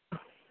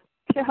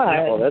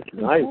 God. Oh, that's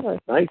nice.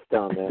 Nice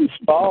down there.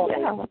 Fall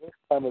this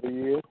time of the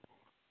year.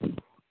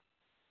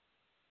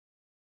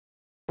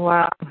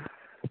 Wow.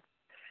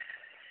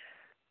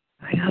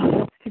 I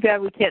know. It's too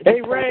bad we can't.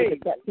 Hey, Ray,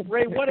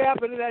 what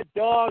happened to that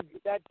dog?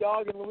 That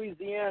dog in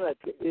Louisiana?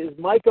 Is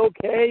Mike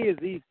okay? Is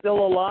he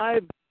still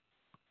alive?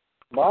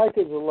 Mike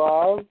is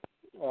alive.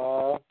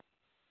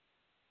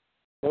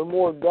 No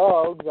more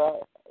dogs.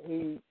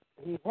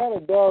 He's had a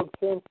dog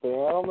since then.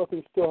 I don't know if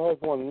he still has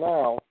one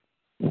now.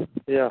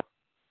 Yeah.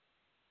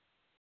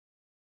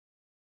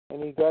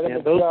 And he got him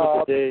a those job.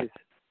 Were the days.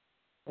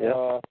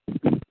 Yeah.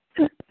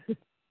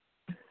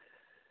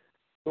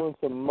 Doing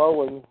some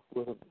mowing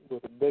with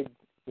a big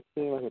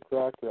machine like a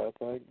tractor, I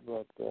think.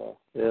 But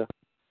yeah.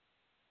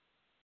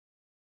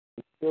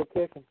 He's still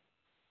kicking.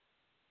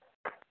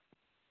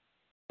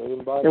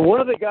 And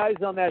one of the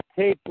guys on that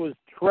tape was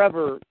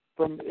Trevor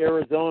from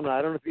Arizona.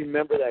 I don't know if you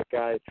remember that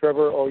guy,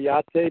 Trevor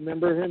Oyate.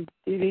 Remember him,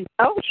 Stevie?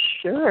 Oh,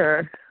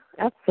 sure,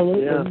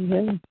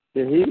 absolutely.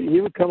 Yeah. He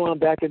would come on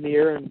back in the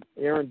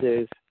Aaron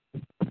days.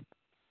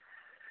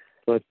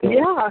 But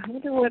I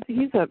wonder what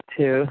he's up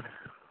to.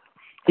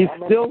 He's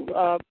still.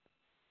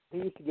 He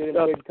used to get in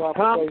big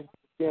conversations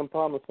with Jim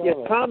Palmisano.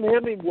 Yeah, Tom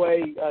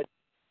Hemingway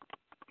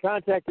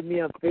contacted me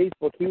on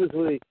Facebook. He was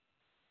really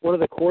one of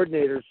the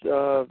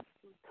coordinators.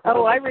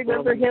 I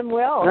remember him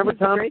well. Remember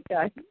Tom? A great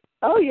guy.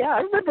 Oh yeah, I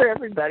remember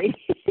everybody.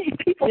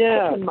 People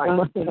in my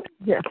mind.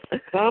 Yeah.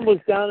 Tom was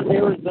down in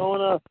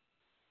Arizona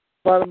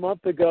about a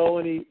month ago,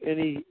 and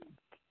he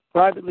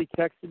privately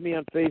texted me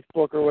on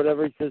Facebook or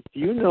whatever. He says, "Do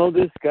you know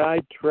this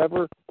guy,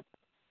 Trevor?"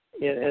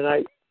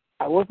 And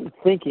I wasn't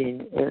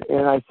thinking,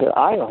 and I said,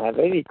 I don't have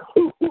any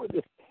clue who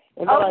this.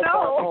 And then I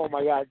thought, oh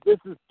my God, this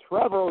is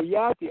Trevor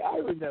Oyati. I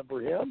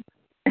remember him.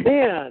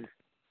 Man,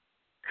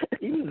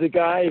 he was a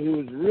guy who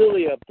was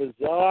really a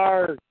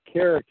bizarre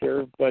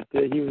character, but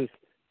he was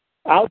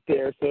out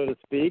there, so to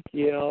speak,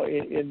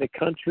 in the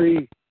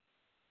country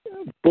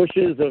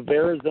bushes of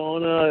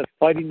Arizona,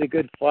 fighting the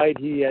good fight.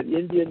 He had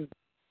Indian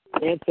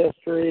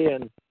ancestry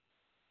and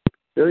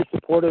very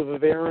supportive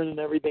of Aaron and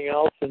everything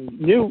else, and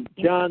knew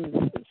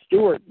John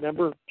Stewart.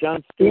 Remember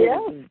John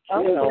Stewart?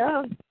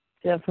 Yeah,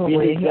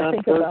 definitely.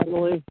 John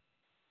personally.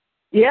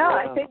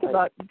 I think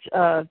about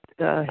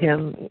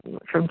him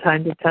from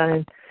time to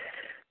time.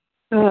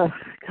 Oh,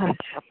 gosh.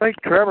 I think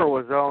Trevor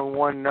was on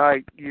one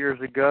night years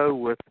ago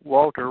with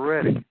Walter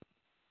Reddy.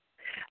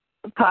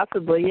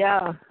 Possibly,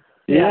 yeah.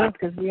 Yeah,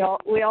 because we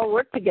all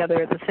worked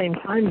together at the same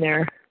time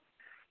there.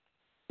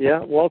 Yeah,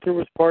 Walter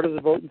was part of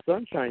the Vote in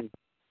Sunshine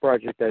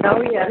project. He's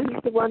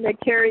the one that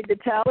carried the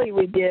tally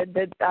we did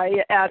that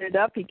I added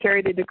up. He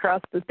carried it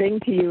across the thing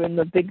to you in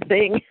the big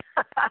thing,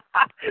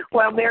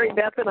 while Mary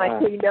Beth and I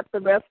cleaned up the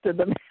rest of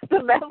the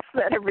mess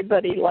that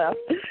everybody left.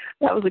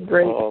 That was a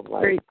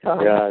great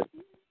time. God,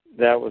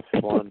 that was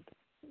fun.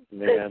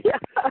 Man.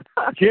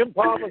 Jim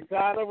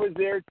Palmisano was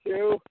there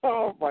too.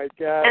 Oh my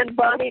God. And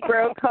Bonnie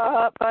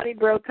Brokaw,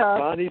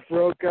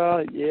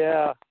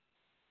 yeah.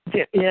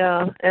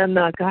 Yeah, and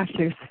gosh,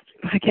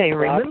 I can't even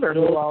remember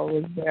who all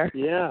was there.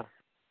 Yeah.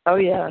 Oh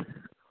yeah.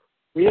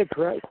 We had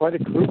quite a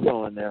crew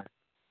going there.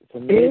 It's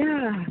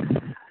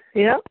amazing.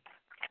 Yeah.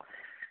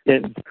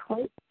 And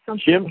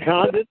Jim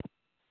Condit.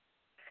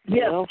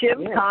 Yes,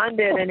 Jim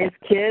Condit and his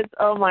kids.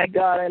 Oh my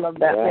God, I love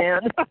that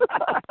man.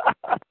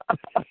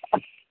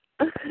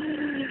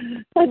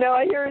 I know.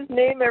 I hear his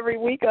name every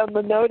week on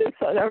the notice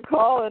on our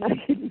call, and I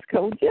can just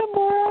go, Jim,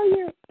 where are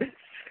you?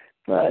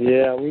 But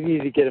yeah, we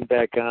need to get him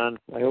back on.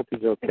 I hope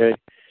he's okay.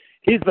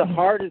 He's the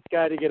hardest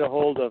guy to get a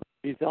hold of.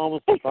 He's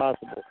almost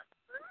impossible.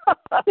 Oh,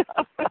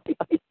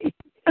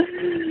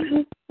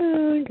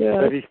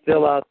 God. But he's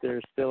still out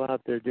there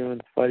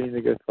fighting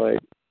the good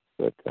fight.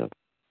 But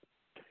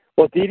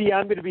well, Dee Dee,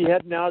 I'm going to be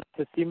heading out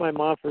to see my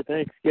mom for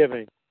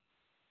Thanksgiving.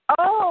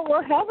 Oh,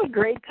 well, have a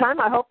great time.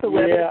 I hope the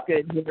weather's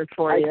good here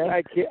for you.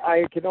 I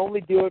can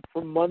only do it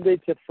from Monday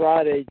to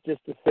Friday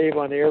just to save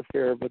on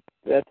airfare, but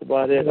that's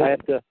about it. I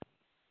have to,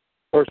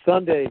 or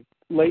Sunday,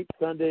 late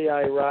Sunday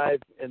I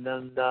arrive, and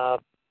then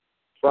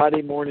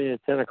Friday morning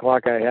at 10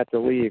 o'clock I have to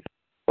leave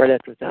right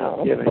after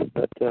Thanksgiving.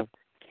 But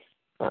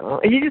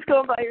are you just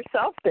going by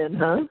yourself then,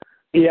 huh?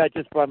 Yeah,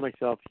 just by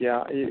myself,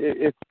 yeah.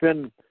 It's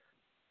been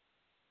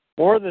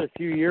more than a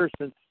few years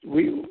since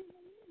we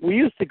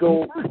used to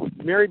go.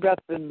 Mary Beth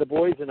and the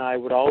boys and I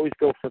would always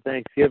go for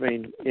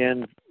Thanksgiving,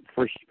 and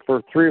for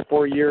 3 or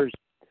 4 years,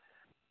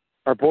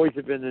 our boys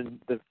have been in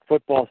the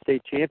football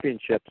state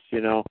championships.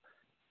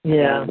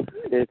 Yeah, and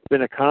it's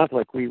been a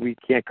conflict. We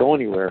can't go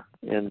anywhere,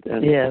 and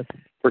yes.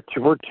 For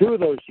 2 of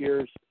those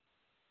years,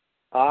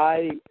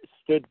 I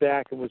stood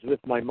back and was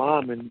with my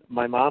mom, and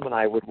my mom and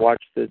I would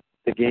watch the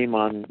game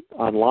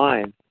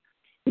online.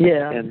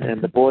 Yeah,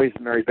 and the boys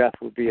and Mary Beth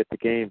would be at the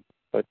game.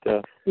 But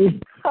that's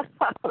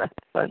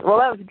fun. Well,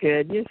 that was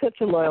good. You're such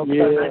a loyal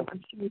son.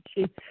 I'm sure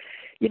she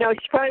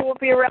probably won't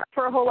be around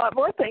for a whole lot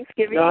more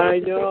Thanksgiving. I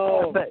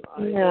know. But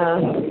I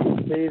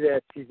say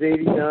that she's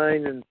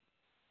 89, and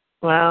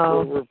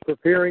wow, we're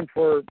preparing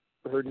for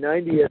her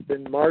 90th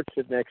in March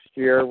of next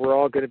year. We're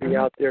all going to be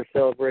out there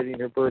celebrating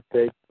her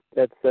birthday.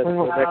 That's the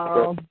next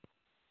trip.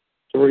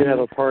 So we're going to have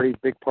a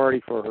big party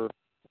for her.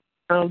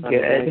 Oh,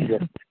 good.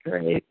 That's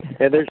great.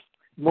 And there's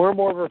more and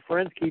more of her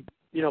friends keep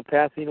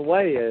passing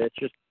away. It's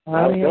just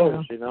how it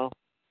goes,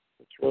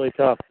 It's really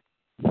tough.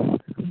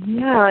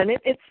 Yeah, and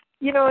it's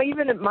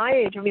even at my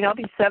age, I'll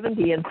be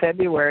 70 in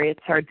February.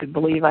 It's hard to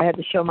believe. I had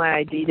to show my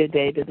ID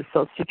today to the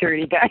Social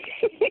Security guy.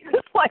 He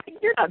was like,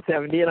 "You're not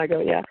 70," and I go,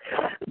 "Yeah."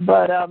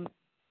 But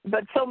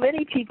so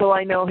many people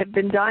I know have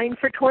been dying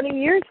for 20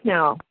 years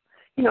now.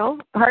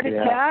 Heart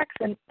attacks,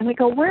 and I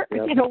go,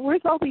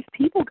 where's all these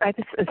people? I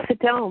just sit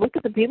down and look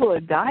at the people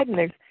that died, and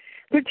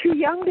they're too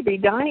young to be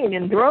dying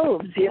in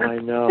droves. I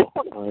know.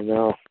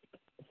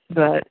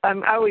 But I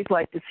always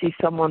like to see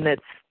someone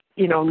that's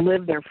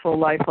lived their full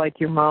life like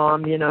your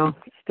mom.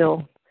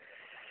 Still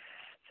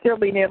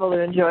being able to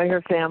enjoy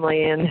her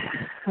family, and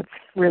that's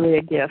really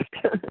a gift.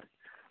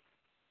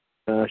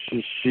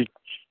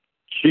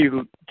 She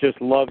just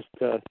loves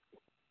to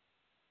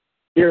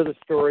hear the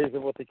stories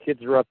of what the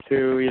kids are up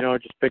to.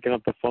 Just picking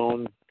up the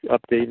phone,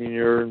 updating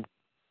her,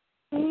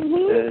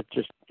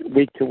 just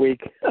week to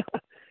week.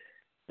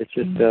 It's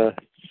just,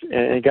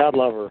 and God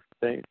love her.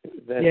 That's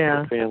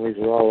what families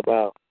are all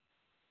about.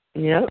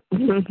 Yep.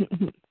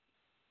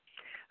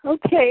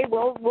 Okay,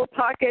 well, we'll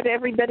talk at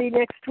everybody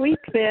next week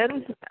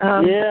then.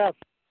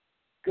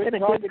 Good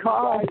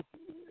call. Guys.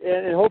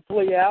 And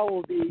hopefully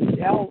Al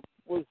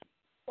was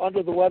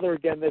under the weather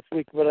again this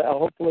week, but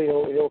hopefully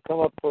he'll come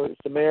up for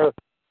some air,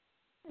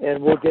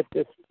 and we'll get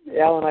this.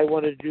 Al and I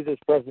wanted to do this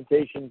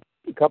presentation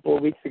a couple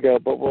of weeks ago,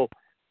 but we'll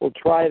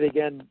try it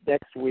again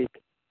next week.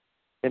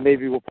 and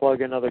maybe we'll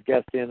plug another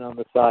guest in on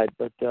the side.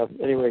 But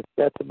anyway,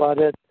 that's about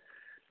it.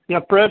 Yeah,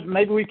 Fred,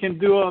 maybe we can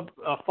do a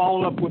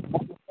follow-up with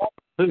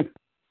who?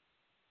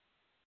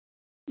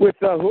 With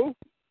who?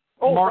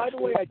 Oh, Mark. by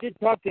the way, I did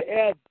talk to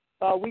Ed.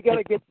 We got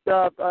to get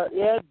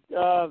Ed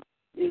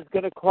is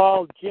going to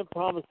call Jim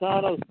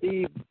Palmisano,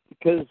 Steve,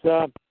 because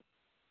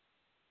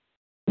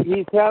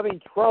he's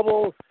having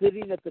trouble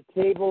sitting at the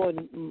table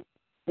and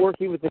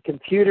working with the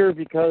computer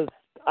because,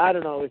 I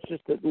don't know, it's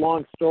just a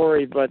long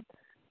story. But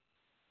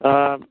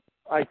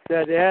I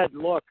said, Ed,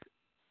 look,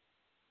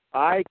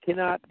 I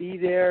cannot be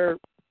there.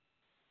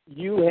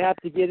 You have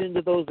to get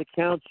into those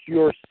accounts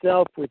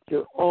yourself with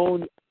your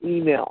own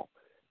email.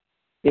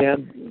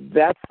 And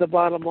that's the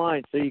bottom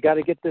line. So you got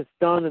to get this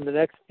done in the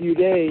next few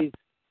days.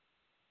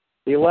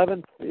 The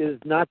 11th is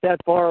not that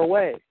far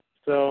away.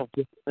 So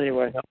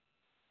anyway.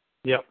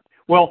 Yep.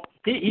 Well,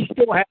 he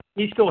still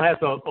has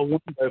a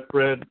window,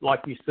 Fred.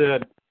 Like you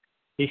said,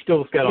 he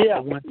still's got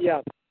a window.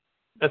 Yeah.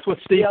 That's what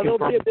Steve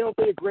confirmed. There'll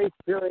be a grace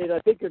period. I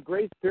think a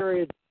grace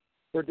period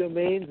for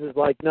domains is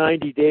like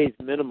 90 days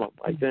minimum,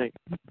 I think.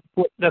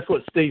 That's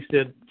what Steve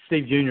said.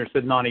 Steve Jr.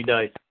 said 90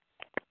 days.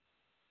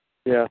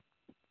 Yeah.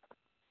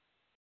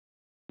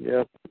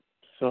 Yep.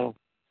 So,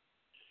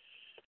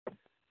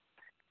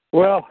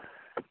 well,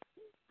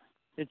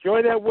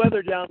 enjoy that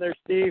weather down there,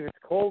 Steve. It's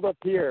cold up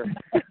here.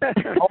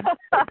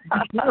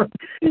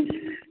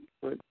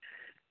 But,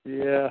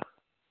 yeah.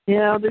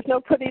 Yeah, there's no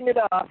putting it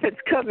off.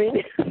 It's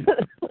coming.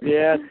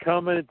 Yeah, it's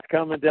coming. It's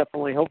coming,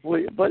 definitely.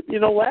 Hopefully. But,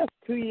 last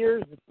 2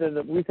 years,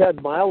 we've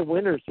had mild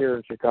winters here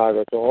in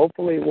Chicago, so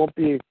hopefully it won't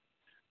be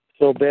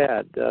so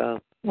bad.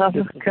 The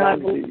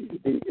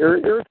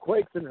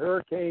earthquakes and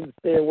hurricanes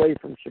stay away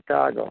from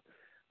Chicago.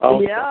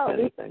 Yeah,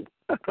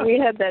 we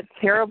had that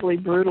terribly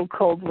brutal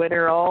cold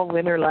winter all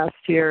winter last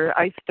year.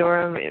 Ice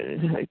storm.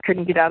 I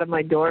couldn't get out of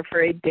my door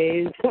for 8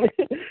 days.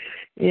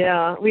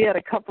 Yeah, we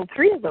had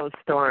 3 of those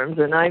storms,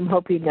 and I'm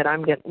hoping that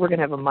we're going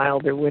to have a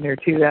milder winter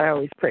too. I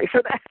always pray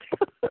for that.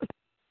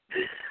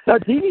 Now,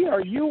 Dee Dee,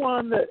 are you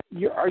on the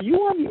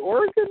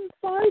Oregon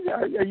side?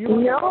 Are you?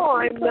 No,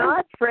 I'm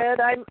not, Fred.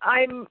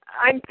 I'm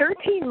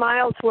 13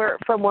 miles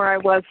from where I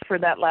was for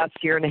that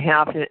last year and a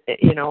half.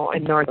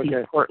 In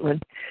northeast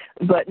Portland.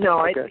 But no,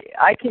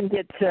 I can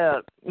get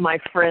to my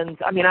friends.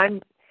 I mean, I'm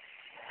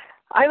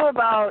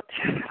about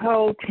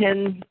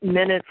 10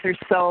 minutes or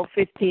so,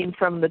 15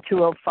 from the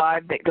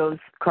 205 that goes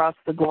across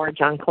the gorge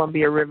on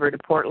Columbia River to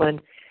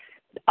Portland.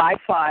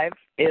 I-5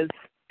 is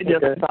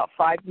just about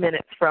 5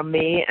 minutes from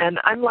me, and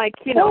I'm like,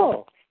 8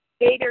 or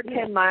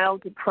 10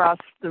 miles across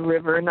the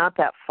river, not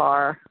that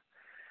far.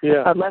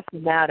 Yeah. Less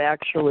than that,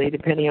 actually,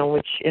 depending on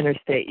which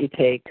interstate you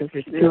take, because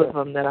there's 2 of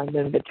them that I'm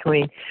in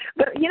between.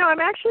 But, I'm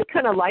actually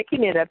kind of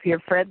liking it up here,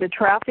 Fred. The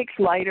traffic's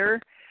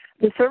lighter.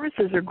 The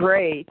services are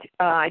great.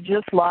 I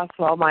just lost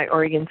all my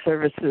Oregon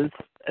services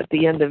at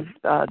the end of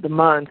the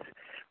month.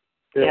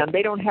 Yeah. And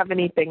they don't have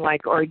anything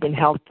like Oregon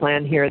Health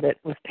Plan here that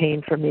was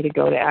paying for me to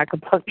go to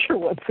acupuncture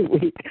once a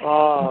week.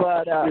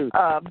 Oh,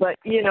 but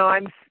and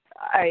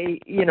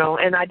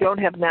I don't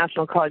have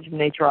National College of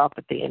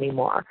Naturopathy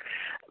anymore.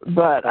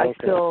 But I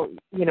still,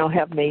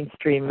 have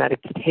mainstream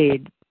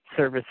Medicaid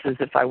services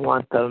if I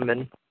want them.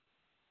 And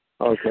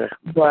but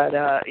but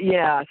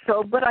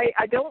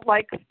I don't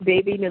like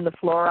bathing in the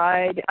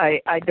fluoride.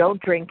 I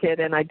don't drink it,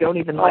 and I don't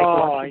even like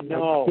washing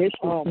the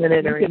dishes in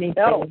it or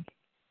anything.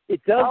 It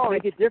does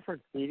make a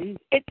difference, Edie.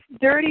 It's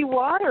dirty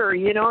water,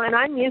 and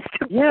I'm used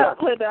to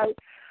Portland.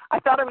 I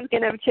thought I was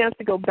going to have a chance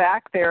to go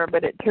back there,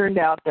 but it turned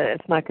out that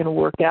it's not going to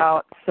work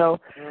out. So,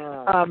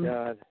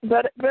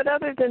 but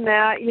other than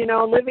that,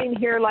 living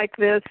here like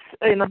this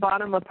in a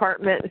bottom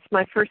apartment, it's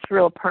my first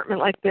real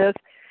apartment like this.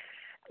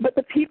 But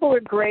the people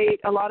are great.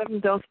 A lot of them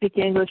don't speak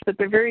English, but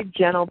they're very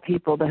gentle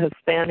people, the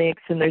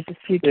Hispanics, and there's a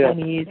few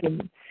Chinese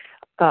and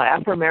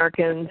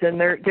Afro-Americans, and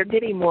they're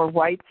getting more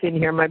whites in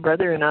here. My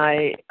brother and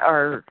I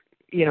are,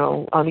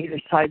 on either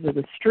sides of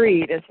the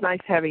street. It's nice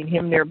having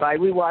him nearby.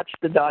 We watch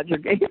the Dodger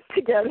games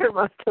together,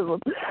 most of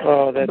them.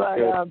 Oh, that's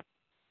good.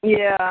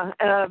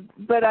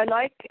 But I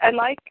like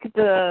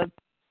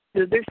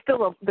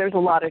there's a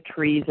lot of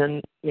trees,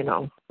 and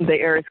the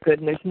air is good,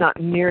 and there's not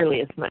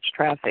nearly as much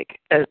traffic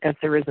as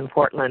there is in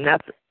Portland.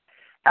 That's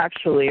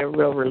actually a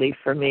real relief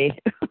for me.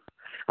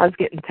 I was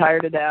getting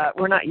tired of that.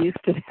 We're not used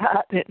to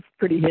that. It's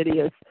pretty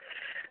hideous.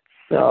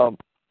 So,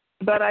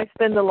 but I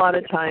spend a lot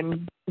of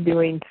time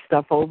doing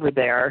stuff over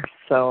there,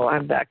 so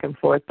I'm back and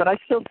forth. But I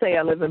still say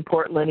I live in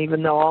Portland,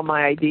 even though all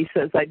my ID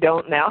says I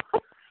don't now.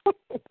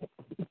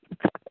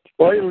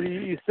 Well,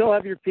 you still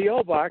have your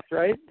P.O. box,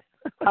 right?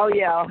 Oh,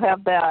 yeah, I'll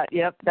have that.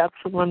 Yep, that's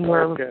the one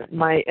where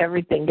my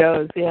everything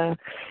goes, yeah.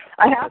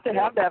 I have to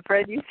have that,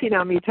 Fred. You've seen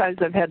how many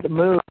times I've had to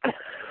move.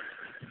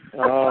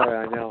 Oh,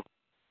 I know.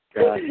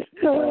 God.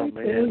 Oh,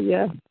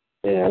 man.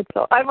 Yeah.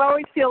 So I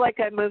always feel like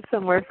I moved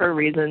somewhere for a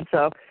reason.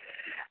 So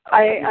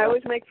I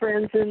always make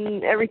friends,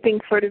 and everything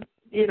sort of,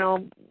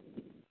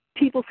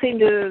 people seem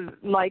to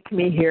like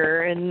me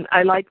here, and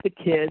I like the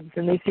kids,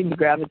 and they seem to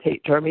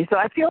gravitate toward me. So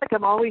I feel like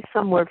I'm always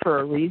somewhere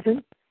for a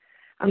reason.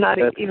 I'm not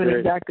That's even great.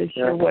 exactly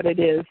sure what it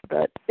is,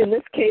 but in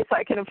this case,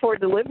 I can afford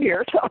to live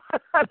here, so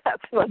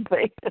that's one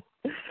thing.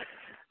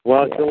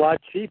 Well, it's a lot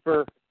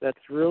cheaper.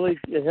 That's really,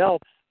 it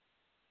helps.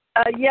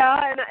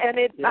 And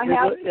it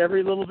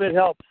every little bit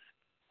helps.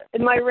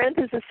 And my rent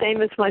is the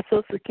same as my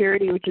Social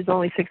Security, which is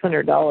only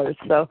 $600.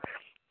 So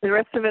the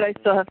rest of it I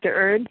still have to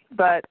earn,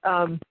 but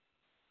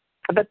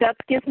that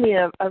gives me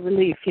a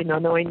relief,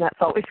 knowing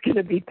that's always going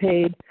to be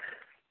paid.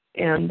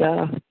 And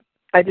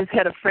I just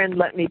had a friend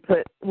let me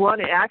put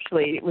one.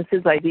 Actually, it was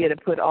his idea to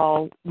put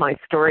all my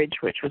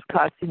storage, which was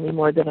costing me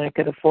more than I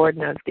could afford,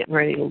 and I was getting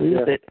ready to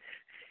lose it.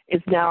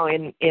 Is now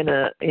in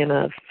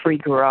a free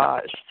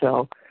garage.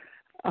 So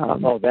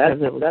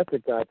that's a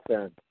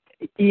godsend.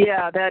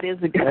 Yeah, that is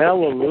a good.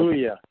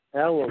 Hallelujah.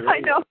 Hallelujah. I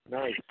know.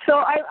 Nice. So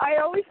I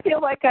always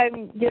feel like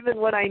I'm given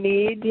what I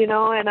need,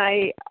 and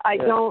I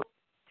don't,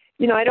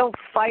 I don't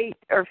fight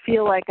or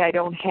feel like I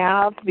don't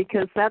have,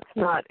 because that's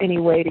not any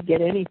way to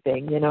get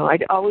anything, I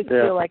always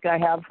feel like I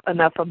have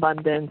enough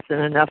abundance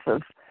and enough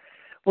of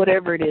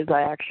whatever it is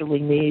I actually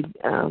need,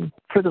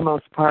 for the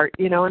most part,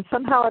 and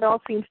somehow it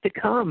all seems to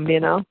come,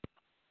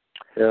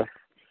 Yeah.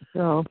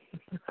 So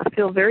I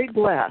feel very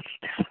blessed.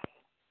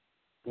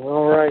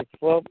 All right.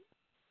 Well,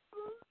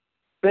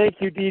 thank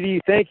you, Dee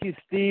Dee. Thank you,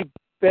 Steve,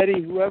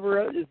 Betty,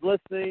 whoever is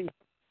listening.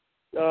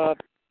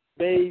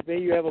 May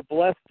you have a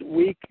blessed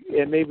week,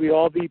 and may we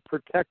all be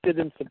protected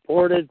and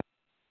supported.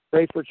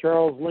 Pray for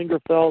Charles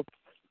Lingerfelt,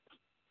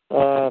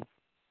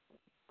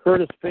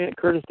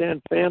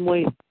 Kurdistan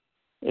family,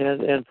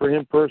 and for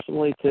him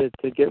personally to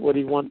get what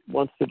he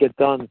wants to get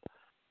done.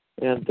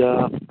 And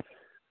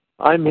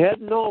I'm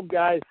heading home,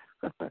 guys.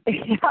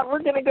 Yeah,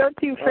 we're going to go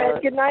too, Fred.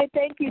 Right. Good night.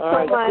 Thank you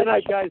so much. Good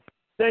night, guys.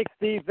 Thanks,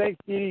 Steve. Thanks,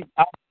 Dee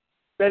Dee.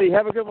 Betty,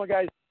 have a good one,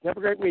 guys. Have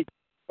a great week.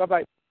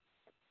 Bye-bye.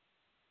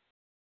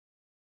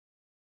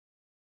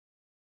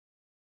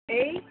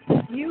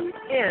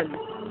 AUN,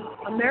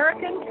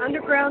 American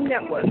Underground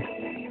Network.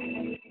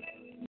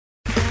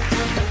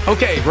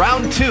 Okay,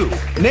 round two.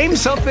 Name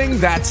something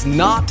that's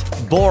not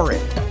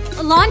boring.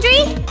 A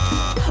laundry?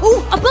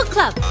 Ooh, a book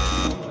club.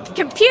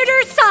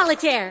 Computer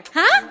solitaire,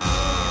 huh?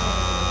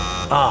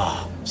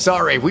 Ah, oh,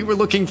 sorry, we were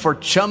looking for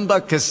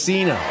Chumba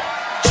Casino.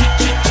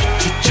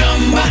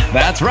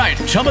 That's right,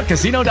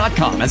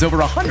 ChumbaCasino.com has over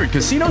 100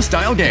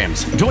 casino-style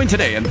games. Join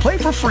today and play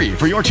for free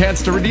for your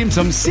chance to redeem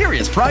some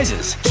serious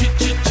prizes.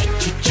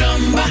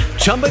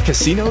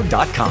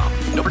 ChumbaCasino.com.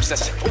 No purchase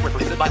necessary. Void where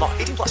prohibited by law.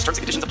 18+ terms and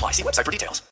conditions apply. See website for details.